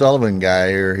Tim Sullivan guy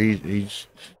here. He's.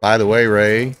 By the way,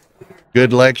 Ray,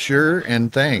 good lecture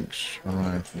and thanks. All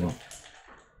right. Well,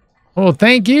 Well,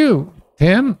 thank you,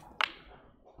 Tim.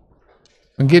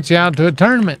 We'll get you out to a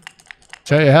tournament.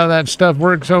 Show you how that stuff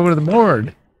works over the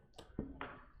board.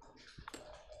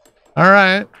 All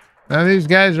right. Now these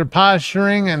guys are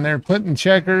posturing and they're putting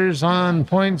checkers on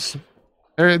points.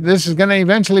 This is going to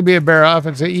eventually be a bear off.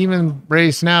 It's an even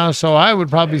race now, so I would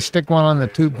probably stick one on the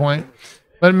 2 point.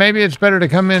 But maybe it's better to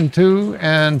come in 2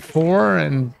 and 4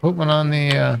 and put one on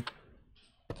the.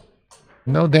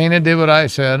 No, Dana did what I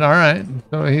said. All right,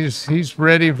 so he's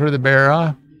ready for the bear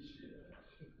off.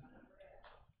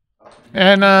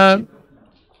 And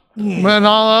when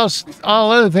all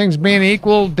other things being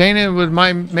equal, Dana would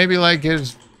maybe like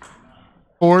his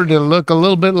board to look a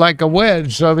little bit like a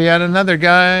wedge. So if he had another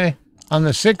guy on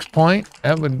the 6 point,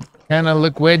 that would kind of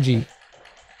look wedgy.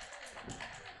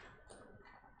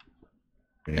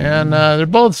 And they're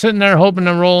both sitting there hoping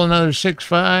to roll another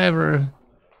 6-5 or a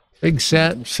big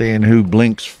set. seeing who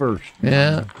blinks first.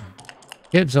 Yeah.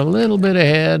 It's a little bit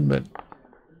ahead, but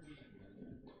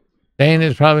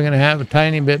Dana's probably going to have a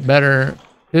tiny bit better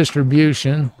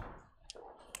distribution.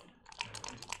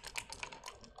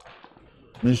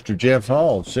 Mr. Jeff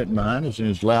Hall sitting behind us in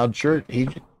his loud shirt. He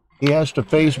has to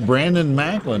face Brandon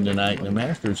Macklin tonight in the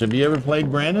Masters. Have you ever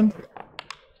played Brandon?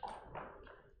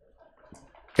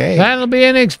 Okay. That'll be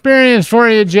an experience for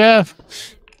you, Jeff.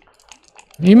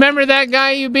 You remember that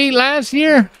guy you beat last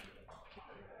year?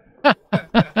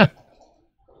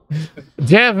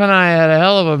 Jeff and I had a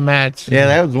hell of a match. Yeah,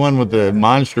 that was the one with the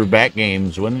monster back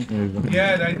games, wasn't it?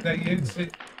 Yeah, they use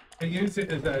it. They use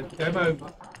it as a demo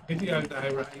video now,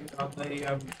 right,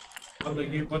 on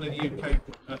the one of the UK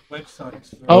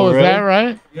websites. Oh, is really? that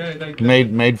right? Yeah, they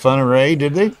Made fun of Ray,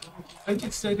 did they? They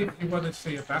just said if you want to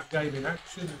see a backgame in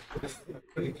action, it's a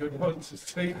pretty good one to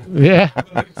see. Yeah.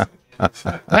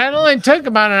 That only took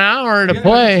about an hour to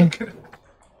play.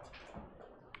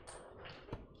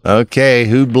 Okay,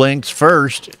 who blinks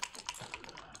first?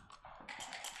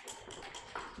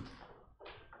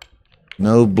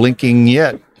 No blinking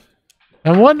yet.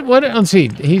 And what, let's see,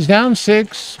 he's down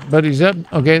 6, but he's up,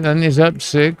 okay, then he's up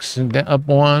 6 and up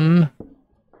 1.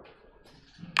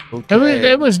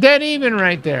 Okay. It was dead even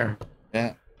right there.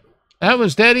 Yeah. That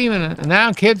was dead even. And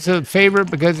now Kid's a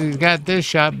favorite because he's got this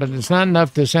shot, but it's not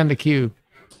enough to send a cue.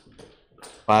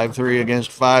 5-3 against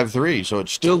 5-3, so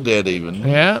it's still dead even.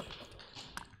 Yeah.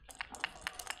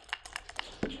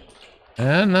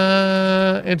 And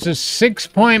it's a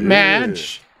 6-point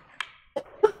match.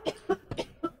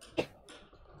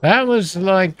 That was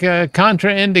like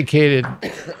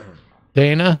contraindicated,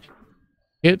 Dana.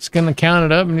 It's going to count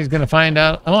it up, and he's going to find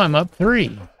out, oh, I'm up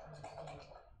 3.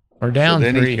 Or down So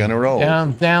then 3. he's gonna roll.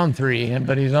 Down 3,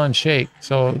 but he's on shake.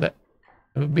 So that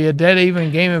it would be a dead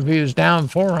even game if he was down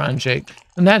 4 on shake.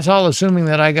 And that's all assuming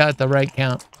that I got the right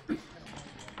count.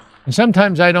 And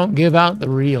sometimes I don't give out the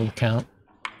real count.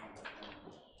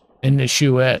 in the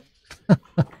shoeette.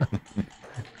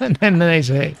 And then they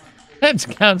say, that's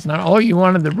count's not. Oh, you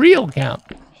wanted the real count.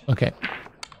 Okay.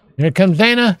 Here comes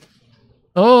Dana.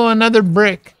 Oh, another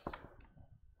brick.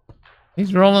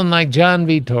 He's rolling like John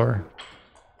Vitor.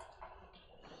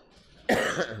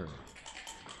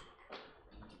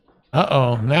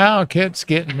 Uh-oh. Now Kit's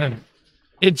getting an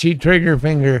itchy trigger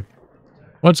finger.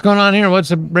 What's going on here? What's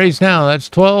the race now? That's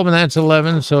 12 and that's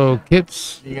 11. So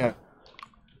Kit's... You got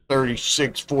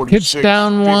 36, 46, Kit's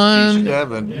down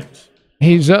 57.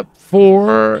 He's up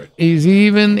 4. He's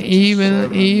even. He's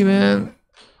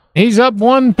up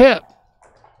 1 pip.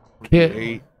 Kit,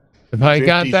 58, if I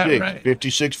got that right.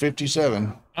 56,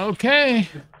 57. Okay.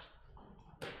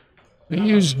 We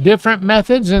used different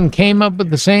methods and came up with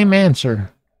the same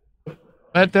answer.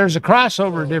 But there's a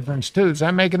crossover difference, too. Does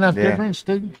that make enough difference,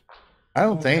 too? I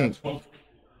don't think.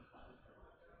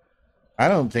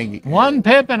 1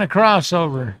 pip and a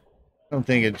crossover. I don't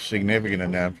think it's significant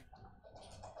enough.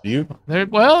 Do you?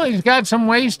 Well, he's got some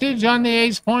wastage on the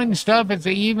ace point and stuff. It's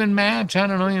an even match. I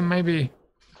don't know. Maybe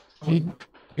you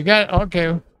got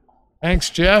okay.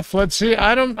 Thanks, Jeff. Let's see.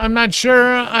 I'm not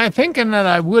sure. I'm thinking that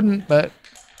I wouldn't, but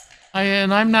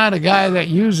I'm not a guy that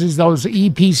uses those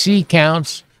EPC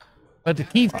counts. But the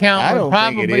Keith count would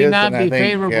probably not be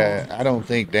favorable. I don't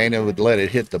think Dana would let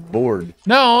it hit the board.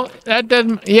 No, that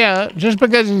doesn't. Yeah, just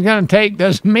because he's going to take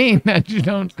doesn't mean that you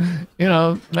don't,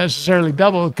 necessarily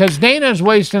double. Because Dana's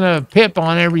wasting a pip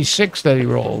on every 6 that he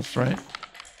rolls, right?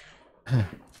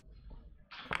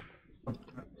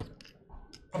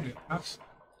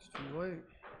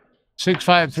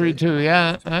 6-5-3-2.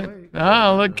 Yeah.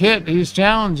 Oh, look, Kit. He's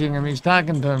challenging him. He's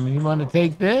talking to him. You want to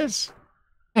take this?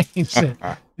 He said,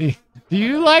 do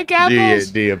you like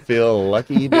apples? Do you feel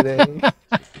lucky today?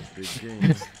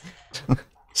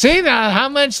 See now how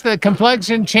much the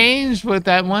complexion changed with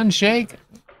that one shake?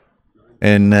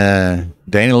 And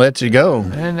Dana lets it go.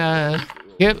 And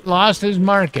Kit lost his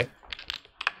market.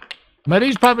 But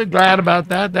he's probably glad about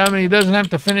that. I mean, he doesn't have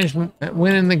to finish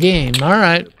winning the game. All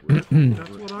right.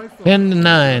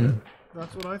 10-9.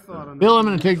 That's what I thought. Bill, I'm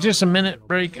going to take just a minute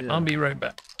break. And I'll be right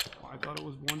back. I thought it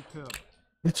was 1 pip.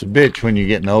 It's a bitch when you're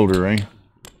getting older, eh?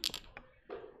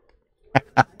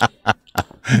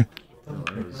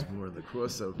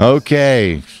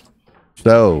 Okay.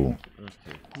 So,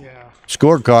 Yeah.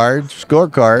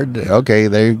 Scorecard. Okay,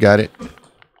 there you got it.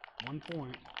 1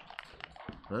 point.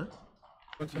 Huh?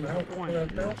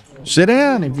 Sit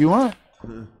down if you want.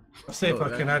 I'll see if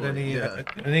I can add any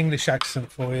an English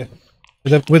accent for you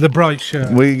with a bright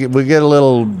shirt. We get a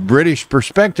little British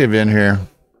perspective in here.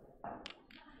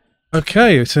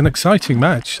 Okay, it's an exciting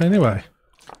match. Anyway,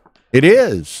 it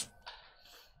is.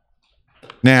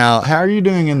 Now, how are you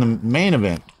doing in the main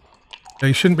event?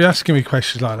 You shouldn't be asking me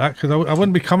questions like that because I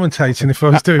wouldn't be commentating if I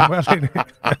was doing well in it.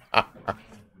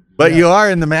 But you are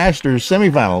in the Masters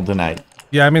semifinal tonight.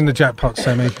 Yeah, I'm in the jackpot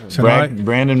semi tonight.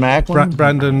 Brandon Macklin?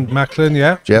 Brandon Macklin,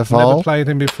 yeah. Jeff Hall? Never played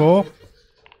him before.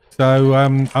 So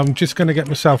I'm just going to get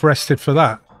myself rested for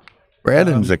that.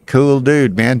 Brandon's a cool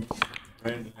dude, man.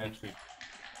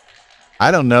 I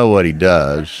don't know what he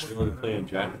does.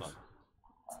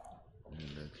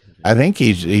 I think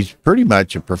he's pretty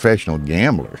much a professional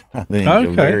gambler. I think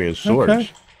of various sorts. Okay.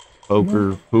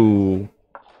 Poker, pool,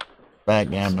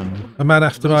 backgammon. A man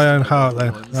after my own heart,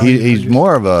 then. He's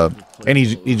more of a, and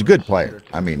he's a good player.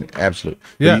 I mean, absolutely.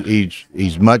 Yeah.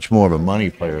 He's much more of a money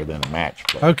player than a match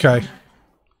player. Okay.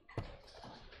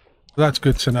 That's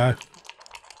good to know.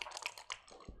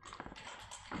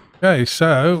 Okay,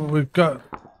 so we've got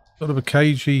sort of a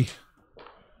cagey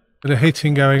bit of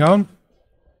hitting going on.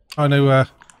 I know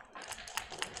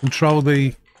control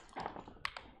the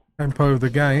tempo of the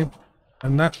game,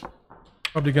 and that's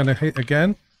probably going to hit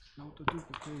again.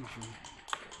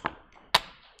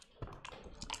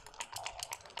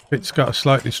 It's got a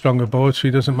slightly stronger board, so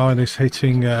he doesn't mind this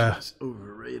hitting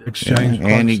exchange.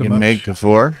 And he so can much. make the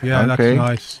 4. Yeah, okay. that's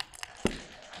nice.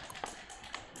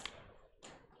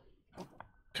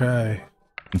 Okay.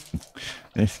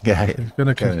 This guy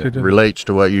gonna consider... relates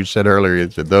to what you said earlier.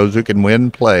 It's that those who can win,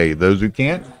 play. Those who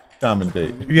can't,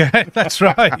 commentate. Yeah, that's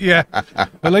right. Yeah.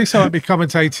 At least I won't be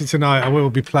commentating tonight. I will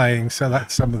be playing, so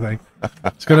that's something.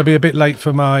 It's going to be a bit late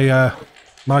for my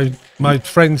my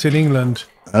friends in England.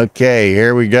 Okay,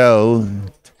 here we go.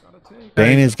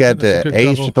 Dana's got the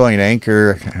ace point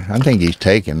anchor. I think he's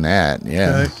taking that.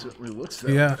 Yeah.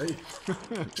 Okay. Yeah.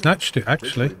 Snatched it,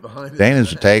 actually.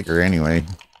 Dana's a taker anyway.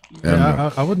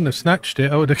 Yeah, I wouldn't have snatched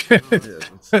it. I would have.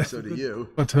 So do you.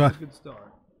 But,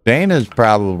 Dana's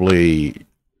probably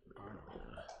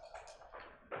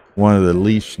one of the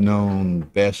least known,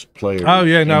 best players. Oh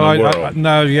yeah, no, in the I world.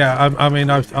 no, yeah. I mean,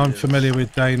 I'm familiar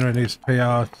with Dana and his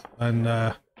PR,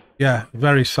 and yeah,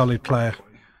 very solid player.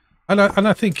 And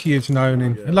I think he is known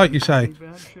in, like you say,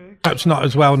 perhaps not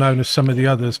as well known as some of the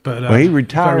others, but Well, he very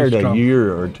retired a strong.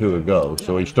 year or two ago,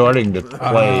 so he's starting to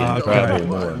play and Okay. travel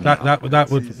more.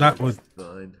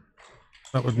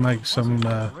 That would make some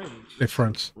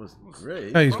difference. Wasn't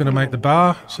great. Yeah, he's going to make the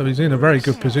bar, so he's in a very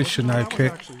good position now,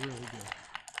 Kit. Actually, really good.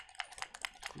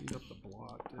 Cleaned up the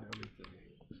block and everything.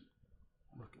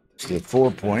 It's the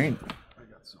 4 point.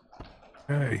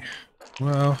 Okay,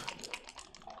 well,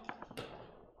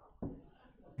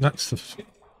 that's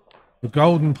the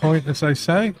golden point, as they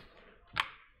say.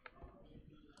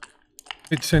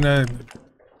 It's in a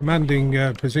commanding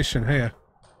position here.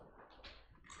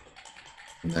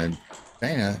 And then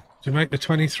Dana, Do you make the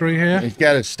 23 here? he's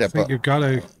got to I step think up. you've got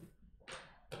to.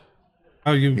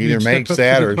 Oh, you Either step makes up to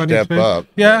that the or step 22? up.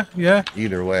 Yeah, yeah.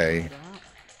 Either way.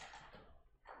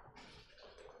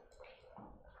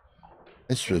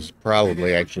 This was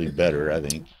probably actually better, I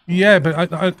think. Yeah,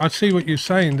 but I see what you're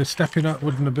saying. The stepping up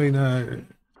wouldn't have been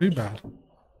too bad.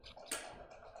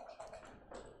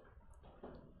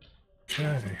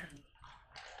 Okay.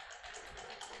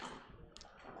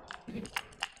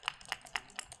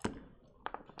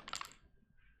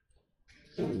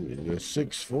 Ooh, the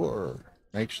 6-4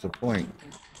 makes the point.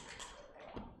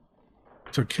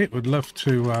 So Kit would love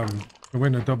to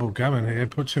win a double gammon here.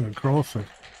 Puts him at Crawford.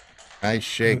 Nice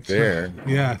shake That's, there.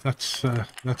 Yeah, that's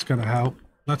going to help.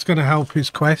 That's going to help his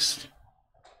quest.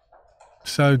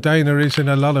 So Dana is in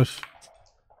a lot of.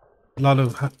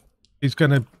 He's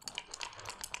going to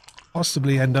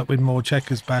possibly end up with more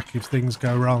checkers back if things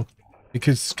go wrong,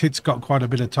 because Kit's got quite a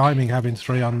bit of timing having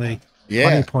 3 on the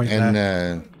 20 point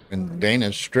there. And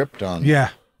Dana's stripped on. Yeah,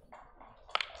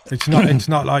 it's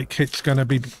not like Kit's going to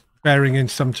be bearing in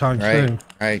sometime soon,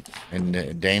 Right.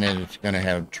 And Dana's going to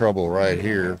have trouble right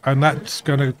here. and that's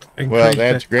going to increase. Well,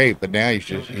 that's great, but now he's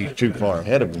too far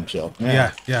ahead of himself.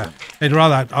 Now. Yeah. He'd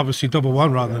rather obviously double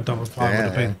 1 rather than double 5 would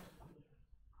have been.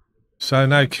 So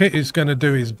now Kit is going to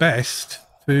do his best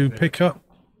to pick up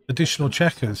additional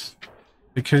checkers,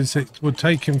 because it would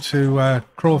take him to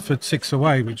Crawford 6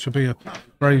 away, which would be a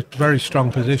very, very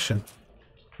strong position.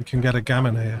 We can get a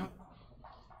gammon here.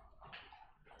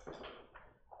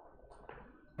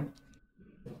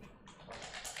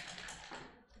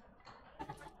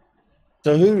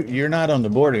 So you're not on the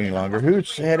board any longer.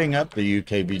 Who's heading up the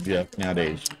UKBGF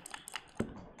nowadays?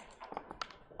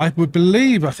 I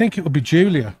think it would be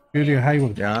Julia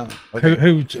Hayward, Yeah.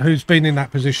 Okay. who's been in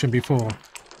that position before.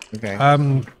 Okay.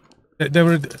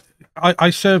 I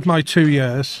served my 2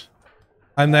 years,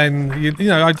 and then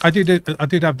I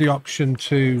did have the option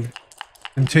to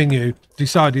continue.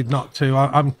 Decided not to.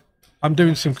 I'm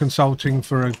doing some consulting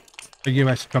for a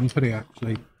US company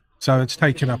actually, so it's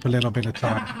taken up a little bit of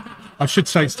time. I should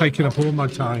say it's taken up all my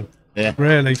time. Yeah.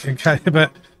 Really, okay,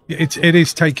 but it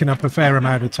is taking up a fair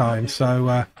amount of time.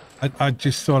 So I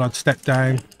just thought I'd step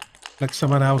down, let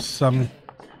someone else. I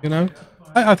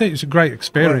think it's a great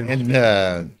experience.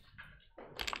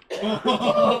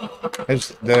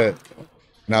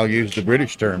 And I'll use the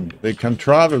British term, the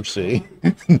controversy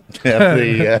of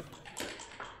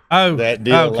that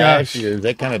deal last year,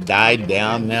 that kind of died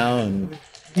down now. And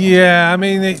Yeah, I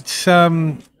mean it's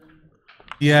that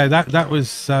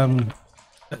was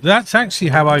that's actually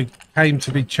how I came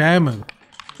to be chairman.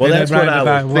 well, in a that's what I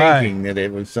roundabout was way. thinking, that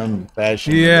it was some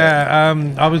fashion. Yeah,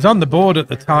 I was on the board at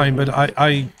the time, but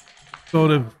I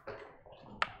sort of,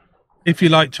 if you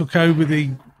like, took over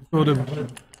the sort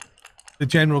of the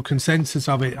general consensus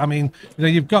of it. I mean,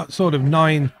 you've got sort of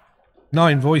nine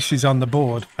voices on the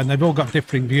board, and they've all got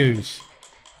different views.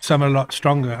 Some are a lot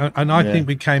stronger, and I think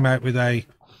we came out with a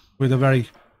very,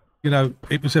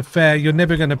 it was a fair. You're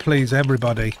never going to please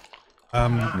everybody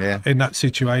in that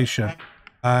situation,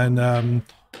 and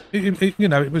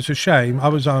it was a shame. I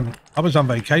was on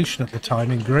vacation at the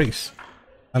time in Greece,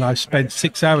 and I spent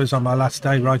 6 hours on my last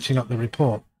day writing up the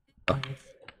report.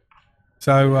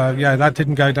 So that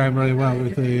didn't go down very well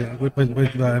with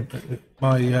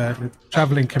my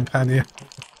travelling companion.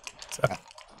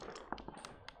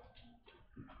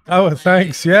 Oh,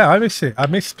 thanks. Yeah, I miss it. I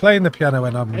miss playing the piano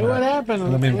when I'm. Hey, what happened?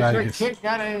 When I'm in Mr. Vegas. Kit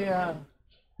got a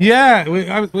Yeah, we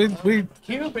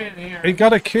cube in here. he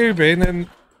got a cube in,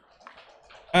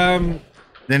 and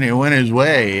Then he went his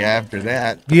way after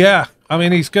that. yeah, I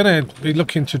mean he's gonna be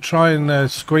looking to try and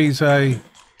squeeze a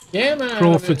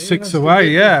Crawford 6 away.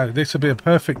 Yeah, this would be a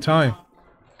perfect time.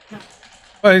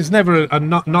 Well, it's never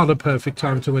not a perfect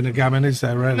time to win a gammon, is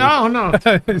there? Really? No.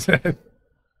 Is there?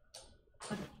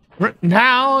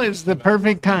 Now is the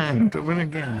perfect time to win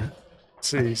again. Let's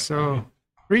see, so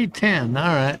 3:10.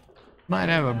 All right, might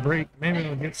have a break. Maybe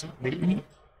we'll get something to eat.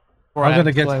 I'm going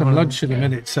to get some lunch in a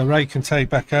minute, so Ray can take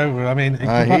back over. I mean,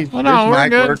 His no, we're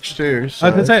mic good. works too. I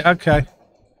So, can say, okay.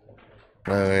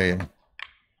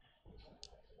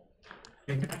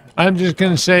 I'm just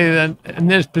going to say that in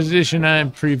this position, I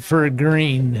prefer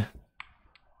green.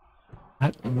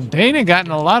 Dana got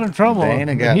in a lot of trouble.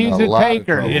 Dana got in He's a a lot of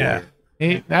taker. trouble. Yeah.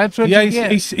 That's what Yeah, you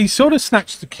get. he sort of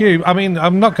snatched the cube. I mean,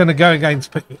 I'm not going to go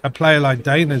against a player like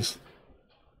Dana's,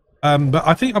 but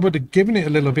I think I would have given it a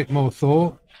little bit more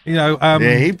thought. You know,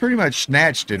 yeah, he pretty much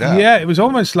snatched it up. yeah, it was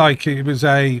almost like it was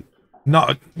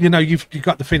you've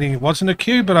got the feeling it wasn't a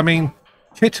cube, but I mean,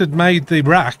 Kit had made the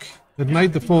rack, had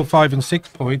made the 4, 5, and 6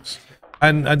 points,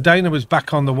 and Dana was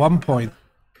back on the 1 point.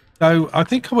 So I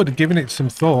think I would have given it some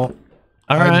thought.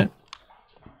 All right.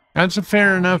 That's a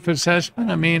fair enough assessment.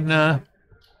 I mean,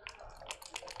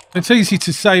 it's easy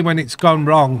to say when it's gone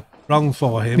wrong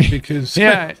for him because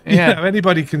Yeah, you yeah. know,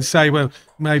 anybody can say, well,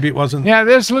 maybe it wasn't. yeah,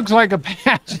 this looks like a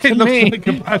pass to It looks me. like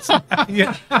a pass.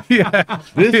 yeah, yeah.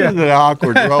 This is an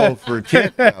awkward role for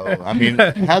Kit, though. I mean,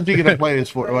 how's he going to play this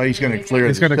for? Well, he's going to clear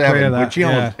He's the gonna 7, clear that, which he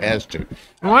almost has to.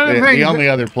 One of the The things, only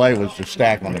other play was to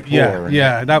stack on the floor. Yeah, and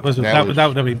yeah, that would was-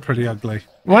 have been pretty ugly.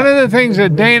 one of the things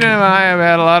that Dana and I have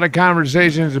had a lot of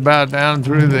conversations about down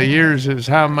through the years is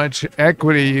how much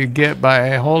equity you get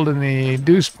by holding the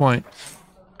deuce point.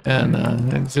 And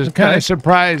it's just kind of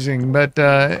surprising, but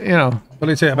you know, What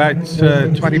is it, about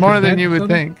 20%? more than you would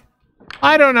think.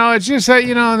 I don't know. It's just that,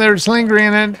 you know, there's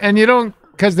lingering and you don't,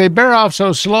 because they bear off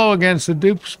so slow against the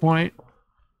deuce point.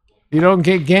 You don't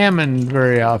get gammon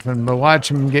very often, but watch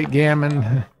him get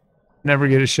gammon. Never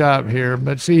get a shot here.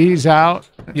 But see, he's out.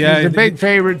 Yeah, He's a big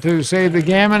favorite to save the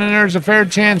gammon, and there's a fair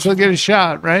chance he'll get a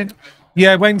shot, right?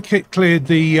 Yeah, when Kit cleared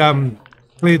the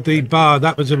bar,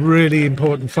 that was a really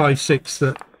important 5-6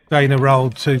 that Dana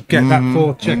rolled to get that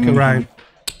 4th check around.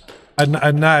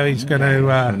 And now he's going to.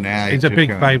 now he's a just big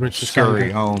gonna favourite to scurry save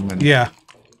it. home and Yeah,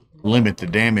 limit the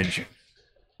damage.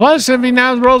 Plus, if he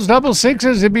now rolls double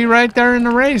sixes, he'd be right there in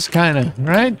the race, kind of,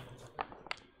 right?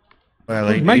 Well,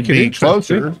 he'd make it be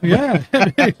interesting. closer. Yeah,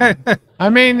 I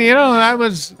mean, you know, that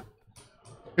was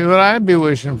what I'd be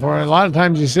wishing for. A lot of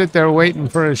times you sit there waiting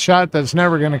for a shot that's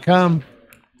never going to come,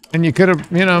 and you could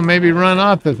have, you know, maybe run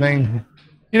off the thing.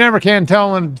 You never can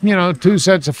tell when, you know, 2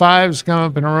 sets of 5s come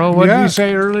up in a row. What did Yeah. you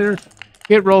say earlier?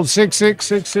 It rolled 6-6,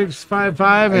 6-6,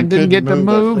 5-5, and didn't get to a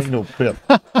move. single pip.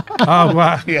 oh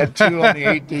wow. He had 2 on the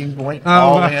 18 point, Oh,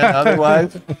 all wow. in.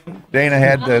 Otherwise, Dana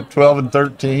had the 12 and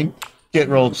 13. Kit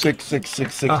rolled 6, 6,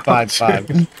 6, 6, 5,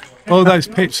 5. All those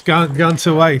pips gone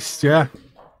to waste. Yeah.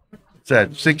 It's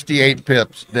at 68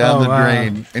 pips down Oh, the wow.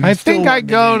 drain. And I he still think I'd won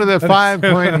go to game. the 5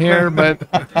 point here, but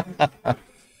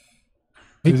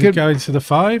he Does could. it go into the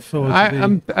 5? Or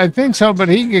I think so, but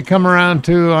he could come around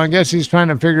too. I guess he's trying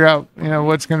to figure out, you know,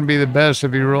 what's going to be the best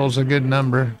if he rolls a good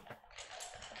number.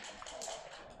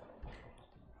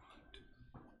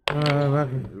 that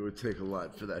It would take a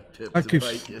lot for that tip That to gives-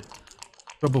 bite you.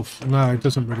 double. No, it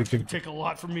doesn't really give. Take a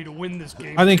lot for me to win this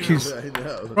game. I think he's I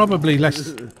know. probably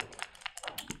less.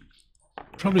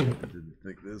 Probably. Didn't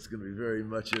think there's going to be very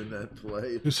much in that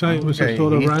play. You say it was Okay, a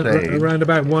sort of he saved. around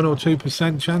about 1 or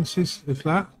 2% chances, if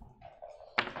that.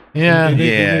 Yeah. You need-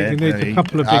 Yeah, you need a he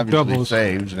couple of big obviously doubles.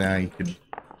 saves. Now he could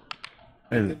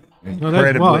there's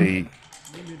incredibly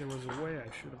Maybe there was a way I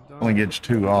should have done. only gets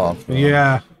 2 off.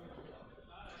 Yeah,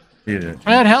 Yeah.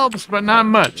 That helps, but not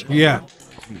much. yeah.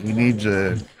 He needs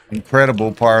a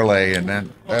incredible parlay, and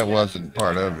that wasn't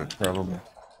part of it, probably.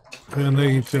 We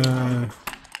need.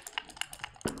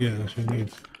 Yeah, that's what we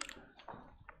need.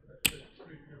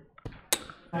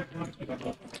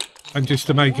 And just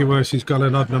to make it worse, he's got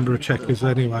an odd number of checkers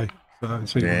anyway. So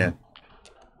it's even- Yeah.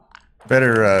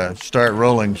 Better start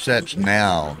rolling sets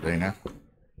now, Dana.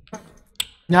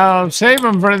 No, save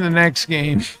them for the next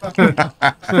game.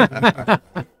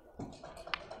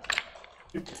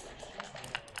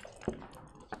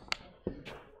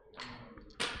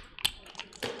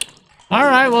 All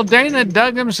right, well, Dana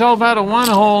dug himself out of one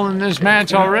hole in this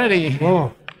match already.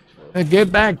 Oh,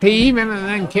 Get back to even, and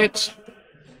then Kit's.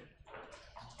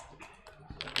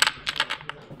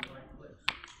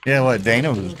 Yeah, what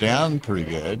Dana was down pretty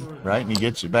good, right? And he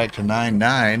gets it back to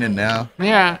 9-9, and now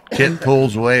Yeah, Kit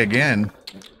pulls away again.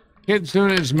 Kit's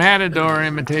doing his Matador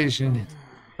imitation.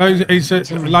 he's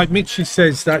like Mitchie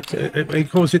says that he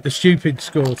calls it the stupid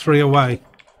score, 3 away.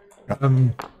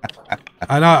 And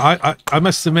I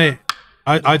must admit,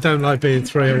 I don't like being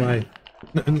 3 away.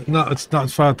 Not it's not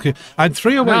as far. And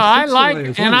 3 away. No, I 6 like away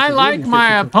as well and is I really like my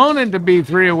difficult. opponent to be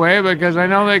 3 away because I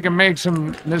know they can make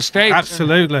some mistakes.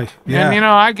 Absolutely. Yeah. And you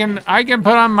know, I can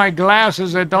put on my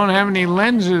glasses that don't have any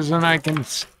lenses, and I can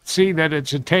see that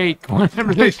it's a take.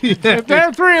 Whenever they, if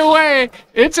they're 3 away,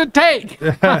 it's a take,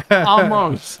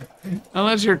 almost,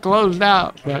 unless you're closed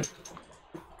out. But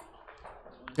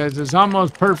because it's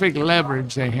almost perfect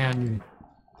leverage they hand you.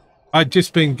 I'd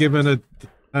just been given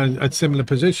a similar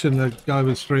position. The guy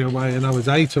was 3 away and I was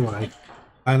 8 away,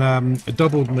 and it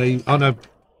doubled me on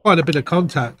quite a bit of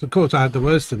contact. Of course, I had the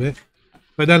worst of it,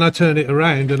 but then I turned it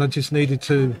around and I just needed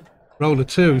to roll a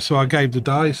 2, so I gave the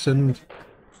dice and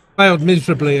failed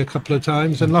miserably a couple of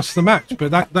times and lost the match.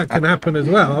 But that can happen as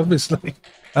well, obviously.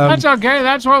 That's okay.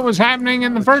 That's what was happening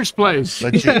in the first place.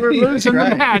 But You were losing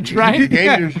the match, right?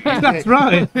 That's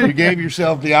right. You gave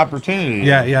yourself the opportunity.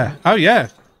 Yeah, yeah. Oh, yeah.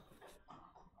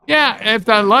 Yeah, if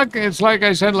the luck, it's like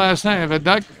I said last night,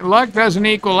 if luck doesn't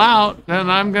equal out, then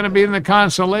I'm going to be in the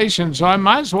consolation. So I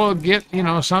might as well get,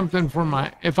 something for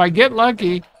my, if I get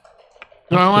lucky,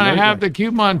 do I want to have the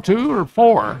cube on 2 or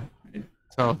 4?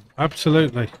 So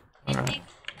Absolutely. all right.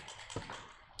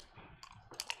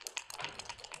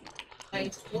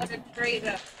 What a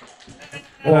trade-up.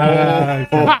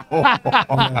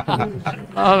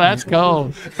 Oh, that's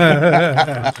cold.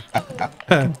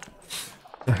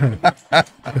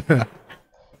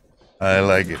 I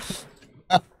like it.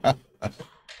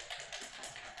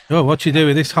 Oh, what you do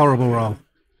with this horrible roll?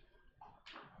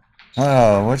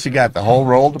 Oh, what you got? The whole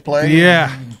roll to play?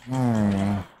 Yeah.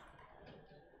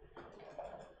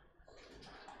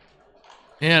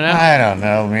 Yeah. I don't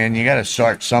know, man. You got to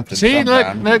start something. See,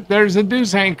 sometime. look, there's a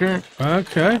deuce anchor.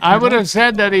 Okay. I would have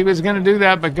said that he was going to do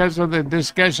that because of the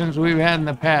discussions we've had in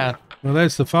the past. Well,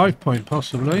 there's the 5 point,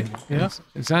 possibly. Yeah.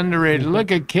 It's underrated.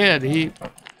 Look at Kid. He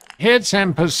hits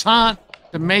en passant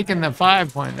to making the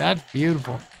 5 point. That's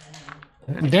beautiful.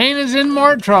 And Dana's in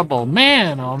more trouble.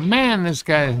 Man, oh man, this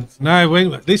guy.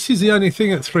 No, this is the only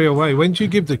thing at 3 away. When do you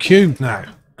give the cube now?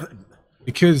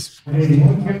 Because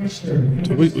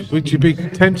would you be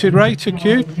tempted, Ray, to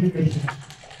cube?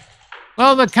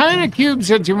 Well, the kind of cubes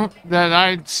that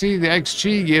I see the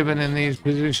XG given in these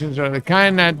positions are the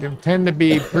kind that tend to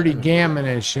be pretty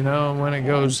gammonish, when it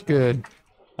goes good.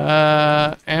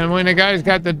 And when the guy's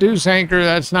got the deuce anchor,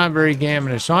 that's not very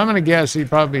gammonish. So I'm going to guess he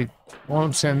probably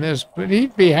won't send this, but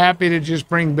he'd be happy to just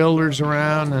bring builders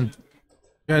around and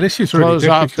this is really close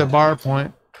off difficult. the bar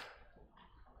point.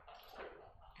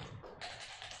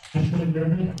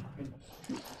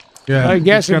 Yeah, I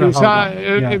guess it's gonna hold on.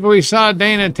 if we saw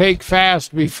Dana take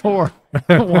fast before,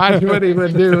 watch what he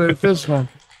would do with this one.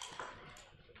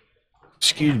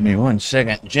 Excuse me 1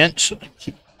 second, gents.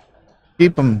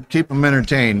 Keep them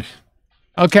entertained.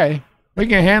 Okay, we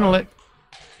can handle it.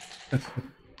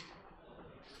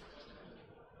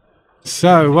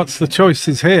 So, what's the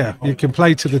choices here? You can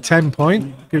play to the 10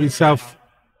 point, give yourself.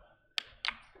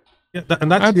 Yeah,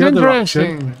 and that's the other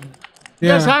interesting. option.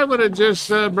 Yes, Yeah. I would have just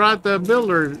brought the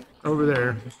builder over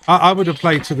there. I would have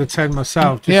played to the 10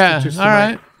 myself. Just to all make-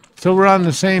 right. So we're on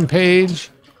the same page.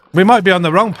 We might be on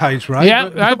the wrong page, right? Yeah,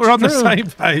 But that's we're on the true. same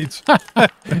page.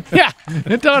 Yeah,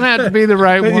 it don't have to be the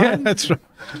right one. Yeah, that's right.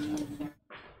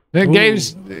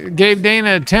 It gave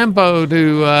Dana a tempo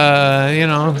to,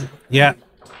 Yeah.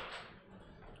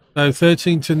 So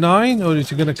 13 to 9, or is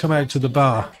he going to come out to the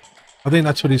bar? I think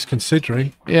that's what he's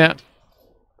considering. Yeah.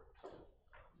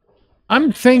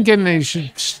 I'm thinking they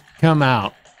should come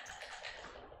out.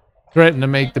 Threaten to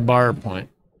make the bar point.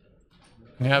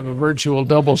 And have a virtual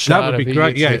double shot. That would if be he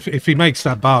great. gets Yeah, it. if he makes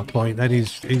that bar point, then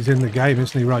he's in the game,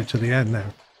 isn't he? Right to the end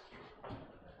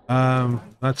now.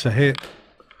 That's a hit.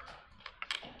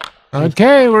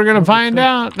 Okay, we're going to find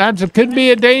out. Could be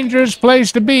a dangerous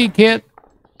place to be, Kit.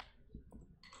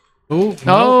 Oh,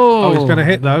 Oh. he's going to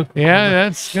hit though. Yeah,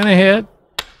 that's going to hit.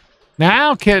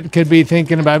 Now Kit could be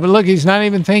thinking about it, but look, he's not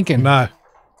even thinking. No.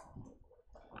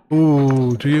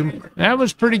 Ooh, do you? That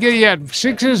was pretty good. You had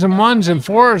 6s and 1s and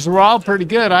 4s were all pretty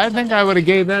good. I think I would have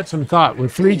gave that some thought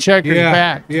with 3 checkers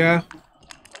back. Yeah.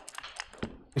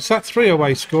 It's that 3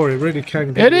 away score. It really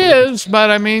can. It is, but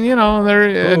I mean, there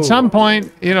at some point,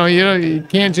 you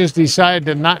can't just decide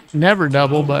to never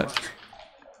double. But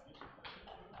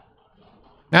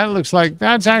that looks like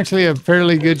that's actually a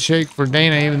fairly good shake for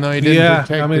Dana, even though he didn't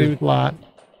protect his plot.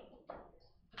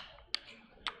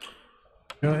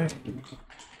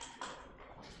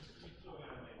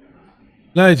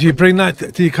 No, do you bring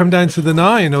that? Do you come down to the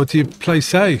 9, or do you play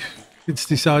safe? It's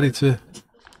decided to.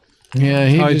 Yeah,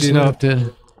 he tidy just it up. looked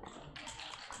to.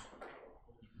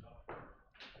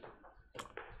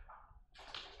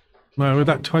 No, with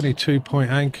that 22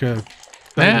 point anchor,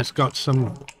 Dana's got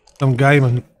some game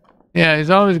and Yeah, he's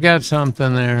always got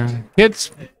something there.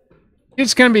 It's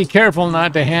gonna be careful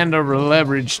not to hand over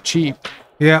leverage cheap.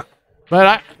 yeah.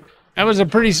 But that was a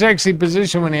pretty sexy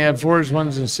position when he had 4s,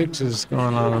 1s, and 6s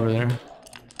going on over there.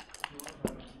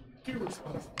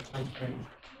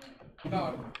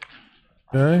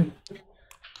 Okay.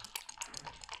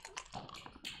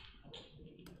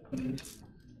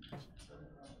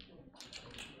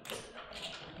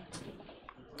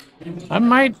 I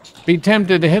might be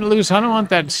tempted to hit loose. I don't want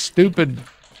that stupid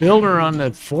builder on the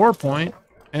 4-point,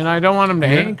 and I don't want him to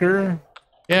anchor.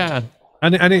 Yeah.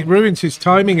 And it ruins his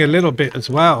timing a little bit as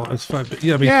well. As far,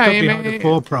 yeah, he's stuck behind the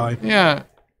 4 prime. Yeah.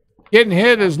 Getting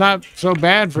hit is not so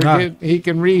bad for he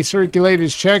can recirculate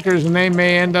his checkers, and they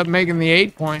may end up making the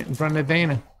 8-point in front of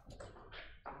Dana.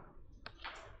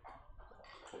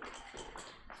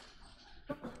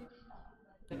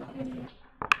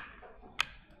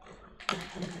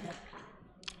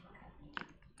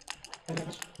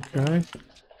 Okay.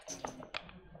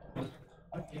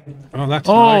 Oh, that's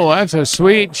nice. That's a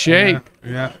sweet shake.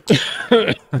 Yeah.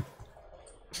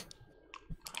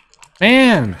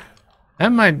 Man,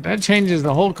 that changes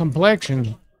the whole complexion.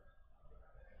 He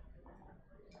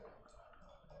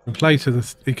can play to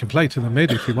the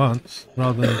mid if he wants,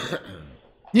 rather than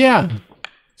Yeah.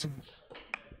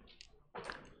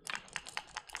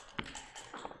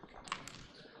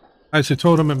 how's the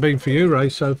tournament been for you, Ray,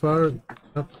 so far?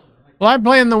 Well, I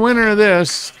play in the winner of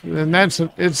this, and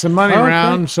it's the money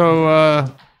round.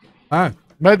 So,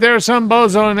 but there's some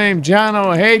bozo named John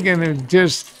O'Hagan who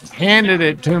just handed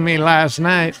it to me last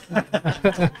night.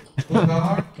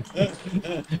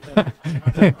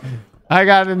 I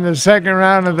got in the second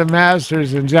round of the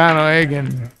Masters, and John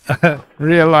O'Hagan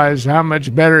realized how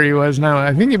much better he was now.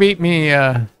 I think he beat me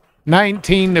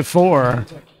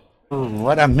 19-4.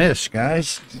 What I missed,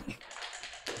 guys.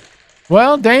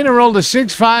 Well, Dana rolled a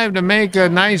 6-5 to make a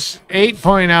nice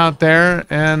 8-point out there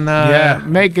and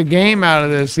make a game out of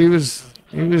this. He was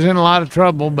in a lot of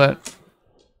trouble, but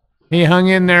he hung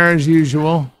in there as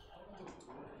usual.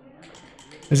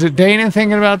 Is it Dana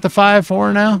thinking about the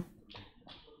 5-4 now?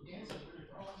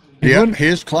 Yeah,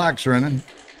 his clock's running.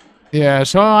 Yeah,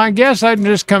 so I guess I'm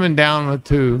just coming down with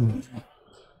 2.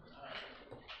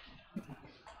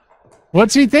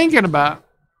 What's he thinking about?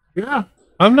 Yeah.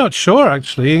 I'm not sure,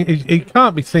 actually. He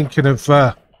can't be thinking of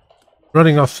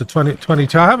running off the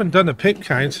 22. I haven't done a pip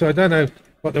count, so I don't know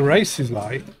what the race is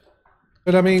like.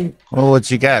 But, I mean... Well, what's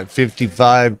he got?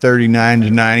 55, 39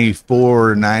 to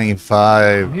 94,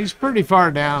 95. He's pretty far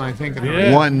down, I think.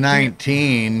 Yeah.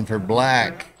 119 for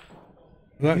black.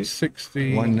 That's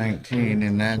 60. 119,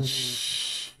 and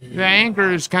that's... The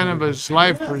anchor is kind of his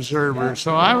life preserver,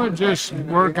 so I would just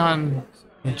work on...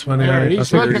 28.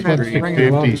 He's looking at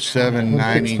 57,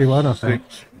 96,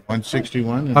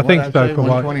 161. I think so.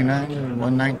 129 or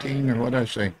 119 or what did I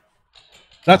say?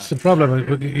 That's the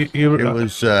problem. It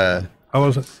was I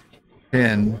wasn't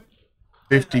 10,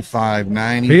 55,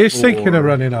 94. He is thinking of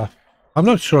running off. I'm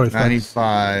not sure if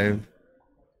 95,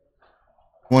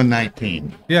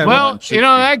 119. Yeah. Well,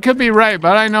 that could be right,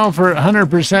 but I know for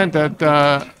 100%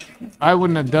 that I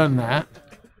wouldn't have done that.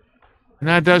 And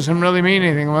that doesn't really mean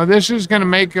anything. Well, this is going to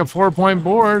make a 4-point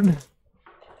board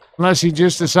unless he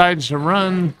just decides to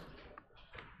run.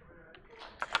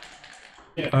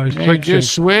 Maybe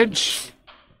just switch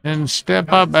and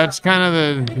step up. That's kind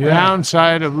of the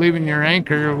downside of leaving your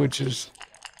anchor, which is...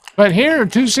 But here,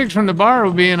 2-6 from the bar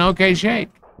would be an okay shake.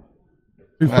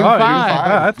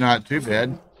 2-5. Not too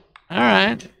bad. All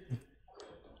right.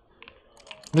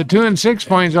 The 2 and 6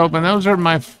 points open. Those are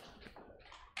my...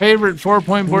 favorite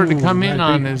 4-point board to come in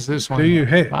on is this one. Do you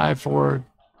hit 5, 4,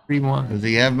 3, 1? Does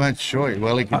he have much choice?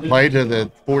 Well, he could play to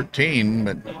the 14,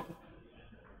 but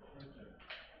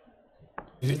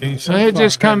so he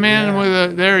just come in with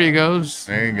a. There he goes.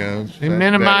 There he goes. They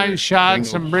minimize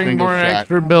shots and bring more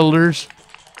extra builders.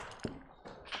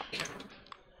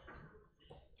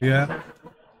 Yeah.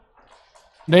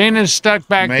 Dana's stuck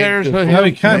back there, so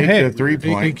he can hit. 3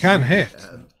 points. He can hit.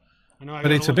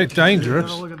 But it's a bit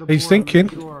dangerous. He's thinking.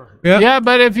 Yeah,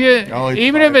 but if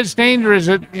even if it's dangerous,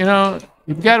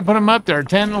 you've got to put him up there.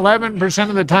 10, 11%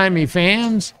 of the time he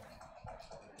fans.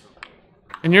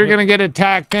 And you're going to get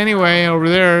attacked anyway over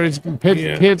there.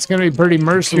 Pit's going to be pretty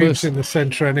merciless. In the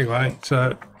center anyway.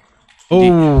 So,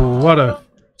 what a...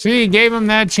 See, he gave him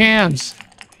that chance.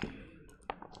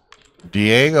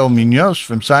 Diego Munoz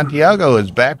from Santiago is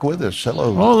back with us.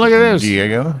 Hello. Oh, look at this.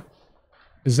 Diego.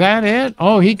 Is that it?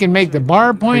 Oh, he can make the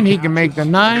bar point. He can make the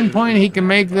 9-point. He can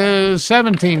make the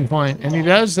 17-point. And he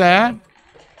does that.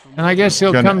 And I guess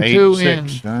he'll come 2 in.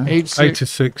 8-6.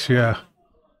 8-6, yeah.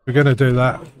 We're going to do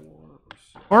that.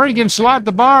 Or you can slot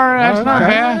the bar. That's not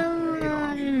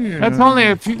bad. That's only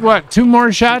a few, what, 2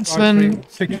 more shots than...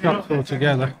 6 shots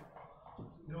altogether.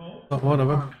 Not one of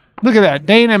them. Look at that.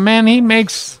 Dana, man,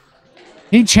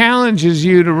 he challenges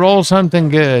you to roll something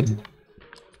good.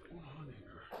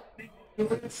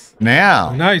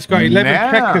 Now He's got 11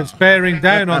 checkers bearing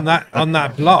down on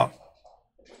that block.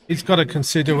 He's got to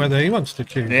consider whether he wants to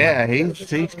choose. Yeah,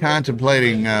 he's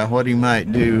contemplating what he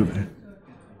might do.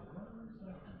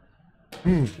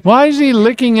 Why is he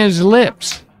licking his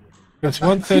lips? That's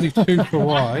 132 for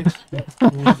white.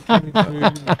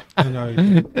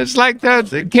 It's like the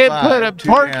 6'5", kid put a 2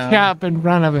 pork down. chop in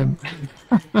front of him.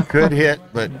 Could hit,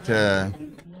 but I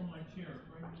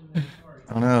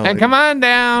don't know. And come on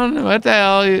down. What the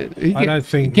hell? I don't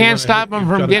think you can't stop him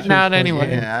from getting out anyway.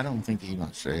 Yeah, I don't think he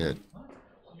wants to hit.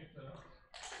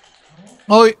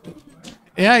 Oh,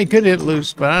 yeah, he could hit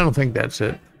loose, but I don't think that's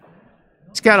it.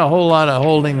 He's got a whole lot of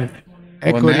holding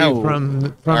equity now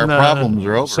from our the problems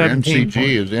are over. 17 MCG point.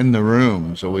 is in the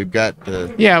room, so we've got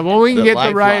the. Yeah, well, we can get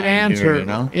the right lifeline answer. here, you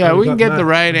know? Yeah, we can get the Matt-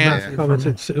 right Matt answer.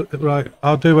 commented, right,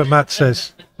 I'll do what Matt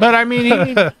says. But I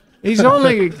mean, he's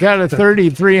only got a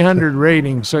 3,300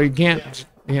 rating, so you can't,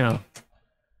 Can't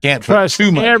put trust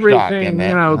too much stock everything, in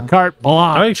that. carte I mean,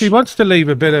 blanche. if he wants to leave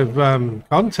a bit of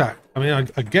contact, I mean,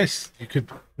 I guess you could.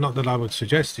 Not that I would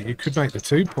suggest it. You could make the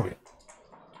 2 point,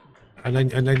 and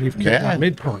then you've kept that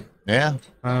midpoint. Yeah.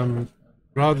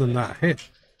 Rather than that hit.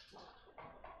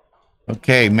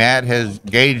 Okay, Matt has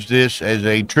gauged this as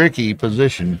a tricky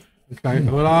position. Okay,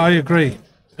 well, I agree.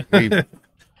 We-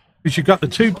 Because you've got the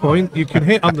 2 point, you can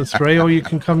hit on the 3, or you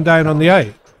can come down on the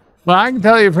 8. Well, I can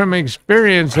tell you from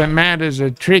experience that Matt is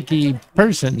a tricky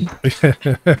person.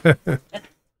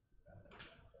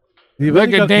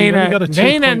 Look at Dana.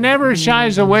 Dana never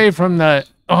shies away from the,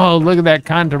 oh, look at that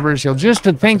controversial. Just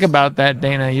to think about that,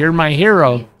 Dana. You're my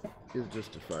hero. It's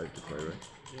just a 5 to play, right?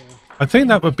 I think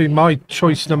that would be my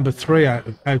choice number 3 out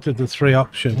of the 3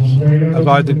 options of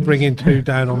either bringing 2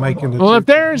 down or making the Well, 2. if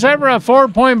there's ever a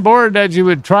 4-point board that you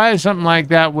would try something like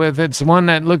that with, it's one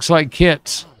that looks like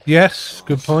Kit's. Yes,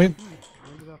 good point.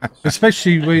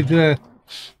 Especially with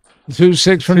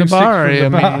 2-6 from the 2-6 bar.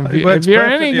 from the I bar. mean, It if works you're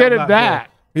any perfectly good on at that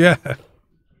that. yeah.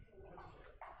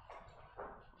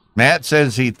 Matt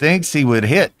says he thinks he would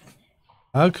hit.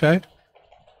 Okay.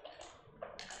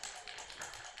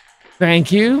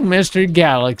 Thank you, Mr.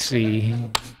 Galaxy.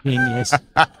 Genius.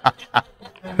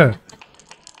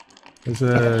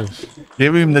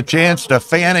 Give him the chance to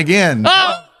fan again.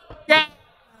 Oh, God.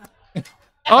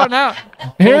 Oh, no.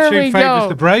 Here Fortune we favours go.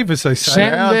 the brave, as they say.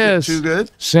 Send Now, is it this. too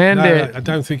good? Send No, it. I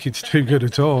don't think it's too good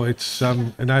at all. It's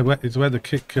it's where the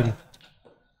kit can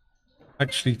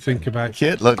actually think about.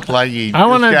 Kit looks like he I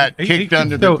wanna- just got He- kicked he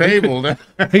under still- the he table.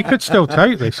 He could still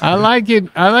take this. I like it.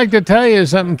 I like to tell you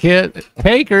something, Kit.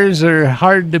 Takers are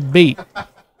hard to beat. If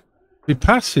he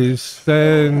passes,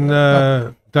 then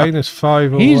Dana's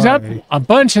 5 away. He's up a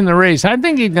bunch in the race. I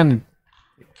think he's gonna.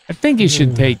 I think he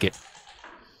should take it.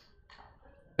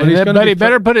 Well, he's gonna But be he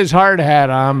better put his hard hat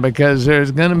on because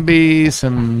there's gonna be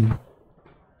some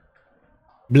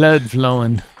blood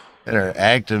flowing. Better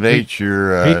activate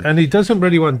your. And he doesn't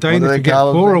really want what do Dana they to get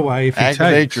call 4 it? away if he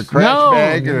Activate takes. your crash No,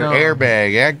 bag or no.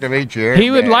 airbag. Activate your airbag.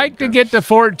 He would like to get to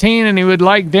 14, and he would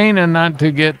like Dana not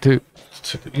to get to.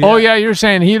 Oh yeah, you're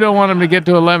saying he don't want him to get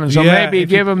to 11, so Yeah, maybe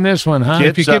if you- give him this one, huh? Kit-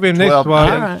 If you It's up give him this 12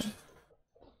 one, All right.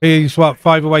 he's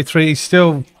 5 away 3. He's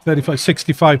still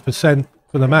 65%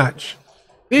 for the match.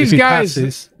 These he guys,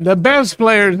 passes. the best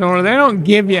players, Nora, they don't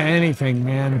give you anything,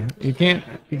 man. You can't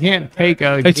take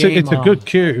a It's game a off. good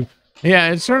cube.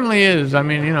 Yeah, it certainly is. I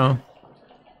mean,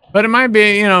 but it might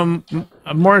be,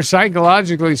 more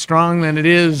psychologically strong than it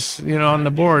is, on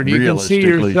the board. You can see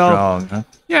realistically yourself. strong, huh?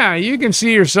 Yeah, you can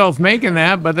see yourself making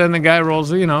that, but then the guy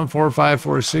rolls, 4-5,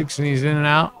 4-6, and he's in and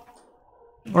out,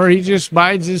 or he just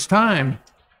bides his time.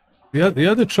 The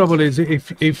other trouble is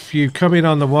if you come in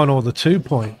on the 1 or the 2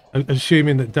 point,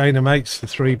 assuming that Dana makes the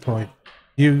 3 point,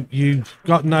 you've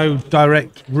got no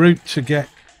direct route to get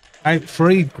out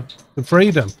the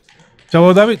freedom. So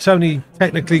although it's only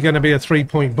technically going to be a 3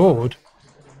 point board,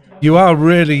 you are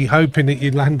really hoping that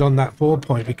you land on that 4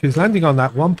 point, because landing on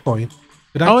that 1 point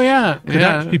could Oh yeah,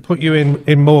 actually put you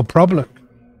in more problem,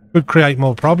 could create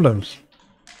more problems.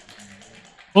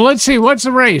 Well, let's see. What's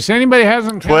the race? Anybody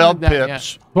hasn't 12 counted that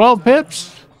pips. yet. 12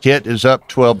 pips? Kit is up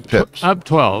 12 pips. Up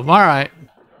 12. All right.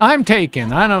 I'm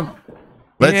taking. I don't.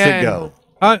 Let's yeah. it go.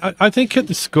 I think at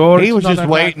the score, He it's was not just a-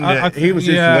 waiting. I- I He think- was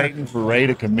just yeah. waiting for Ray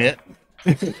to commit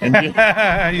and do,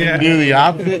 Yeah. do the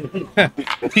opposite.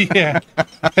 Yeah.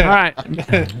 All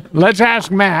right. Let's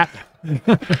ask Matt.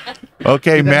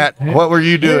 Okay, Matt, what were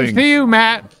you Here's doing? to you,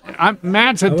 Matt.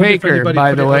 Matt's I a wonder if taker, anybody by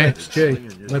put the it on way.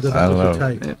 XG, whether I that don't was a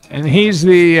know. take. And he's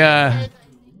the,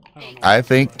 I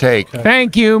think take.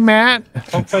 thank you, Matt.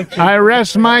 Oh, thank you. I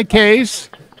rest my case,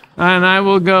 and I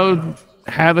will go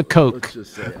have a Coke.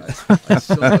 Let's just say I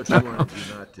so much wanted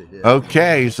you not to hit.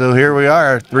 Okay, so here we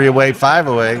are, 3 away, 5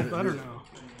 away. Better now.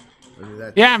 I mean,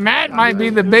 that's, Yeah, Matt might be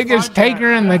the biggest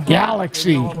taker in the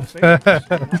galaxy.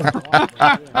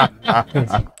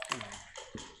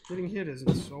 Getting hit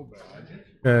isn't so bad.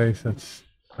 Okay, so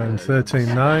that's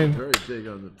 13-9. very big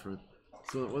on the print.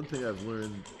 So one thing I've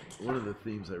learned, one of the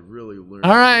themes I really learned.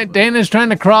 All right, Dana's trying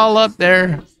to crawl up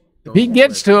there. If he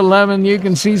gets to 11, you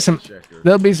can see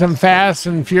there'll be some fast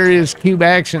and furious cube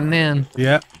action then.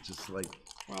 Yeah. Just like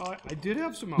Well, I did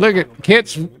have some. Look at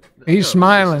Kit's, he's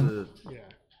smiling.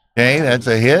 Okay, that's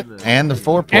a hit and the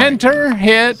 4 point. Enter,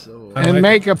 hit, and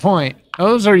make a point.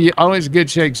 Those are always good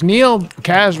shakes. Neil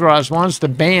Kazros wants to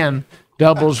ban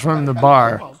doubles from the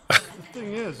bar The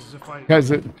thing is if I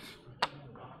because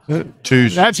Two.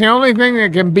 that's the only thing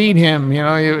that can beat him. You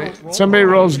know, somebody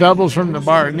rolls doubles from the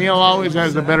bar. Neil always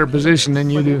has a better position than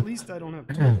you at do, least I don't have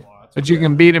two lots. but you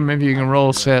can beat him if you can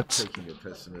roll sets. taking a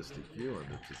pessimistic view on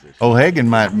the position. O'Hagan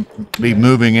might be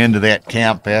moving into that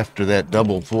camp after that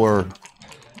double 4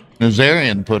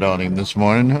 Nazarian put on him this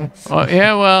morning. Huh? Oh,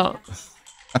 yeah, well,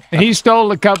 he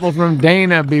stole a couple from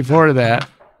Dana before that.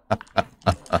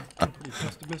 Pretty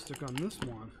pessimistic on this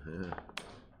one.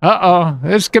 Uh-oh,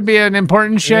 this could be an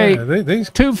important shake. Yeah,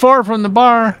 these 2-4 from the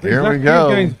bar. Here we That go.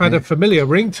 game's had a familiar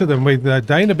ring to them with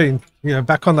Dana being,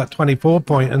 back on that 24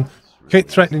 point and Kit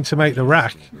threatening to make the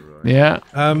rack. Yeah.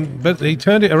 But he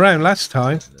turned it around last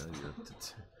time.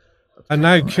 And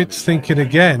now Kit's thinking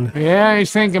again. Yeah,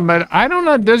 he's thinking, but I don't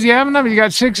know. Does he have enough? He got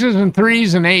 6s and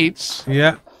 3s and 8s.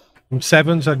 Yeah. And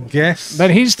 7s, I guess. But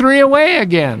he's 3 away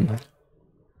again.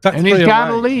 That's and he's 3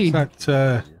 got a away. lead.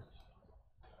 That,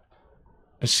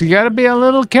 So you got to be a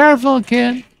little careful,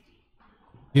 kid.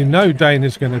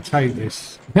 Dana's going to take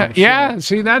this. Yeah,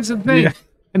 see, that's the thing. Yeah.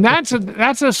 And that's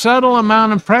a subtle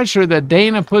amount of pressure that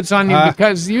Dana puts on you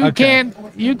because you okay.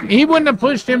 he wouldn't have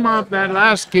pushed him off that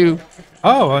last cue.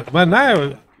 Oh, well,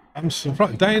 now I'm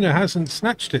surprised Dana hasn't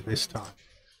snatched it this time.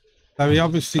 So he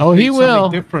obviously Oh, he did will.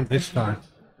 something different this time.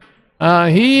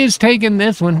 He's taking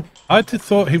this one. I'd have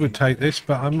thought he would take this,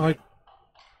 but I'm like,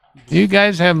 You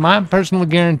guys have my personal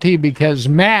guarantee because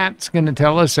Matt's going to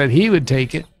tell us that he would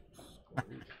take it.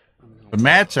 But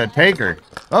Matt's a taker.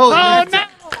 Oh, Oh, no!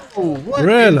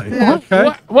 really?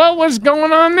 Okay. What was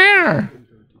going on there?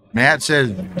 Matt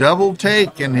says double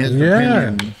take in his Yeah.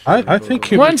 opinion. I think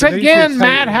he Once would again, easily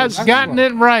Matt take has the last gotten one.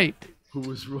 it right. Who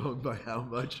was wrong by how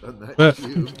much on that But-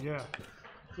 cube? Yeah.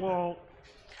 Well,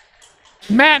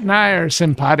 Matt and I are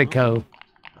simpatico.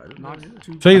 not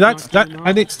too. See, that's not that, too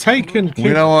and it's taken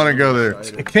We don't want to go there.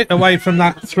 Kit away from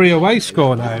that 3 away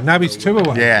score now. Now he's 2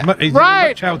 away. Yeah. He's in a Right.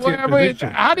 much healthier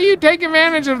position. How do you take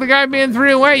advantage of the guy being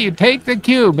 3 away? You take the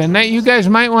cube, and that you guys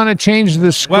might want to change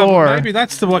the score. Well, maybe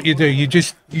that's what you do.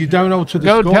 You don't alter the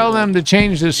Go score. tell them to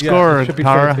change the Yeah, score, it should be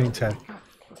Tara. 13-10.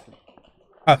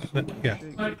 Yeah.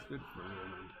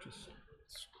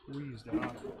 squeezed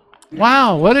out.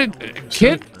 Wow, what did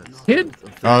Kid?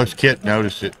 Oh, it's Kit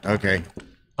noticed it. Okay.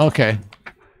 Okay.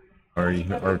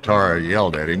 Or Tara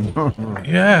yelled at him.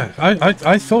 Yeah,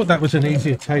 I thought that was an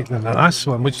easier take than the last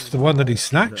one, which is the one that he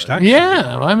snatched, actually.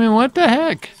 Yeah, I mean, what the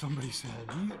heck? Somebody said,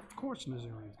 of course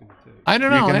Nazarian's going to take. I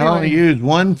don't You know. can Anyway. only use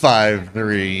 1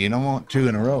 5-3. You don't want 2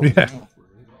 in a row. Yeah.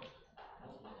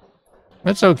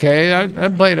 That's okay. I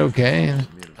played okay.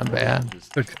 Not bad.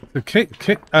 The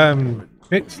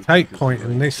Kit's take point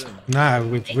in this now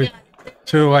with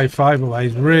 2 away, 5 away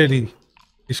is really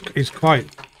is quite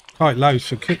low.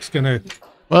 So Kit's gonna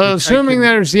Well, assuming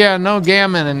there's no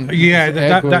gammon and that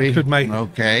equity. could make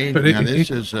Okay. But Now it- this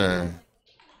is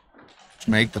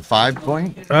make the 5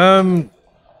 point.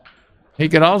 He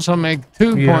could also make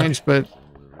 2 Yeah. points, but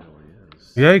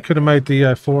yeah, he could have made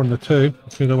the 4 and the 2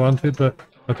 if he'd have wanted, but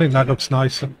I think that looks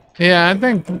nicer. yeah, I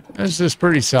think this is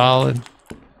pretty solid.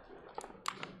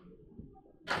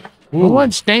 Well,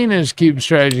 what's Dana's cube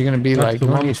strategy going to be That's like the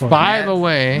when one he's point. 5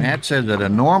 away? Matt says that a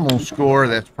normal score,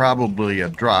 that's probably a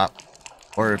drop.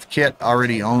 Or if Kit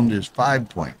already owned his 5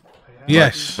 point.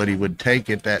 Yes. But he would take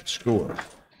it that score.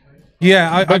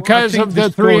 Yeah, I Because think of the the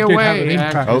 3 score did have an away,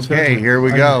 impact, Okay, certainly. here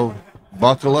we go.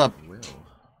 Buckle up.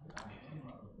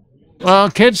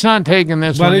 Well, Kid's not taking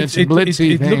this Well, one. it It's a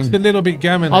blitzy looks a thing. little bit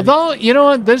gammon. Although, you know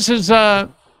what? This is,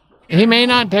 he may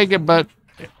not take it, but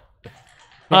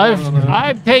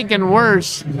I've taken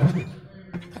worse.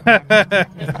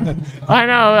 I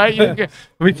know.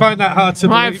 We find that hard to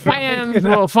My believe. fans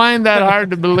will find that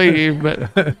hard to believe, but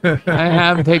I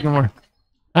have taken more.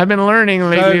 I've been learning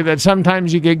lately that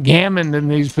sometimes you get gammoned in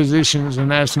these positions, and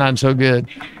that's not so good.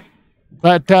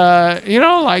 But, you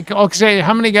know, like, okay,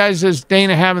 how many guys does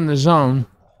Dana have in the zone?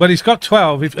 Well, he's got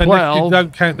 12. If 12. you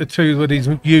don't count the 2 that he's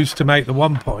used to make the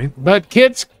 1 point. But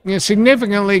Kit's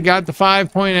significantly got the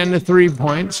 5 point and the 3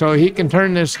 point, so he can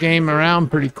turn this game around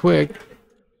pretty quick.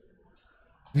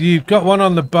 You've got 1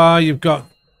 on the bar. You've got...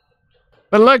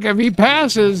 But look, if he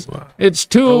passes, it's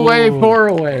 2 away, 4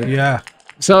 away. Yeah.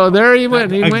 So there he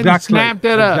went. He went and snapped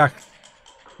it up.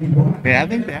 Yeah, I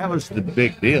think that was the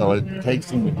big deal. It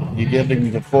takes him, you give him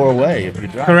the 4-way if you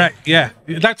drive. Correct, yeah.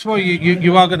 That's why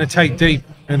you are going to take deep.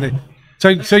 So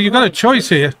you've got a choice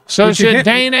here. So should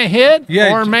Dana hit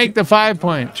or make the 5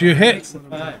 point? Do you hit?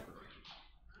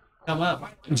 Come up.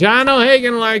 John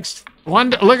O'Hagan likes one.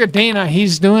 Look at Dana.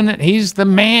 He's doing it. He's the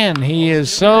man. He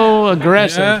is so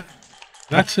aggressive. Yeah,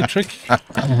 that's the trick.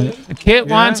 Kit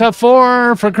wants a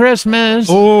 4 for Christmas.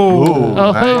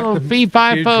 Oh, fee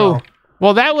 5-0.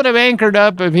 Well, that would have anchored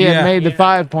up if he had made the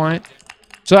 5 point.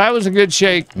 So that was a good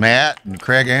shake. Matt and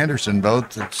Craig Anderson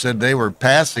both said they were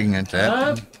passing at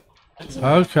that.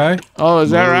 Okay. Oh, is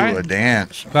that right? A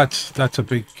dance. That's a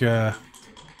big.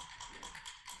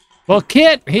 Well,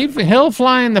 Kit, he'll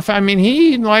fly in the. I mean,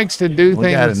 he likes to do We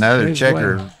things. got another his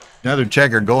checker. way. Another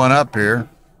checker going up here.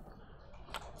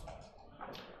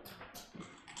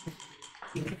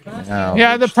 Now,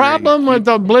 Yeah, the problem with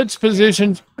the blitz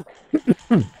positions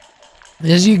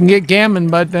is you can get gammon,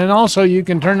 but then also you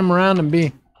can turn them around and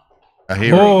be.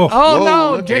 Here. Oh Whoa,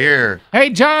 no! Look here.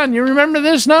 Hey, John, you remember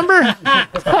this number?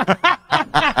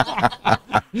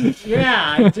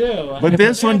 Yeah, I do. But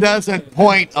this one doesn't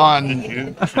point on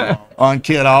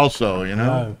Kid also, you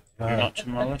know? No. You're not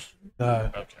Chamorros? No.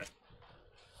 Okay.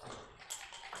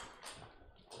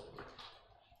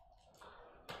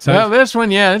 So Well, this one,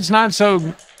 yeah, it's not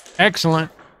so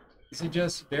excellent. Does he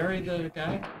just bury the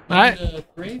guy? I- The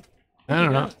 3? I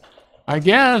don't know. I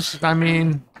guess. I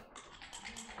mean,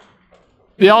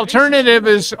 the alternative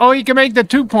is, you can make the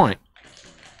 2 point.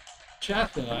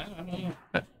 Shot though, I don't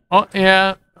know. Oh,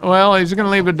 yeah. Well, he's going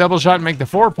to leave a double shot and make the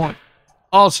 4 point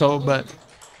also, but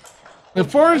the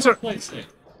 4s are, Play safe.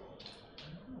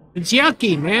 it's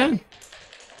yucky, man.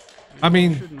 I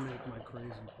mean,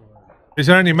 is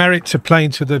there any merit to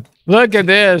playing to the? Look at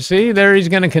this. See, there he's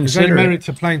going to Is there any consider it. merit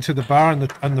to playing to the bar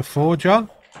and the 4, John?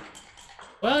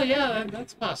 Well, yeah,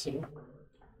 that's possible.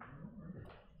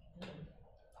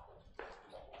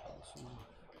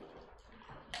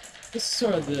 This is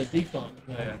sort of the default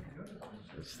player.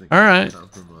 All right.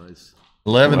 Compromise.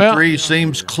 11-3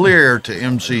 seems clear to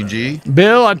MCG.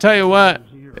 Bill, I'll tell you what.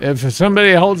 If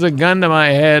somebody holds a gun to my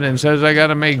head and says I got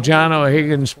to make John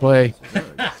O'Higgins play,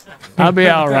 I'll be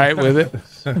all right with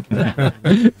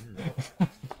it.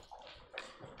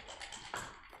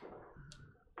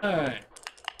 All right.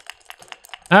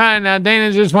 All right, now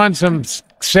Dana just wants some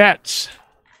sets.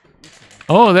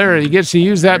 Oh, there, he gets to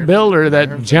use that builder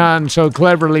that John so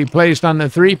cleverly placed on the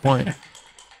 3 point.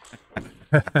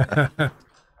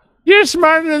 You're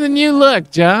smarter than you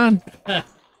look, John.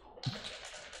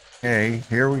 Okay,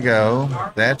 here we go.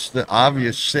 That's the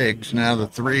obvious 6. Now the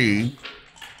 3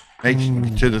 makes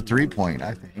it to the 3 point,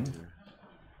 I think.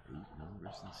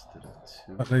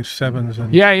 At least 7s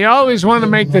and. Yeah, you always want to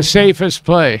make the safest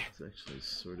play. It's actually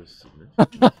sort of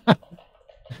significant.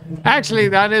 Actually,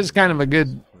 that is kind of a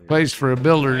good place for a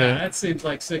builder Yeah, to. that seems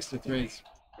like 6 to 3.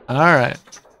 All right.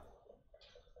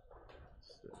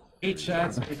 8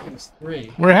 shots becomes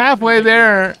 3. We're halfway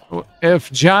there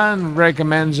if John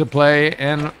recommends a play,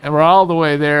 and we're all the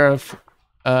way there if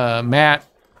Matt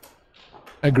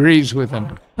agrees with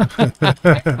him.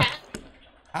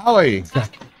 Howie.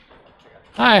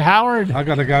 Hi, Howard. I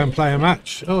got to go and play a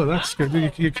match. Oh, that's good.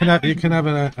 You can have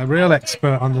a real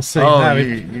expert on the scene Oh, now.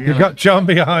 you've Got John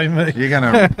behind me. You're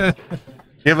going to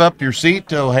give up your seat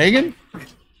to O'Hagan?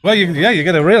 Well, you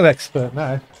get a real expert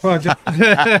now. Well,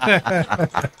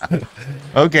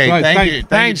 Okay, Right, thank you.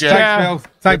 thanks, Jeff. Jeff. Bill.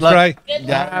 Thanks, luck. Ray.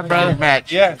 Yeah, brother.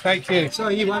 match. Yeah, thank you. So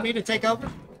you want me to take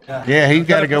over? Yeah, he's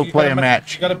got to go play a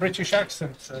match. You got a British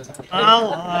accent. So.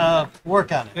 I'll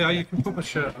work on it. Yeah, you can put my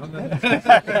shirt on there.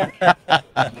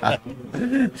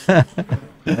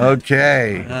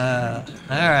 Okay. All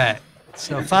right.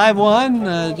 So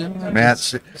 5-1.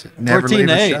 Matt's never leave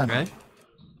a 14-8, shot. right?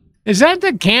 Is that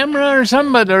the camera or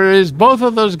something? Or is both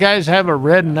of those guys have a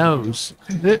red nose?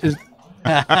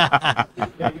 I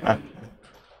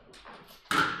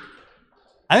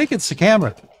think it's the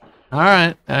camera. All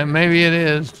right, maybe it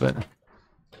is, but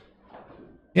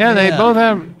Yeah, they Yeah. both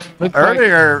have. look like-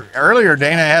 Earlier,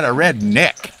 Dana had a red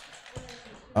neck.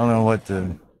 I don't know what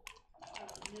the.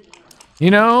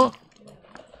 You know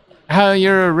how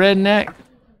you're a redneck?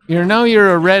 You know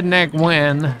you're a redneck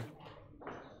when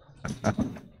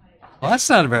Well, that's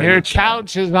not a very your good shot.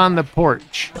 couch is on the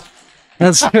porch.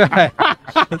 That's right.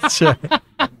 That's right.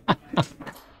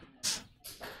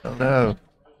 Oh no.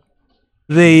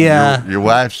 The Your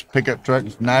wife's pickup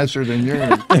truck's nicer than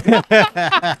yours.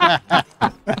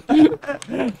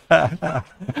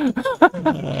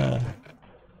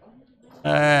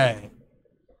 all right.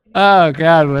 Oh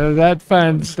God, was that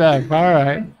fun stuff? All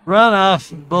right. Run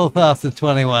off both off the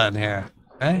 21 here.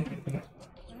 Right?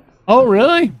 Oh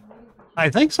really? I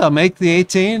think so. Make the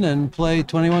 18 and play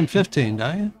 21-15,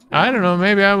 don't you? I don't know.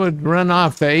 Maybe I would run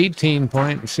off the 18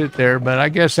 point and sit there, but I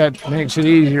guess that makes it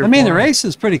easier. I mean, for the me. race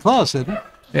is pretty close, isn't it?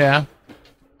 Yeah.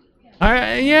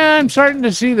 Yeah, I'm starting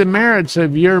to see the merits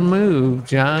of your move,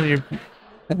 John. You're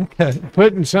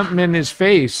putting something in his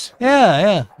face.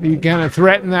 Yeah. You kind of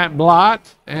threaten that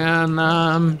blot,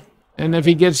 and if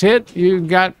he gets hit, you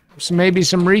got maybe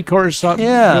some recourse for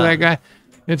that guy.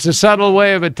 It's a subtle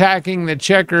way of attacking the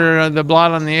checker, the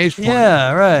blot on the ace point.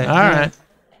 Yeah, right. All right.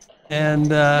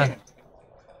 And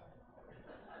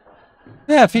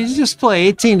if you just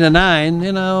play 18-9,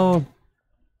 you know,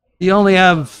 you only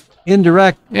have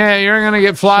indirect. Yeah, you're going to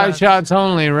get fly shots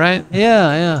only, right?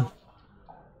 Yeah.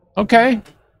 Okay.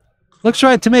 Looks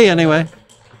right to me, anyway.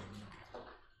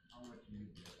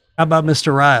 How about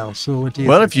Mr. Riles? So what do you?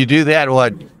 Well, if you do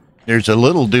that, there's a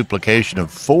little duplication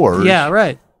of fours. Yeah,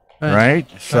 right. Right.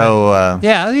 So.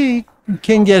 Yeah, he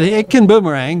can get it. Can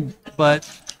boomerang, but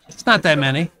it's not that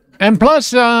many. And plus,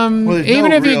 there's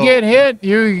even no if you real- get hit,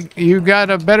 you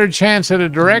got a better chance at a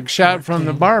direct shot from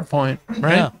the bar point,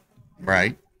 right? Yeah.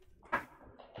 Right.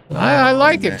 I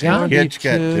like it, John. Kid's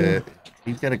got 22,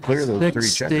 he's got to clear those 3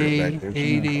 checkers 60, back there.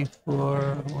 84,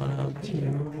 102,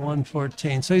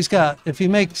 114. So he's got, if he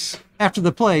makes, after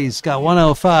the play, he's got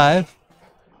 105.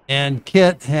 And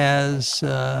Kit has,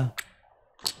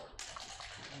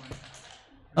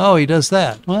 he does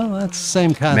that. Well, that's the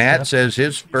same concept. Matt says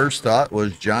his first thought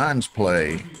was John's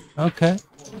play. Okay.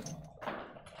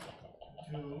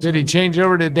 Did he change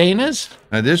over to Dana's?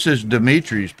 Now this is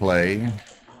Dimitri's play.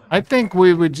 I think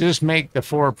we would just make the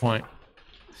 4 point.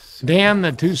 Dan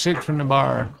the 2-6 from the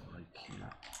bar.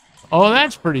 Oh,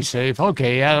 that's pretty safe.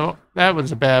 Okay, yeah, that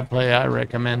was a bad play. I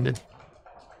recommended.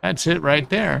 That's it right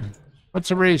there. What's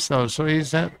the race though? So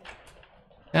he's at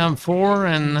down 4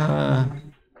 and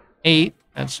 8.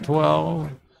 That's 12,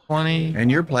 20.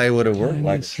 And your play would have worked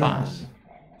like 5.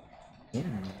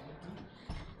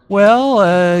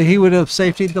 Well, he would have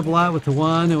safetied the blot with the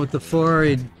 1, and with the 4,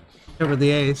 he'd cover the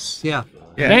ace. Yeah.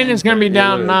 Dana's going to be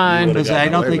down 9. Because I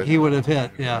don't think he would have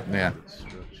hit. Yeah. Yeah.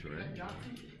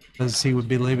 Because he would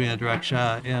be leaving a direct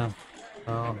shot. Yeah.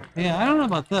 So, yeah, I don't know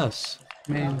about this.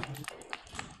 I mean,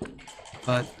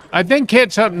 but I think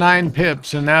Kit's up 9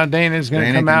 pips, and now Dana's going to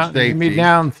Dana come can out and be safety.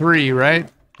 down 3, right?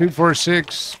 2, 4,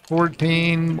 6,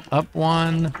 14, up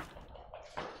 1,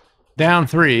 down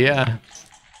 3, yeah.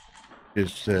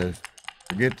 Just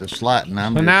forget the slot, and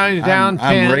I'm. So now he's down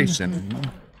I'm 10. racing.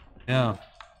 yeah.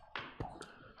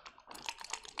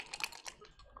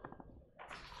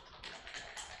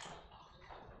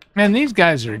 Man, these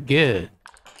guys are good.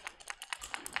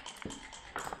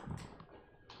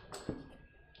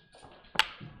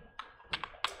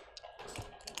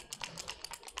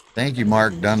 Thank you,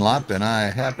 Mark Dunlop, and I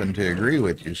happen to agree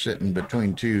with you. Sitting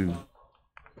between 2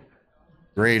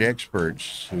 great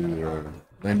experts who are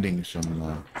lending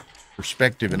some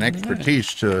perspective and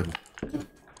expertise to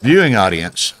viewing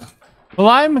audience. Well,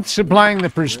 I'm supplying the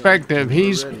perspective.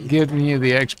 He's giving you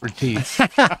the expertise. I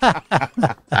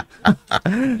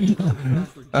don't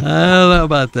know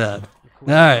about that. All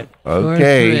right. 4,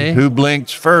 Okay, 3. who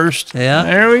blinks first? Yeah.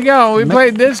 There we go. We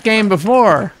played this game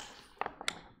before.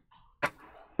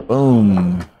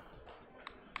 Boom.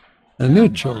 A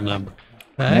neutral number.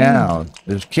 Okay. Now,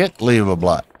 does Kit leave a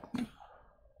blot?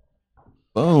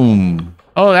 Boom.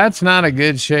 Oh, that's not a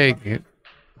good shake.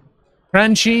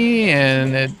 Crunchy,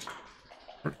 and it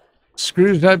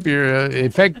screws up your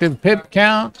effective pip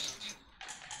count.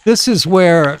 This is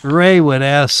where Ray would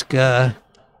ask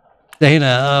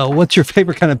Dana, what's your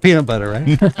favorite kind of peanut butter,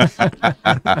 right?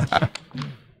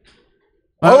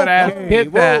 I would ask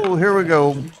Kit that. Whoa, here we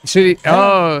go. See,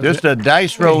 Just a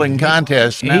dice rolling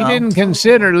contest now. he didn't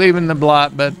consider leaving the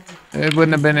blot, but it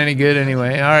wouldn't have been any good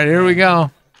anyway. All right, here we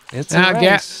go. It's Now, a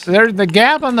race. the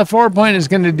gap on the 4 point is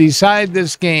going to decide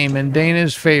this game in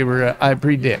Dana's favor, I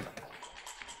predict.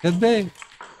 Could be.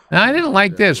 Now, I didn't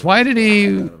like this. Why did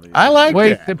he I like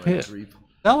wait that. the pit?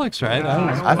 That looks right. I don't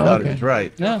know. I thought it was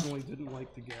right. Yeah. Definitely didn't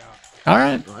like the gap. All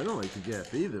right. I don't like the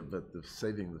gap either, but the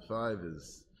saving the 5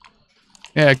 is.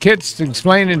 Yeah, Kit's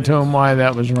explaining to him why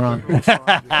that was wrong.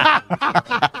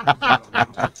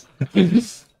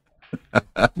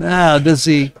 Now, does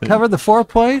he cover the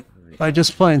 4-point by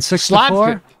just playing 6 to Slots 4?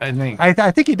 it, I think.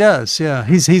 I think he does. Yeah,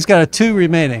 he's got a 2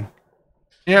 remaining.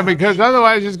 Yeah, because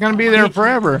otherwise it's going to be there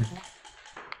forever.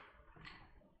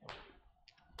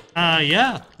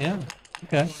 Yeah.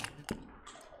 Okay.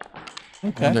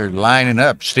 And they're lining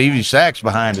up. Stevie Sachs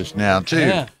behind us now, too.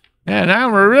 Yeah. Yeah,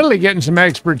 now we're really getting some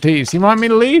expertise. You want me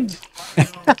to lead?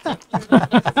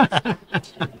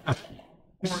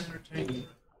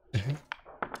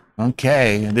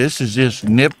 Okay, this is just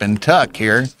nip and tuck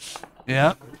here.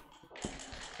 Yeah.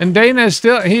 And Dana's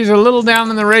still, he's a little down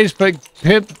in the race, but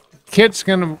Kit's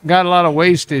got a lot of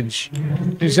wastage.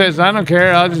 He says, I don't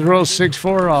care. I'll just roll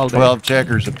 6-4 all day. 12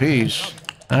 checkers apiece.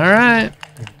 All right.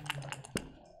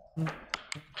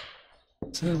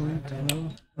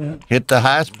 Hit the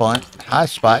high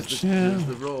spots. There's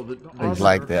the roll that Things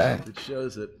like that. It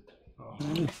shows it.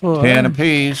 10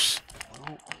 apiece.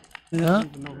 Yeah.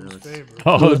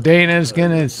 Oh, Dana's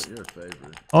going to. Your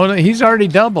favorite. Oh, no, he's already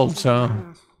doubled, so.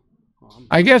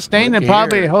 I guess Dana Look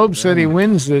probably here. hopes that he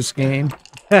wins this game.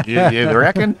 You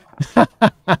reckon?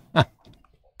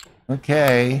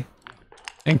 Okay.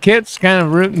 And Kit's kind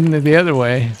of rooting the other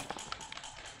way.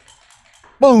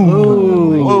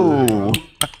 Boom. Whoa.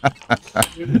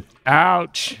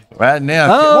 Ouch. Right now.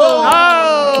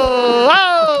 Oh!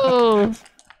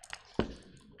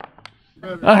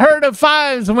 A herd of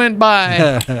 5s went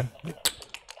by.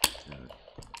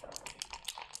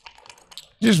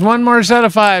 Just one more set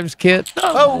of 5s, Kit.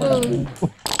 Oh!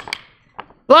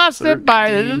 Lost it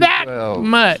by that 12.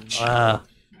 much. Wow.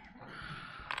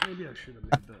 Maybe I should have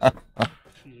made that.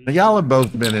 Y'all have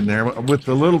both been in there with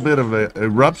a little bit of a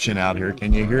eruption out here.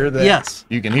 Can you hear that? Yes.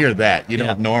 You can hear that. You Yeah.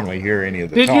 don't normally hear any of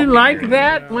the Did you talking like here.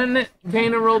 that when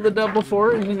Dana rolled the double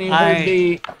 4s and you heard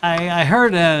the I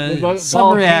heard some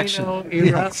volcano reaction.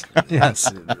 erupt?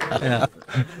 Yes. Yeah.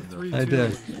 I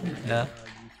did. Yeah.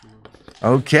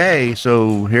 Okay,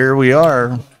 so here we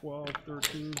are. 12,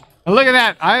 13. Look at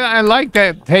that. I like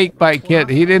that take by Kit.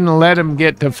 He didn't let him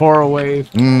get to 4 away,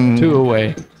 2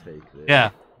 away.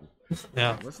 Yeah.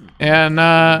 Yeah. And,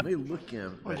 It may look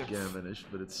backgammonish,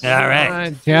 but it's. All right. all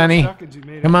right, Johnny, Seconds you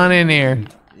made it. come on in here.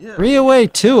 Yeah. 3 away,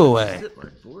 2 away. Hit my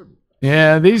board.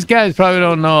 Yeah, these guys probably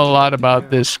don't know a lot about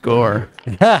this score.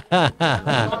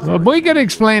 But we could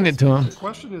explain it to them. The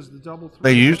question is the double 3.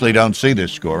 They usually don't see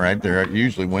this score, right? They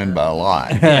usually win by a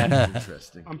lot.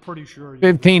 Interesting. I'm pretty sure.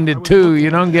 15 to 2. You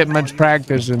don't get much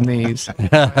practice in these.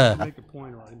 Make a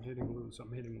point or I'm hitting loose.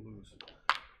 I'm hitting loose.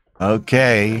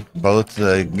 Okay, both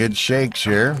good shakes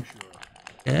here.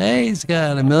 Yeah, he's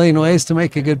got a million ways to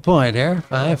make a good point here.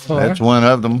 5-4. That's one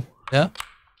of them. Yeah.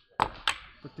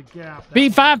 But the gap.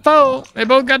 B5-4. They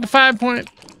both got the 5 point.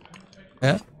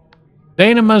 Yeah.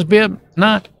 Dana must be up.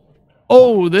 Not.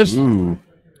 Oh, this Ooh,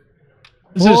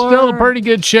 is still a pretty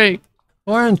good shake.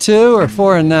 4 and 2 or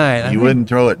 4 and 9. you wouldn't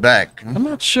throw it back. I'm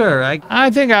not sure. I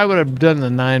think I would have done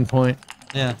the 9 point.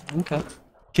 Yeah. Okay.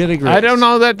 Kid agrees. I don't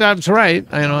know that that's right.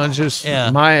 I know it's just Yeah.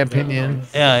 my opinion.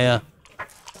 Yeah.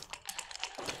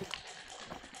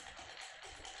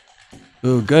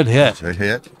 Ooh, good hit. It's a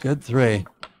hit. Good 3.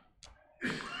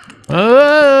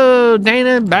 Oh,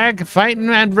 Dana back fighting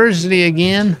adversity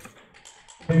again.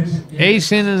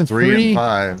 Ace in and 3 3.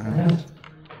 and 5.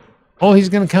 Oh, he's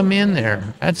going to come in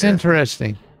there. That's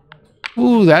interesting.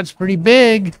 Ooh, that's pretty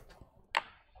big.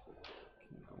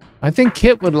 I think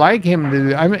Kit would like him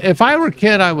to. I mean, if I were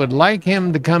Kit, I would like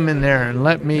him to come in there and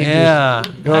let me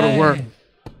just go to work.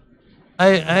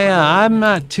 I'm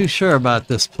not too sure about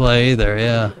this play either.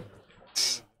 Yeah.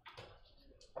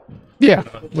 Yeah.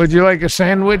 Would you like a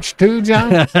sandwich too,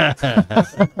 John?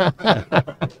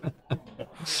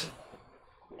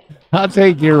 I'll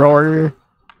take your order.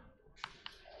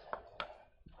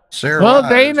 Sarah Well, Wise.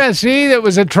 Dana, see, that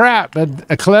was a trap,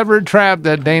 a clever trap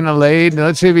that Dana laid.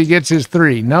 Let's see if he gets his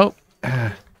 3. Nope.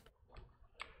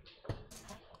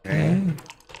 Okay.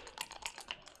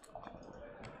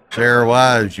 Sarah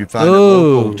Wise, you find a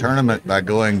Ooh. local tournament by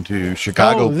going to Oh, is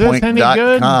this any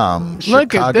good? ChicagoPoint.com.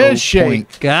 Look at this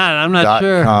shake. God, I'm not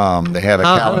sure. ChicagoPoint.com. They have a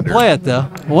I'll calendar. play it though.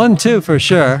 1-2 for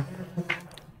sure.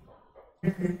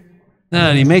 Now,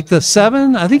 did he make the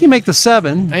 7? I think you make the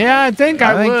 7. Yeah, I think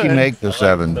I I think would. you make the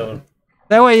 7.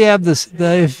 That way you have this.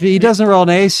 If he doesn't roll an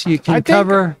ace, you can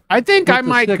cover. I think with I the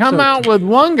might 6 come or- out with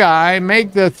one guy,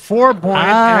 make the 4 point,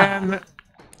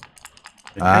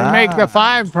 and make the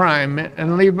 5 prime,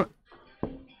 and leave.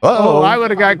 Oh, I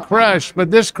would have got crushed,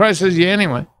 but this crushes you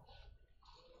anyway.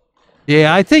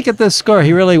 Yeah, I think at this score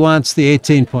he really wants the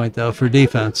 18 point though for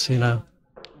defense. You know.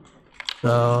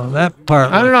 So that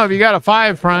part. I don't know if you got a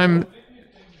 5 prime.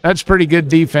 That's pretty good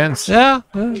defense. Yeah,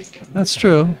 that's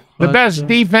true. The But, best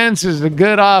defense is the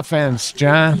good offense,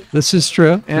 John. This is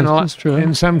true. This is true.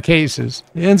 In some cases.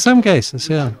 In some cases,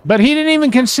 yeah. But he didn't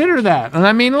even consider that. And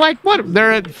I mean, like, what?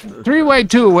 They're at 3-way,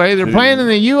 2-way. They're playing in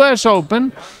the U.S.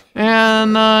 Open. And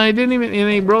he didn't even,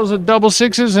 and he rolls a double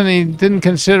sixes, and he didn't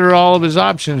consider all of his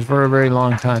options for a very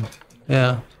long time.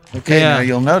 Yeah. Okay, Yeah. now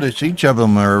you'll notice each of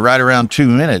them are right around 2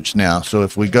 minutes now. So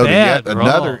if we go to Bad yet roll.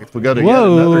 another, if we go to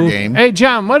Whoa. yet another game, Hey,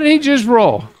 John, what did he just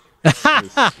roll? and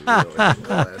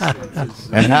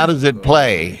how does it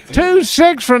play?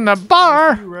 2-6 from the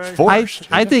bar. Forced.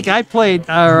 I think I played,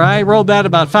 or I rolled that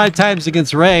about 5 times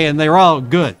against Ray, and they were all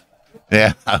good.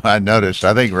 Yeah, I noticed.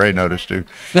 I think Ray noticed too.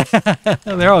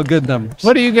 They're all good numbers.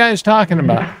 What are you guys talking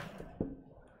about?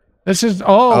 This is,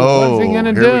 what's he going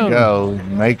to do? Here we go.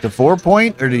 Make the 4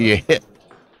 point, or do you hit?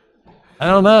 I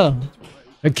don't know.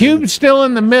 The cube's still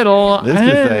in the middle. This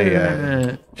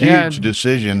is a huge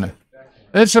decision.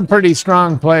 It's a pretty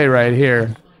strong play right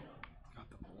here.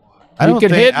 I You don't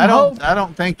could think, hit and hope. I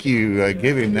don't think you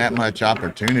give him that much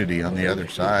opportunity on the other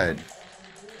side.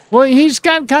 Well, he's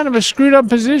got kind of a screwed up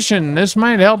position. This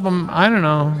might help him. I don't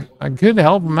know. I could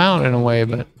help him out in a way,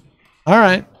 but all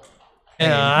right.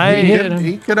 Yeah,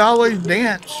 He could always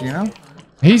dance, you know.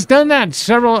 He's done that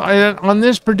several on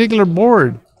this particular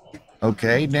board.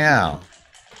 Okay, now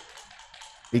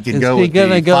he can Is go he with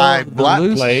gonna the go 5 the block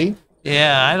loose? play.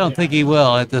 Yeah, I don't think he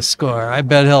will at this score. I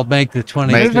bet he'll make the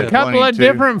 20. There's a couple of 22.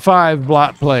 different 5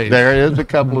 blot plays. There is a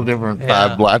couple of different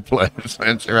 5 block plays.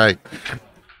 That's right.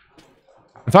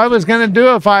 If I was going to do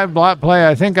a 5 blot play,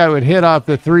 I think I would hit off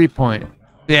the 3 point.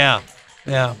 Yeah,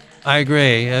 I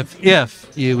agree.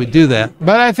 If you would do that,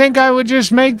 But I think I would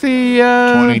just make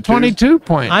the 22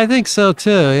 point. I think so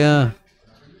too. Yeah.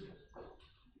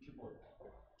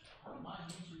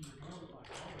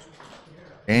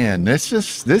 And this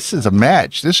is a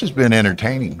match. This has been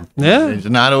entertaining. Yeah. It's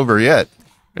not over yet.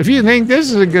 If you think this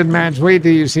is a good match, wait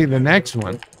till you see the next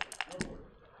one.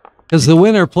 Because the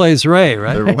winner plays Ray,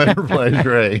 right? The winner plays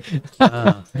Ray.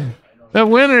 The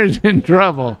winner's in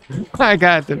trouble. I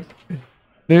got the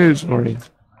news for you.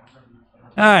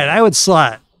 All right, I would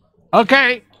slot.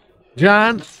 Okay,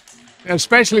 John,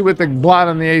 especially with the blot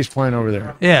on the ace point over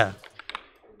there. Yeah.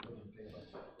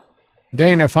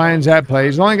 Dana finds that play.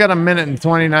 He's only got 1 minute and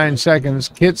 29 seconds.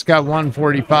 Kit's got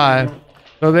 1:45.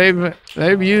 So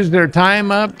they've used their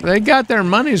time up. They got their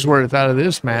money's worth out of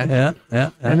this match.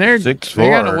 Yeah. And they 6-4.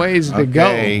 got a ways to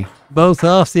Okay. go. Both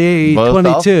off the Both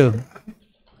 22.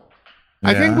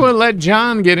 I think we'll let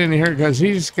John get in here because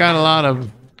he's got a lot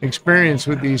of experience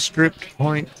with these stripped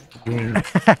point games.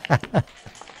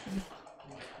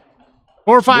 4-5.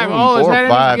 Oh, is that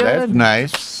 4-5. any good? That's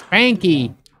nice.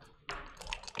 Spanky.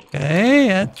 Okay,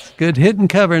 that's good hit and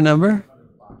cover number.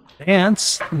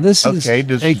 Dance. This is Okay,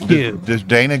 a cube. does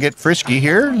Dana get frisky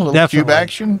here? A little Definitely. cube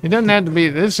action? It doesn't have to be.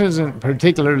 This isn't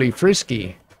particularly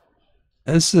frisky.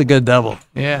 This is a good double.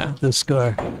 Yeah. This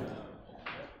score.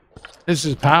 This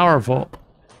is powerful.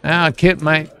 Now Kit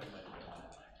might.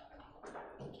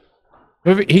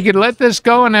 He could let this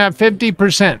go and have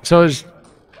 50%.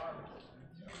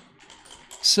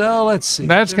 So let's see.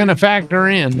 That's going to factor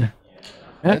in.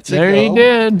 That's a There he go.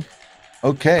 did.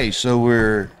 Okay, so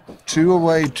we're 2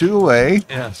 away.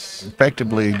 Yes.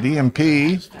 Effectively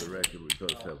DMP.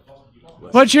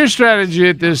 What's your strategy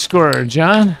at this score,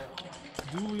 John?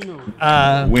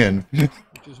 Win. You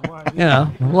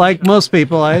know, like most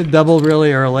people, I double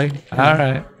really early. All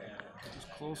right.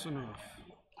 Close enough.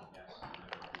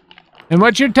 And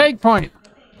what's your take point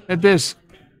at this?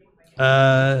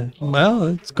 Well,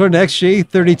 it's according to XG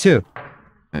 32.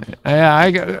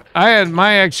 Yeah, I had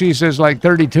my XG says like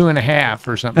 32 and a half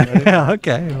or something. Yeah,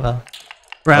 okay. Well,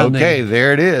 rounding. Okay,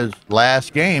 there it is.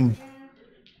 Last game.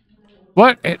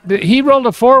 What? He rolled a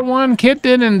 4-1, Kit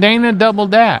did, and Dana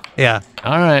doubled that. Yeah.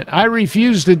 All right. I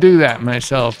refuse to do that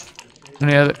myself.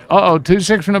 Any other?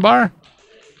 2-6 from the bar?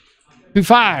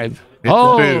 2-5. It's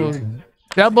a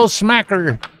double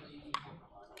smacker.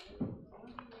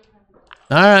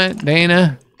 All right,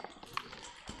 Dana.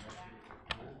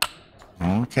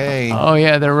 Okay. Oh,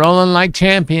 yeah, they're rolling like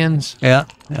champions. Yeah.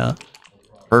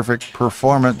 Perfect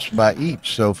performance by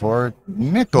each so far.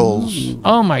 Nichols.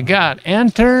 Oh, my God.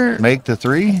 Enter Make the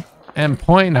 3. and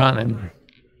point on him.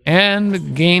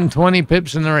 And gain 20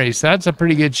 pips in the race. That's a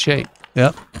pretty good shape.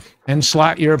 Yep. And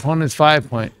slot your opponent's 5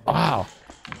 point. Wow.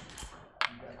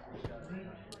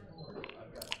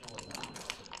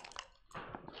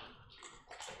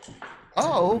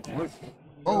 Oh,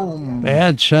 Boom.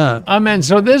 Bad shot. I mean,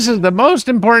 so this is the most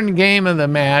important game of the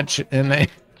match, and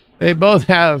they both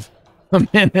have a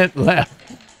minute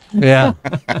left. Yeah.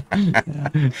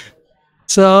 Yeah.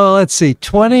 So let's see,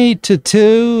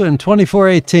 20-2 and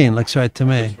 24-18 looks right to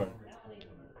me.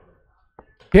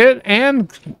 Kit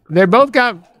and they both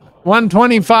got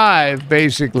 125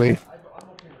 basically.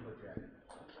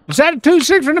 Is that a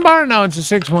 2-6 from the bar? No, it's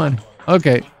a 6-1.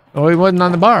 Okay. Oh, he wasn't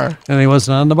on the bar. And he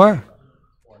wasn't on the bar.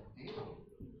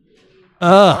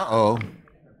 Uh-oh.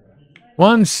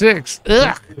 1-6.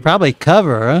 Ugh. Probably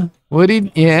cover, huh? Would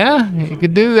he? Yeah, you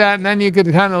could do that, and then you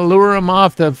could kind of lure him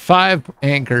off the 5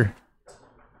 anchor.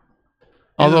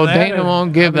 Although that Dana or-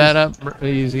 won't give that up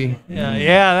easy.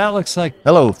 Yeah, that looks like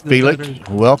Hello, Felix.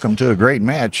 Welcome to a great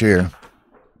match here.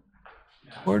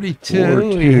 42.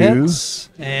 He hits,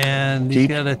 and he's Keep-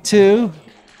 got a 2.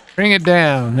 Bring it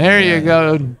down. There you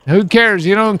go. Who cares?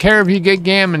 You don't care if you get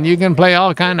gammon. You can play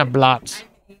all kind of blots.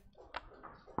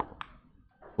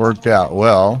 Worked out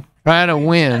well. Try to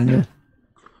win.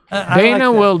 I Dana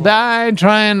like that. will die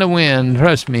trying to win.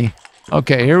 Trust me.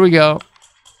 Okay, here we go.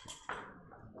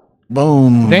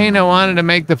 Boom. Dana wanted to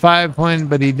make the 5 point,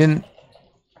 but he didn't.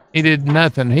 He did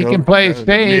nothing. He Go- can play go to the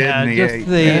stage. mid. Yeah, and the just eight.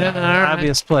 the Yeah, all right.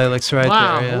 obvious play looks right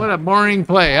Wow, there. Yeah. what a boring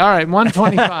play. All right,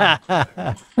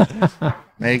 125.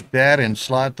 Make that and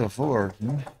slot the 4.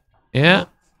 Yeah,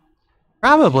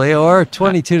 Probably, or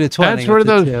 22-20. that's where with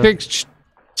the those two.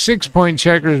 6 point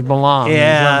checkers belong. is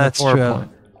Yeah, on the that's 4 true.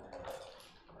 point.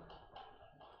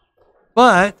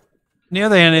 But on the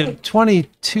other hand,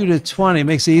 22-20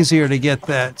 makes it easier to get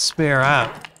that spare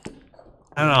out.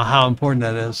 I don't know how important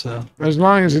that is. So. As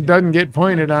long as it doesn't get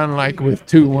pointed on, like with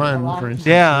 2-1, for instance.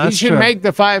 Yeah, he that's should true. make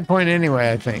the 5 point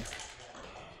anyway, I think.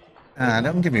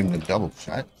 Don't give him the double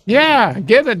shot. Yeah,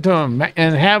 give it to him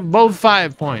and have both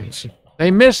 5 points. They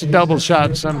miss double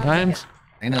shots sometimes.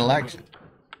 Dana likes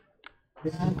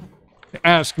it.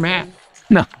 Ask Matt.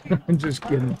 No, I'm just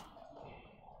kidding.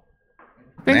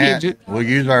 I think Matt, he we'll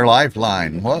use our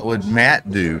lifeline. What would Matt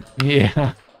do?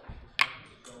 yeah.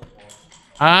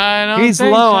 I don't He's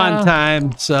think low so. on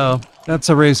time, so that's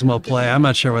a reasonable play. I'm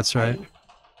not sure what's right.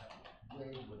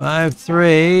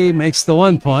 5-3 makes the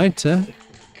 1 point. Huh?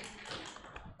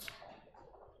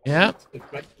 Yeah.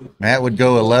 Matt would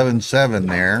go 11-7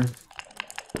 there.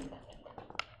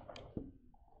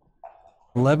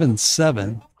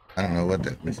 11-7. I don't know what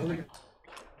that means.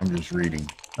 I'm just reading.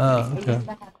 Oh,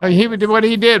 okay. What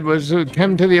he did was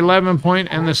come to the 11 point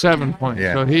and the 7 point.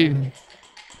 Yeah.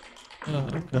 So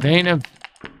Dana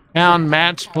found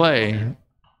Matt's play.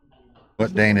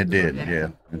 What Dana did, yeah.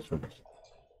 That's what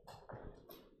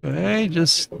Okay,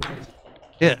 just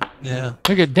hit. Yeah.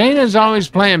 Look at Dana's always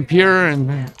playing pure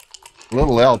and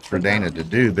little else for Dana to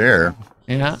do there.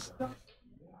 yeah.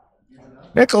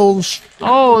 Nichols.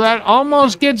 Oh, that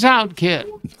almost gets out, Kit.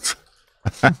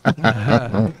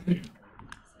 The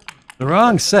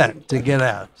wrong set to get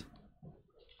out.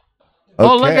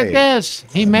 Oh, look Okay. at this.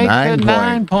 He makes 9 the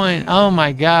 9 point. Oh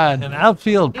my God. An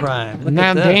outfield prime. Look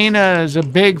Now at this. Dana is a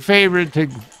big favorite to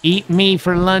eat me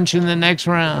for lunch in the next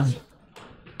round.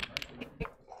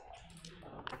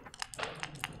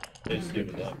 Just give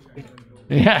it up.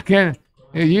 Yeah,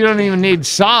 you don't even need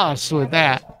sauce with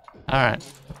that. All right.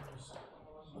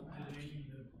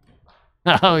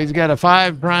 Oh, he's got a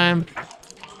 5 prime.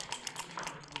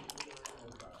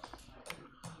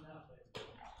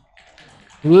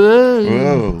 Whoa.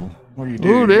 Whoa. What are you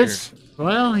doing Ooh, here? this.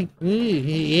 Well,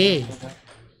 yeah.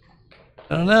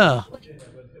 I don't know.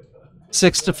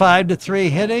 6-5 to 3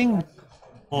 hitting,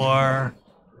 or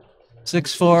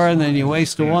 6-4 and then you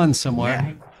waste a 1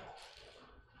 somewhere.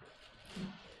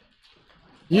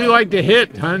 You like to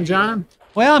hit, huh, John?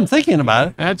 Well, I'm thinking about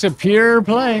it. That's a pure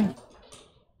play.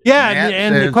 Yeah, Matt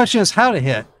and the says- question is how to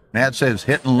hit. Matt says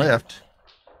hit and lift.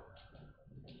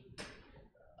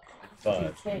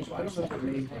 5.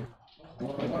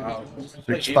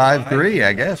 6-5-3,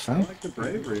 I guess, huh? The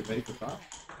bravery make the top.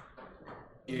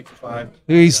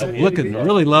 He's looking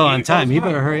really low on time. He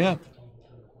better hurry up.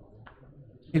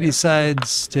 He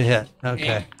decides to hit.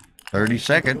 Okay. 30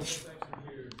 seconds.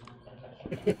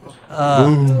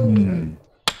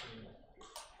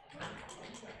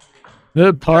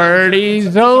 The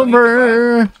party's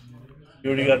over. You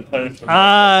already got a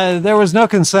punishment. There was no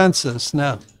consensus.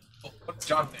 No. What's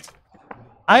John think?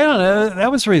 I don't know.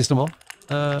 That was reasonable.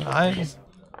 I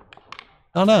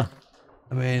don't know.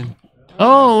 I mean,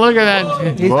 Oh, look at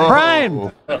that. he's Whoa.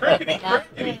 prime.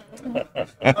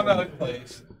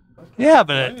 Yeah,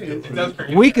 but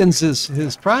it weakens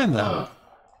his prime though.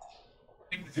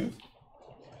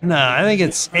 No, I think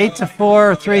it's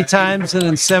 8-4 3 times and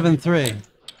then 7-3.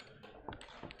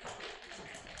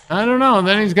 I don't know.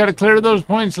 Then he's got to clear those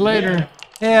points later.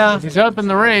 Yeah. He's up in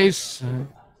the race.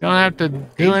 Don't have to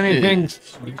do anything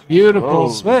beautiful.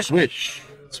 Switch.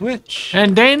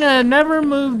 And Dana never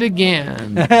moved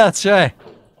again. That's right.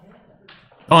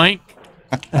 Oink.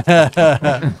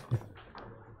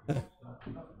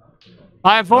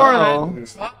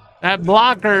 5-4. That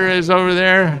blocker is over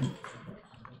there.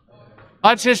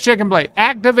 Watch this chicken play.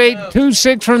 Activate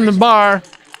 2-6 from the bar.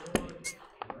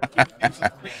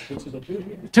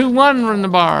 2-1 from the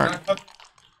bar.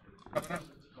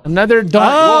 Another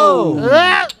dart.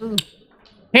 Oh!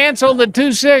 Cancel the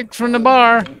 2-6 from the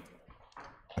bar.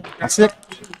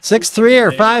 6-3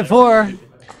 or 5-4.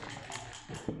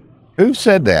 Who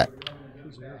said that?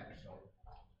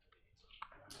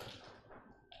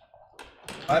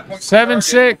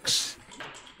 7-6.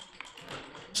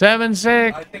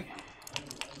 7-6. I think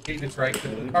David's right.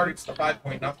 The target's the 5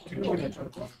 point, not the 2 point.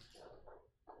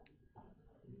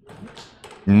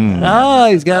 Oh,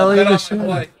 he's got to leave the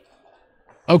shot.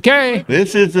 Okay.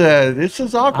 This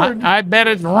is awkward. I bet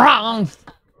it's wrong.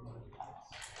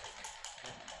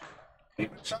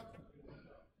 It's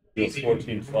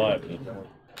 14-5.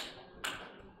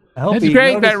 It's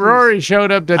great that Rory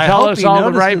showed up to tell us all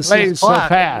the right plays so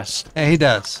fast. Yeah, he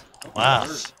does. Wow.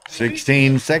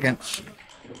 16 seconds.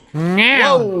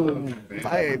 Yeah.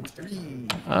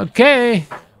 5-3. Okay.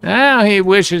 Now he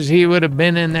wishes he would have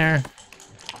been in there.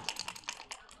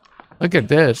 Look at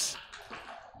this.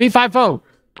 B5-0.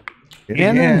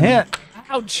 In and hit.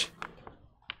 Ouch.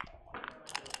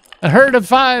 A herd of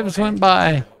 5s went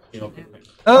by.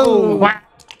 Oh. Wow.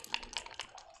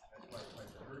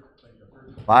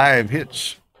 5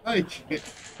 hits.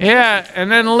 Yeah,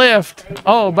 and then lift.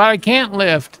 Oh, but I can't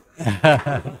lift.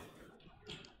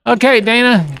 Okay,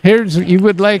 Dana. You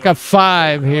would like a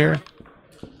 5 here.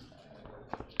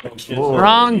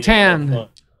 Wrong 10.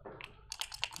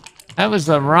 That was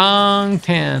the wrong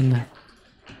 10.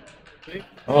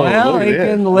 Oh, Well, look at he this.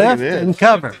 can Look at lift this. and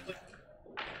cover.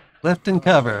 Lift and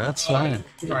cover. That's fine.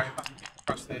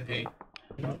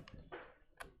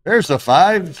 There's the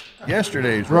 5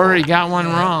 yesterday's. Rory got one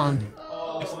wrong.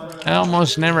 That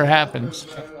almost never happens.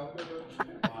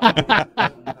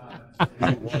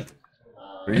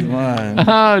 3-1.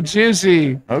 Oh,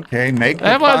 juicy. Okay, make the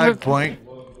That 5 wasn't- point.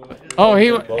 Oh, he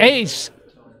ace.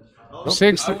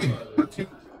 6.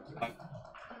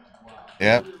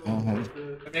 Yep.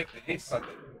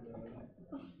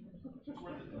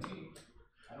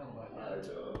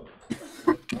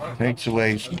 Takes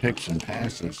away some picks and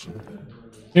passes.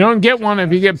 You don't get one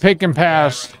if you get pick and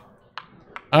pass.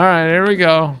 All right, here we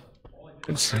go.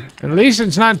 At least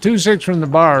it's not 2-6 from the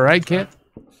bar, right, Kit?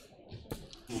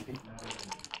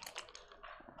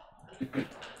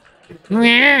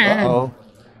 Yeah.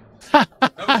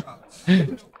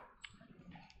 Uh-oh.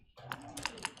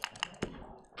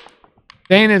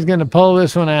 Dana's going to pull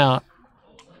this one out.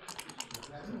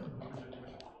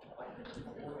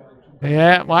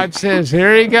 Yeah, watch this.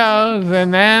 Here he goes.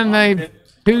 And then the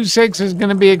 2-6 is going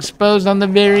to be exposed on the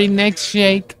very next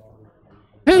shake.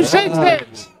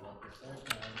 2-6.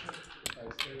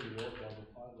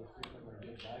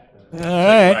 All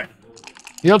right.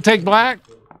 You'll take black?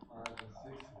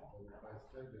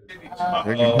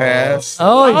 Pick and pass.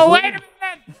 Oh, wait a minute.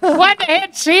 What the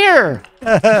heck's here?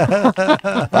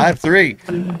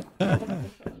 5-3.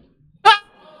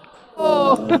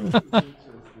 Oh.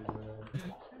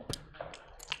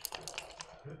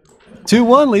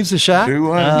 2-1 leaves the shot.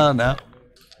 2-1. Oh, no.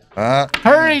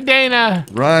 Hurry, Dana.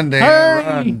 Run, Dana, Hurry.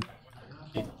 run.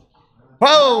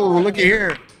 Whoa, looky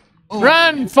here.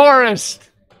 Run, Forrest.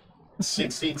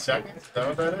 16 seconds? Is that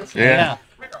what that is? Yeah.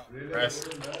 Rest.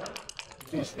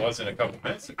 Jeez, wasn't a couple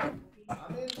minutes ago.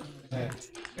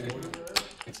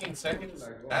 16 seconds?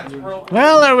 That's real.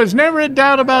 Well, there was never a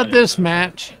doubt about this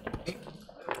match.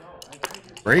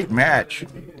 Great match.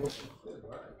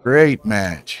 Great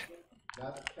match.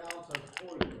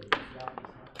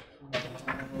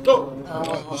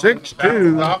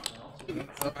 6-2.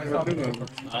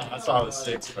 I saw the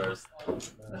 6 first.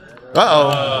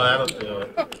 Uh-oh. That'll do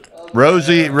it.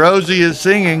 Rosie is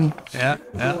singing. Yeah.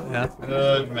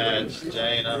 Good match,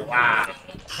 Dana. Wow.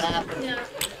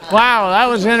 Wow, that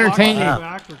was entertaining.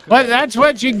 But that's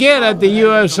what you get at the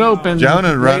U.S. Open.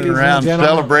 Jonah running ladies and around gentlemen.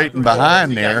 celebrating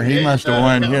behind there. He must have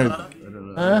won his.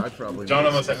 Huh?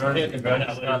 Jonah must have heard it and gone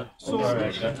out. We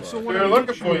were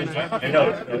looking for you, Jonah. I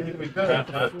know. We could.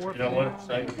 You know what?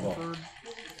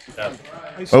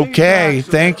 Okay,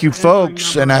 thank you,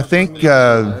 folks. And I think,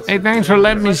 Hey, thanks for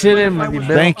letting me sit in with you,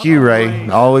 Bill. thank you, Ray.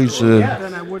 Always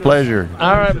a pleasure.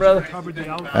 All right, brother.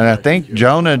 And I think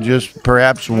Jonah just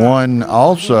perhaps won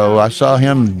also. I saw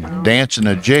him dancing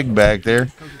a jig back there.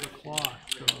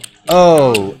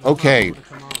 Oh, okay.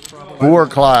 4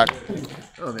 o'clock.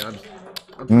 Oh, man,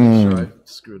 I'm pretty sure I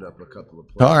screwed up a couple of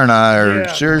plays. Tara and I are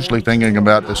seriously thinking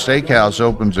about the steakhouse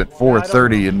opens at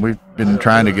 4:30, and we've been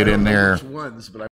trying to get in there Which ones, but